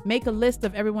 make a list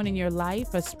of everyone in your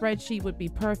life. A spreadsheet would be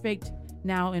perfect.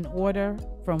 Now in order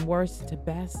from worst to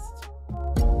best.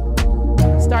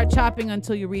 Start chopping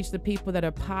until you reach the people that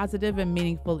are positive and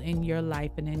meaningful in your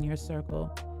life and in your circle.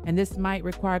 And this might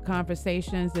require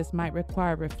conversations. This might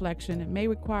require reflection. It may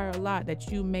require a lot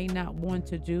that you may not want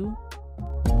to do.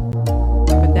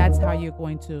 But that's how you're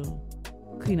going to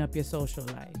clean up your social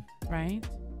life, right?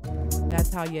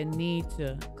 That's how you need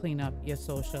to clean up your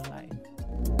social life.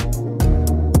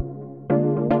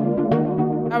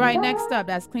 All right, next up,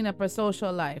 that's clean up our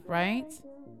social life, right?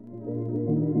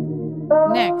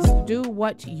 Next, do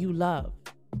what you love.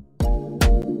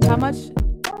 How much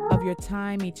of your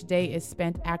time each day is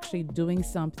spent actually doing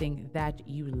something that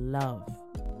you love?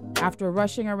 After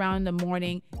rushing around in the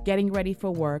morning, getting ready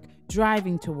for work,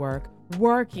 driving to work,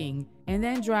 working, and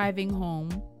then driving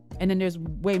home, and then there's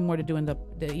way more to do in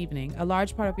the evening, a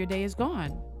large part of your day is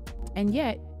gone. And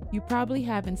yet, you probably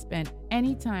haven't spent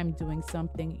any time doing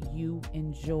something you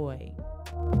enjoy.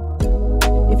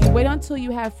 If you wait until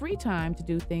you have free time to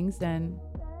do things, then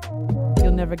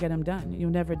you'll never get them done.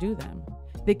 You'll never do them.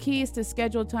 The key is to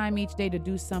schedule time each day to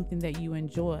do something that you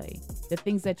enjoy. The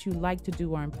things that you like to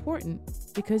do are important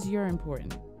because you're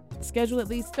important. Schedule at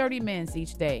least 30 minutes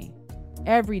each day,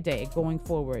 every day going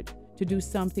forward, to do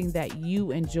something that you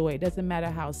enjoy. It doesn't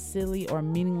matter how silly or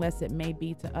meaningless it may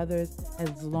be to others,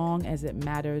 as long as it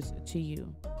matters to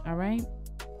you. All right?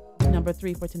 Number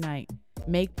 3 for tonight,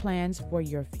 make plans for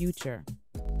your future.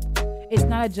 It's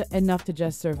not enough to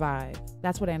just survive.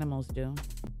 That's what animals do.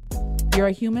 You're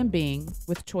a human being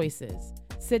with choices.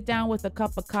 Sit down with a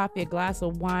cup of coffee, a glass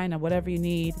of wine, or whatever you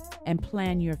need, and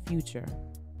plan your future.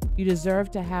 You deserve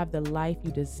to have the life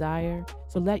you desire,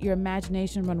 so let your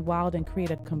imagination run wild and create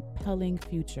a compelling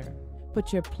future.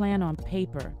 Put your plan on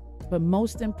paper, but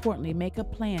most importantly, make a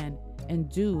plan and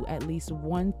do at least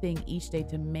one thing each day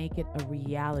to make it a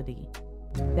reality.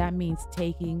 That means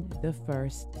taking the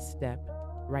first step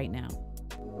right now.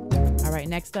 All right,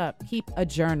 next up, keep a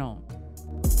journal.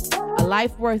 A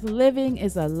life worth living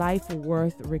is a life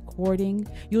worth recording.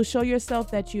 You'll show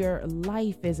yourself that your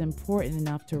life is important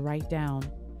enough to write down.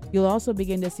 You'll also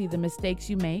begin to see the mistakes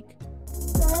you make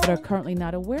but are currently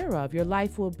not aware of. Your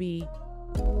life will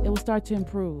start to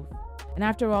improve. And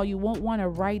after all, you won't want to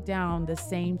write down the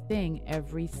same thing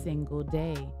every single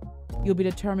day. You'll be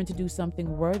determined to do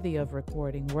something worthy of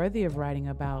recording, worthy of writing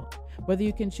about. Whether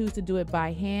you can choose to do it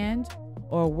by hand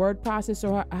or a word process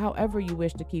or however you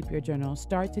wish to keep your journal,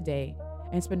 start today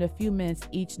and spend a few minutes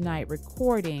each night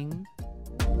recording.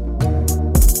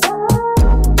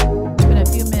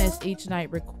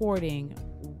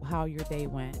 How your day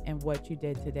went and what you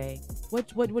did today.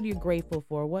 What are you grateful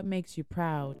for? What makes you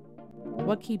proud?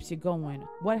 What keeps you going?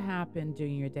 What happened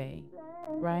during your day,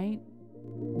 right?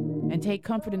 And take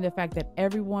comfort in the fact that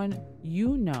everyone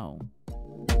you know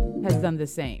has done the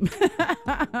same.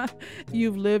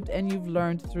 You've lived and you've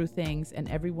learned through things, and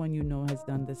everyone you know has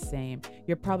done the same.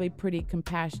 You're probably pretty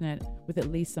compassionate with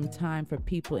at least some time for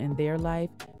people in their life.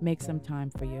 Make some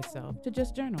time for yourself to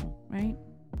just journal, right?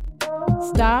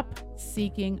 Stop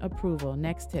seeking approval.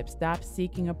 Next tip, stop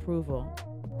seeking approval.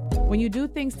 When you do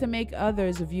things to make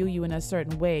others view you in a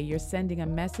certain way, you're sending a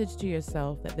message to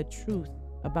yourself that the truth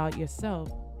about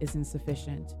yourself is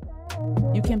insufficient.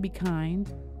 You can be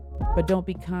kind, but don't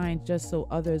be kind just so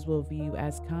others will view you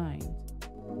as kind.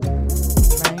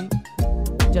 Right?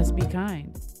 Just be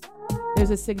kind.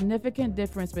 There's a significant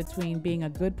difference between being a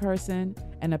good person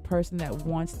and a person that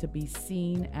wants to be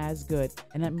seen as good.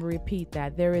 And let me repeat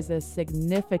that. There is a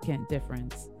significant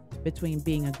difference between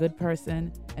being a good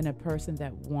person and a person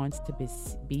that wants to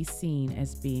be seen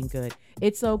as being good.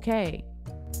 It's okay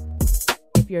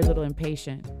if you're a little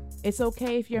impatient. It's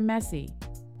okay if you're messy.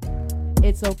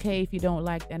 It's okay if you don't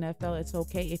like the NFL. It's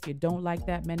okay if you don't like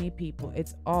that many people.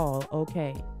 It's all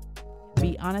okay.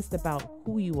 Be honest about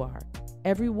who you are.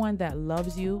 Everyone that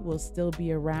loves you will still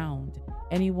be around.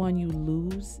 Anyone you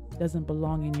lose doesn't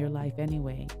belong in your life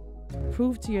anyway.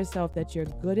 Prove to yourself that you're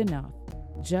good enough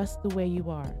just the way you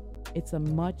are. It's a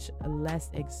much less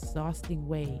exhausting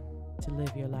way to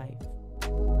live your life.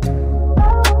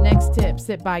 Next tip,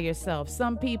 sit by yourself.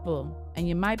 Some people, and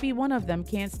you might be one of them,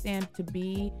 can't stand to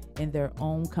be in their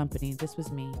own company. This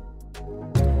was me.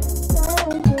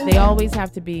 They always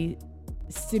have to be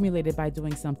stimulated by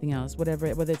doing something else, whether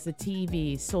it's the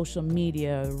TV, social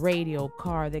media, radio,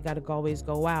 car. They got to always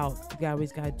go out. They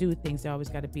always got to do things. They always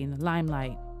got to be in the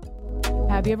limelight.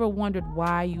 Have you ever wondered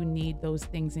why you need those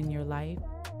things in your life?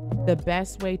 The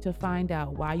best way to find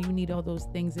out why you need all those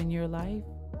things in your life: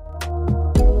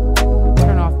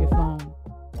 turn off your phone.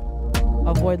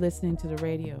 Avoid listening to the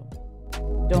radio.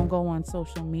 Don't go on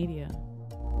social media.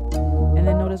 And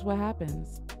then notice what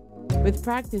happens. With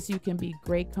practice, you can be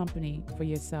great company for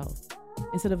yourself.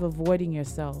 Instead of avoiding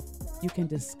yourself, you can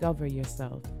discover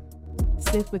yourself.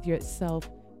 Sit with yourself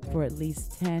for at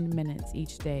least 10 minutes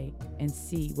each day and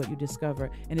see what you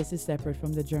discover. And this is separate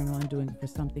from the journal and doing it for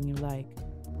something you like.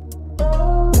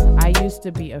 I used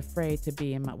to be afraid to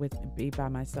be by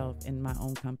myself in my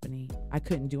own company. I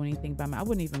couldn't do anything I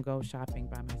wouldn't even go shopping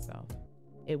by myself.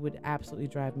 It would absolutely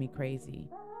drive me crazy.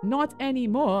 Not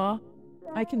anymore.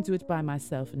 I can do it by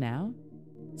myself now.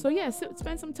 So yes,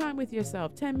 spend some time with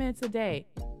yourself, 10 minutes a day.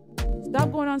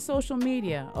 Stop going on social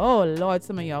media. Oh, Lord,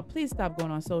 some of y'all, please stop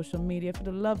going on social media for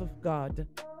the love of God.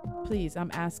 Please, I'm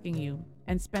asking you.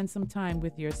 And spend some time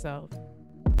with yourself.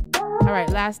 All right,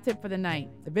 last tip for the night.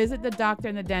 Visit the doctor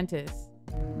and the dentist.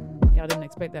 Y'all didn't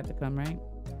expect that to come, right?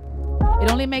 It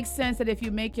only makes sense that if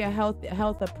you make your health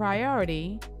a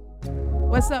priority.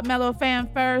 What's up, Mellow Fam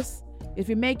first? If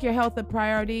you make your health a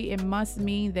priority, it must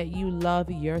mean that you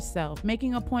love yourself.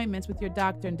 Making appointments with your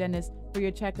doctor and dentist for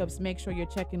your checkups, make sure you're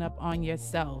checking up on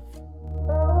yourself.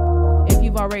 If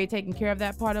you've already taken care of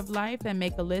that part of life, then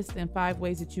make a list in 5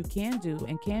 ways that you can do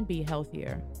and can be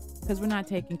healthier. Because we're not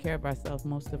taking care of ourselves,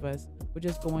 most of us. We're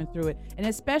just going through it. And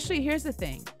especially, here's the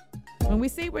thing. When we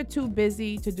say we're too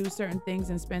busy to do certain things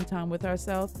and spend time with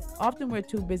ourselves, often we're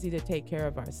too busy to take care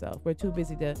of ourselves. We're too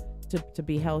busy to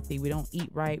be healthy. We don't eat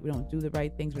right. We don't do the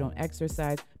right things. We don't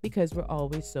exercise because we're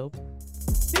always so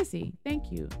busy.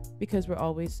 Thank you. Because we're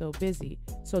always so busy.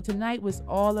 So tonight was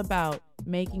all about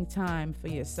making time for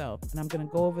yourself. And I'm going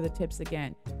to go over the tips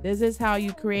again. This is how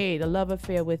you create a love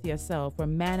affair with yourself or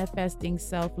manifesting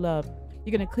self-love.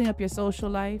 You're going to clean up your social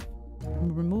life,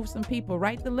 remove some people,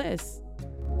 write the list,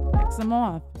 X them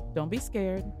off. Don't be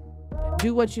scared.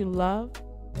 Do what you love.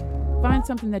 Find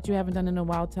something that you haven't done in a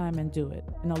wild time and do it.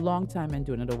 In a long time and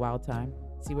do it in a wild time.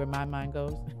 See where my mind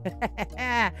goes?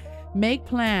 Make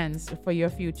plans for your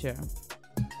future.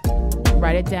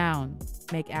 Write it down.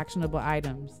 Make actionable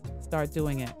items. Start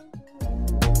doing it.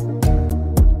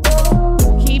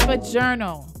 Keep a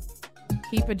journal.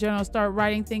 Keep a journal. Start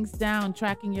writing things down,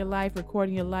 tracking your life,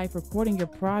 recording your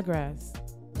progress.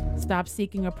 Stop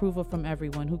seeking approval from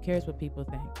everyone. Who cares what people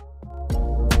think?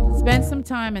 Spend some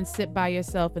time and sit by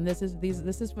yourself. And this is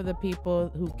for the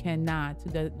people who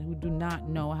who do not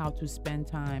know how to spend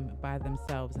time by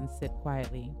themselves and sit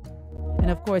quietly.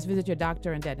 And of course, visit your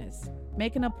doctor and dentist.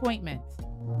 Make an appointment.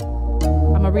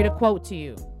 I'm gonna read a quote to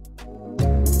you.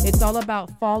 It's all about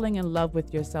falling in love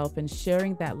with yourself and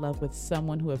sharing that love with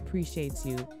someone who appreciates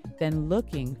you, then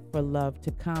looking for love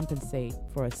to compensate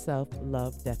for a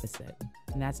self-love deficit.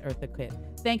 And that's Eartha Kitt.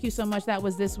 Thank you so much. That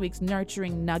was this week's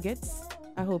Nurturing Nuggets.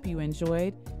 I hope you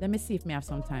enjoyed. Let me see if we have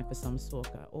some time for some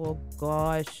soca. Oh,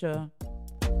 gosh. I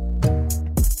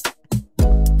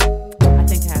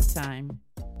think I have time.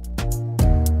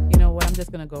 You know what? I'm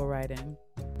just going to go right in.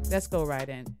 Let's go right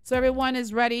in. So everyone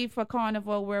is ready for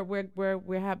Carnival.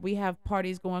 We have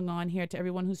parties going on here. To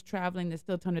everyone who's traveling, there's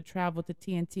still time to travel to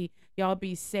TNT. Y'all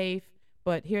be safe.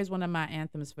 But here's one of my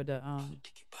anthems for the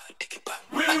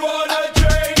We wanna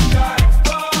drink that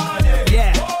party.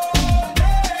 Yeah.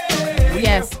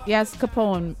 Yes,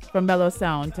 Capone from Mellow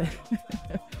Sound.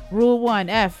 Rule 1,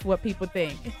 F what people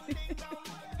think. With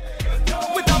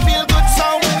a feel good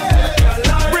sound,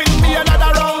 bring me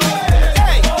another round.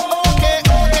 Hey, okay,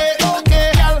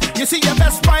 girl. You see your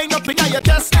best wine up in your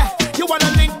chest. You wanna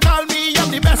link, call me,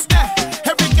 I'm the best.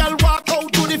 Every girl walk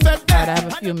out to the fed. Alright, I have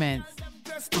a few minutes.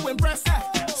 To impress.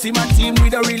 See my team, we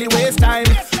don't really waste time.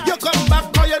 You come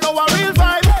back, cause you know a real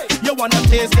vibe. You wanna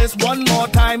taste this one more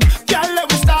time. Girl, let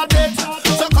me start it.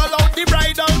 So call out the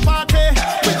bridal party.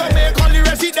 We gon' make all the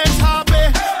residents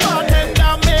happy.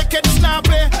 Bartender, make it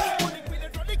snappy. Put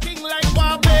it for the king like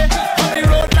Wappy. On the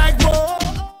road like whoa.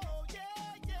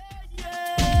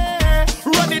 Yeah.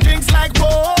 Run the drinks like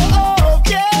whoa.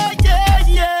 Yeah.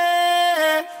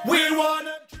 We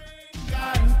wanna drink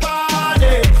and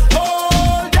party.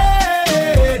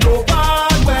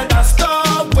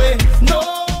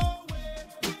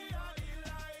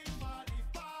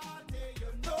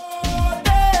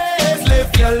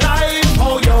 Your life,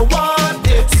 how you want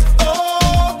it,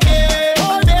 okay.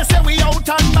 All day say we out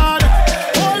and mad.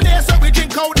 All day say we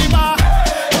drink out the bar.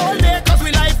 All day cause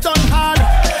we life done hard.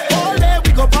 All day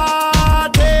we go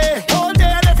party. All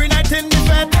day and every night in the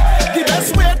bed. The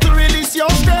best way to release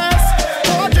your stress.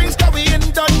 More drinks cause we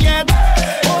ain't done yet.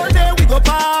 All day we go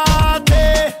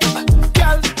party.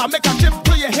 Girl, I make a trip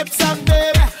to your hips and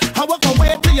babe. I walk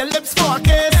away to your lips for a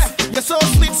kiss. You're so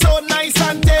sweet, so nice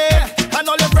and dead. And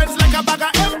all your friends like a bag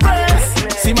of Empress.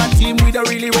 See my team, we don't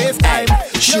really waste time.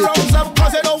 You rounds up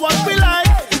cause you know what we like.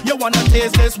 You wanna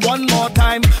taste this one more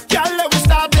time. Girl, let me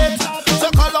start it. So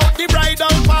call out the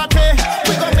bridal party.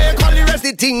 We gon' make all the rest.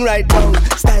 The thing right down.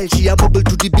 Style she a bubble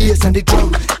to the bass and the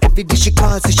drum. Every day she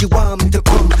calls so she want me to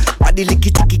come. Body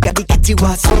licky ticky got the kitty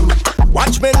was some.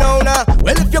 Watch me now.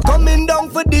 Well if you're coming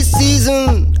down for this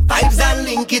season, vibes and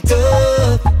link it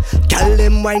up. Tell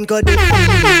them wine got it.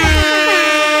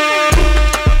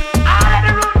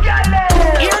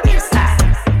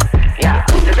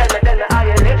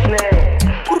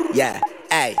 Yeah,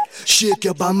 hey, shake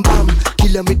your bam bam.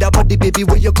 Kill 'em with that body, baby,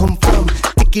 where you come from?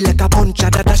 Tick Cocky like a punch, da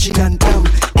dashing and damn.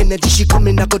 Energy she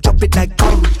coming, I go drop it like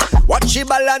bomb. Watch she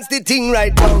balance the thing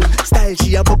right down. Style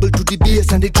she a bubble to the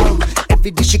bass and the drum.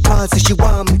 Every day she calls, say she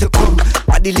want me to come.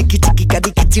 Body licky ticky, got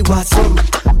the kitty was some.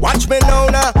 Watch me now,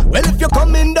 nah. Well, if you're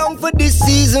coming down for this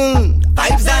season,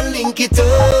 vibes and link it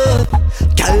up.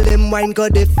 Call them wine,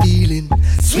 got the feeling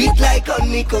sweet like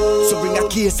honeycomb. So bring a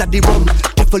case of the rum.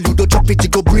 Careful you don't drop it, you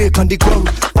go break on the ground.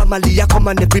 Family a come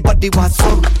and everybody was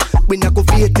some. We not go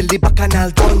fade till the back and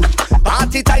all done.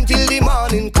 Party time till the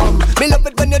morning come. Me love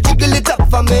it when you jiggle it up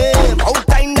for me. Out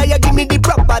time that you give me the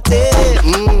property.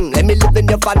 Let me live in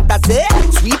your fantasy.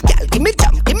 Sweet girl, give me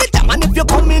jam, give me jam. And if you're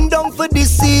coming down for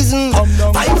this season,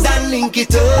 vibes and link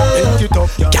it up.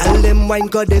 Girl, them wine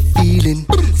got the feeling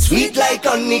sweet like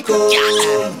honeycomb.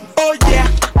 Oh yeah,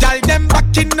 girl, them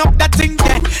backing up that thing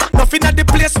there. Nothing at the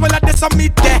place, well at the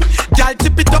summit there. Girl,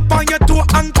 tip it up on your toe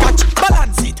and catch,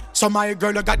 balance it. So my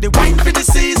girl, I got the wine for the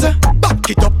season. Back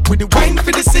it up with the wine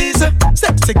for the season.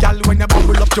 Sexy girl, when you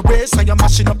bubble up your waist and you're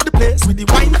mashing up the place with the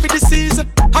wine for the season.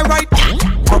 Alright,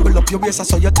 bubble up your waist, I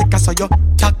saw you take, I saw you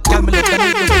chat. Girl, me love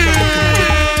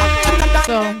them.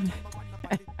 So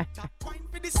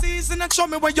season and show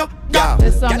me where you go.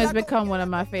 This song has become one of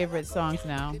my favorite songs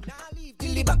now.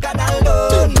 Here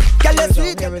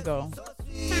we go.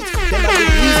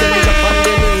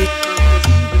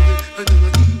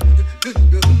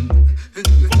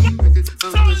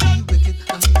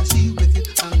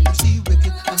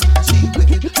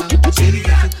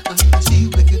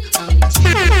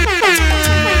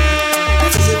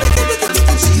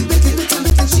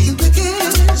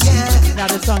 Now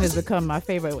this song has become my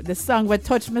favorite. This song would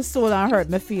touch my soul and hurt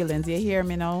my feelings. You hear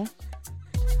me now?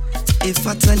 If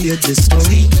I tell you the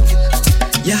story,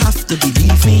 you have to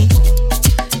believe me.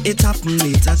 It happened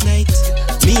late at night.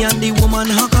 Me and the woman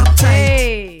hug up tight.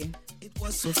 Hey. It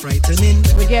was so frightening.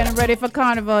 We're getting ready for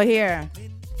carnival here.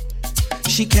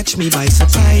 She catch me by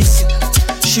surprise.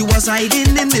 She was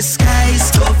hiding in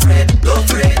disguise. Go Fred, go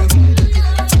Fred.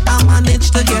 I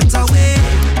managed to get away.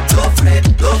 Go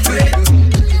Fred, go Fred.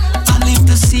 I live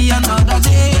to see another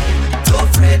day. Go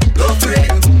Fred, go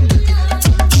Fred.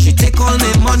 She take all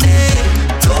my money.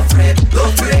 Go Fred,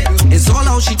 go Fred. It's all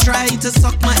how she tried to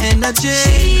suck my energy.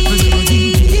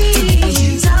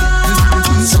 She's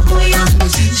on Sokoya.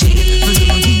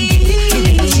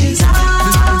 She's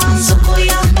on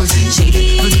Sokoya.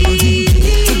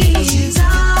 She's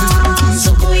on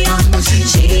Sokoya.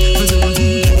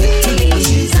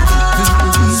 She's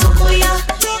on Sokoya.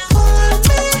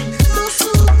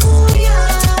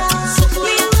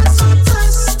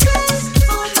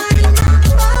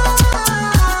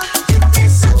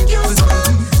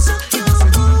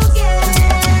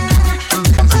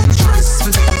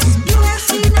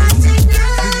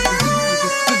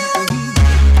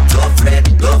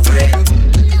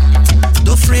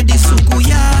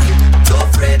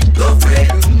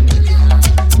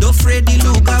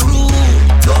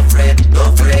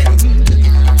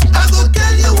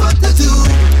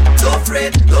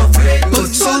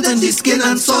 Put salt in the skin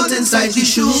and salt inside the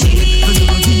shoe. She's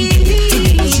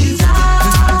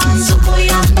on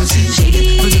Sokoya.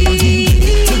 She's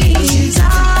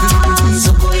on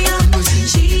Sokoya.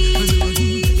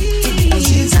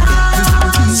 She's on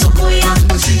Sokoya.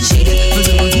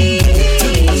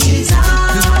 She's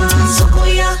on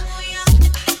Sokoya.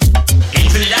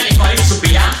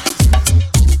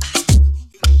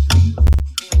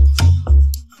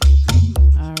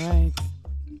 All right.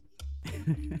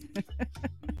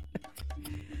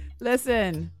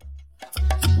 Listen.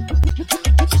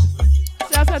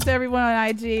 Shouts out to everyone on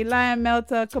IG. Lion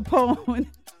Melter, Capone,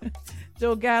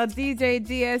 Joe Gal, DJ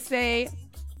DSA,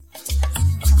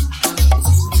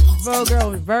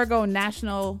 Virgo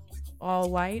National All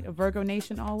White, Virgo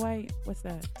Nation All White. What's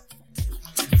that?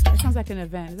 That sounds like an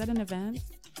event. Is that an event?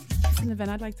 It's an event.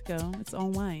 I'd like to go. It's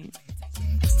on white.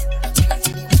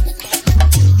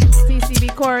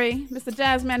 TCB Corey, Mr.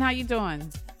 Jazzman, how you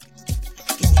doing?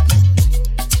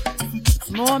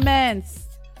 Moments.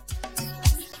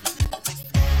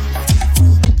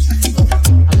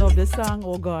 I love this song.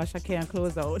 Oh gosh, I can't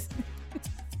close out.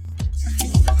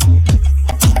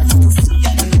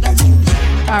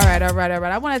 All right. I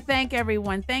want to thank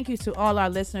everyone. Thank you to all our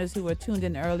listeners who were tuned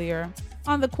in earlier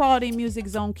on the Quality Music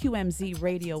Zone,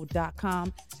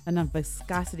 QMZRadio.com, and on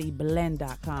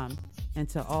ViscosityBlend.com. And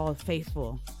to all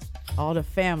faithful, all the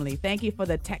family, thank you for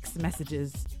the text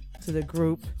messages to the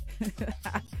group.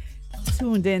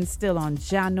 Tuned in still on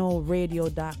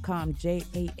JahknoRadio.com,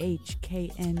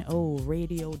 JAHKNO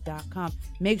Radio.com.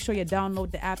 Make sure you download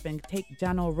the app and take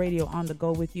Jahkno Radio on the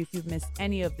go with you if you've missed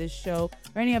any of this show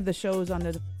or any of the shows on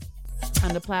the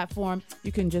on the platform,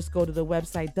 you can just go to the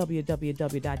website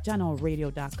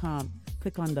www.janoradio.com.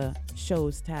 Click on the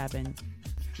shows tab and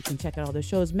you can check out all the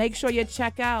shows. Make sure you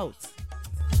check out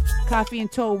Coffee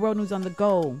and Toe World News on the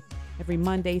Go every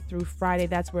Monday through Friday.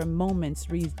 That's where Moments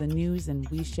reads the news and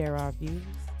we share our views.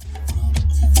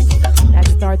 That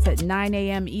starts at 9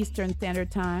 a.m. Eastern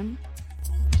Standard Time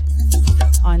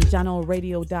on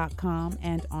janoradio.com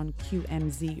and on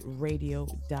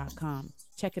qmzradio.com.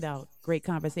 Check it out. Great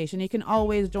conversation. You can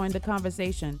always join the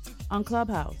conversation on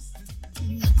Clubhouse.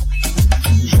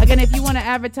 Again, if you want to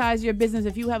advertise your business,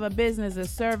 if you have a business, a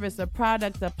service, a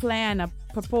product, a plan, a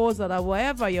proposal, or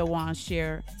whatever you want to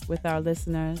share with our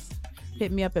listeners,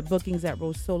 hit me up at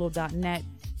bookings@rosolo.net.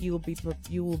 You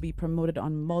will be promoted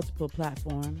on multiple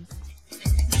platforms.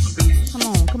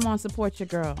 Come on, support your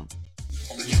girl.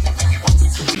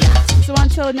 So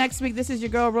until next week, this is your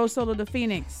girl RoSolo the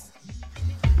Phoenix,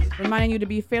 reminding you to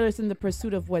be fearless in the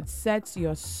pursuit of what sets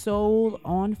your soul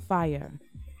on fire.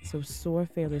 So soar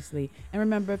fearlessly. And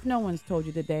remember, if no one's told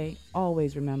you today,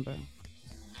 always remember,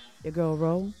 your girl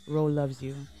Ro loves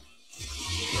you.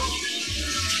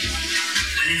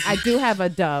 I do have a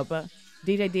dub.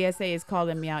 DJ DSA is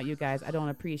calling me out, you guys. I don't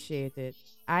appreciate it.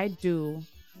 I do.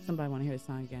 Somebody want to hear the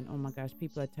song again. Oh my gosh,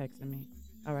 people are texting me.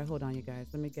 All right, hold on, you guys.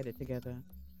 Let me get it together.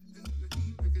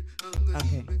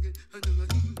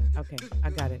 Okay,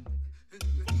 I got it.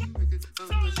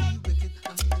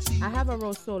 I have a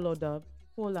RoSolo dub.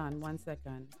 Hold on 1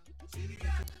 second.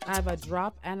 I have a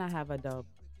drop and I have a dub.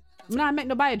 I'm not making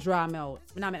nobody draw me out.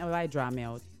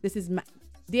 This is my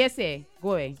DSA.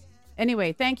 Go away.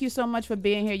 Anyway, thank you so much for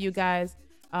being here, you guys.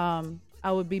 I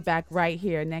will be back right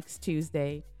here next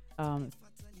Tuesday.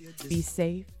 Be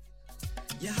safe.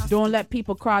 Don't let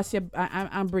people cross your...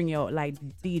 I'm bringing you out like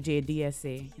DJ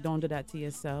DSA. Don't do that to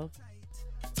yourself.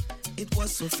 It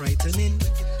was so frightening.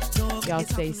 Y'all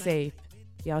stay safe.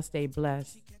 Y'all stay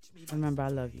blessed. Remember, I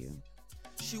love you.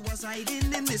 She was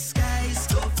hiding in disguise.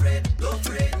 Don't fret.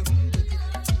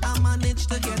 I managed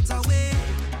to get away.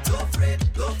 Don't fret.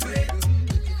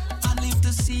 I live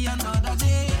to see another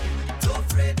day. Don't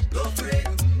fret.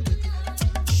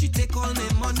 She take all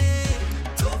my money.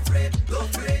 Don't fret.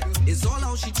 It's all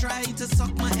how she tried to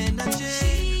suck my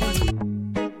energy.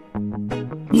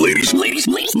 Ladies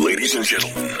and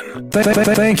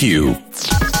gentlemen, thank you.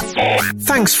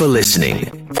 Thanks for listening.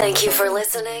 Thank you for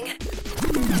listening.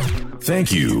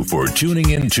 Thank you for tuning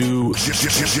in to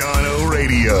Jano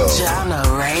Radio. Jano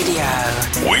Radio.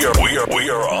 We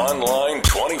are online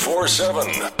 24/7.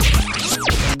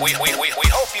 We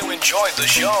hope you enjoyed the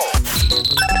show.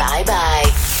 Bye bye.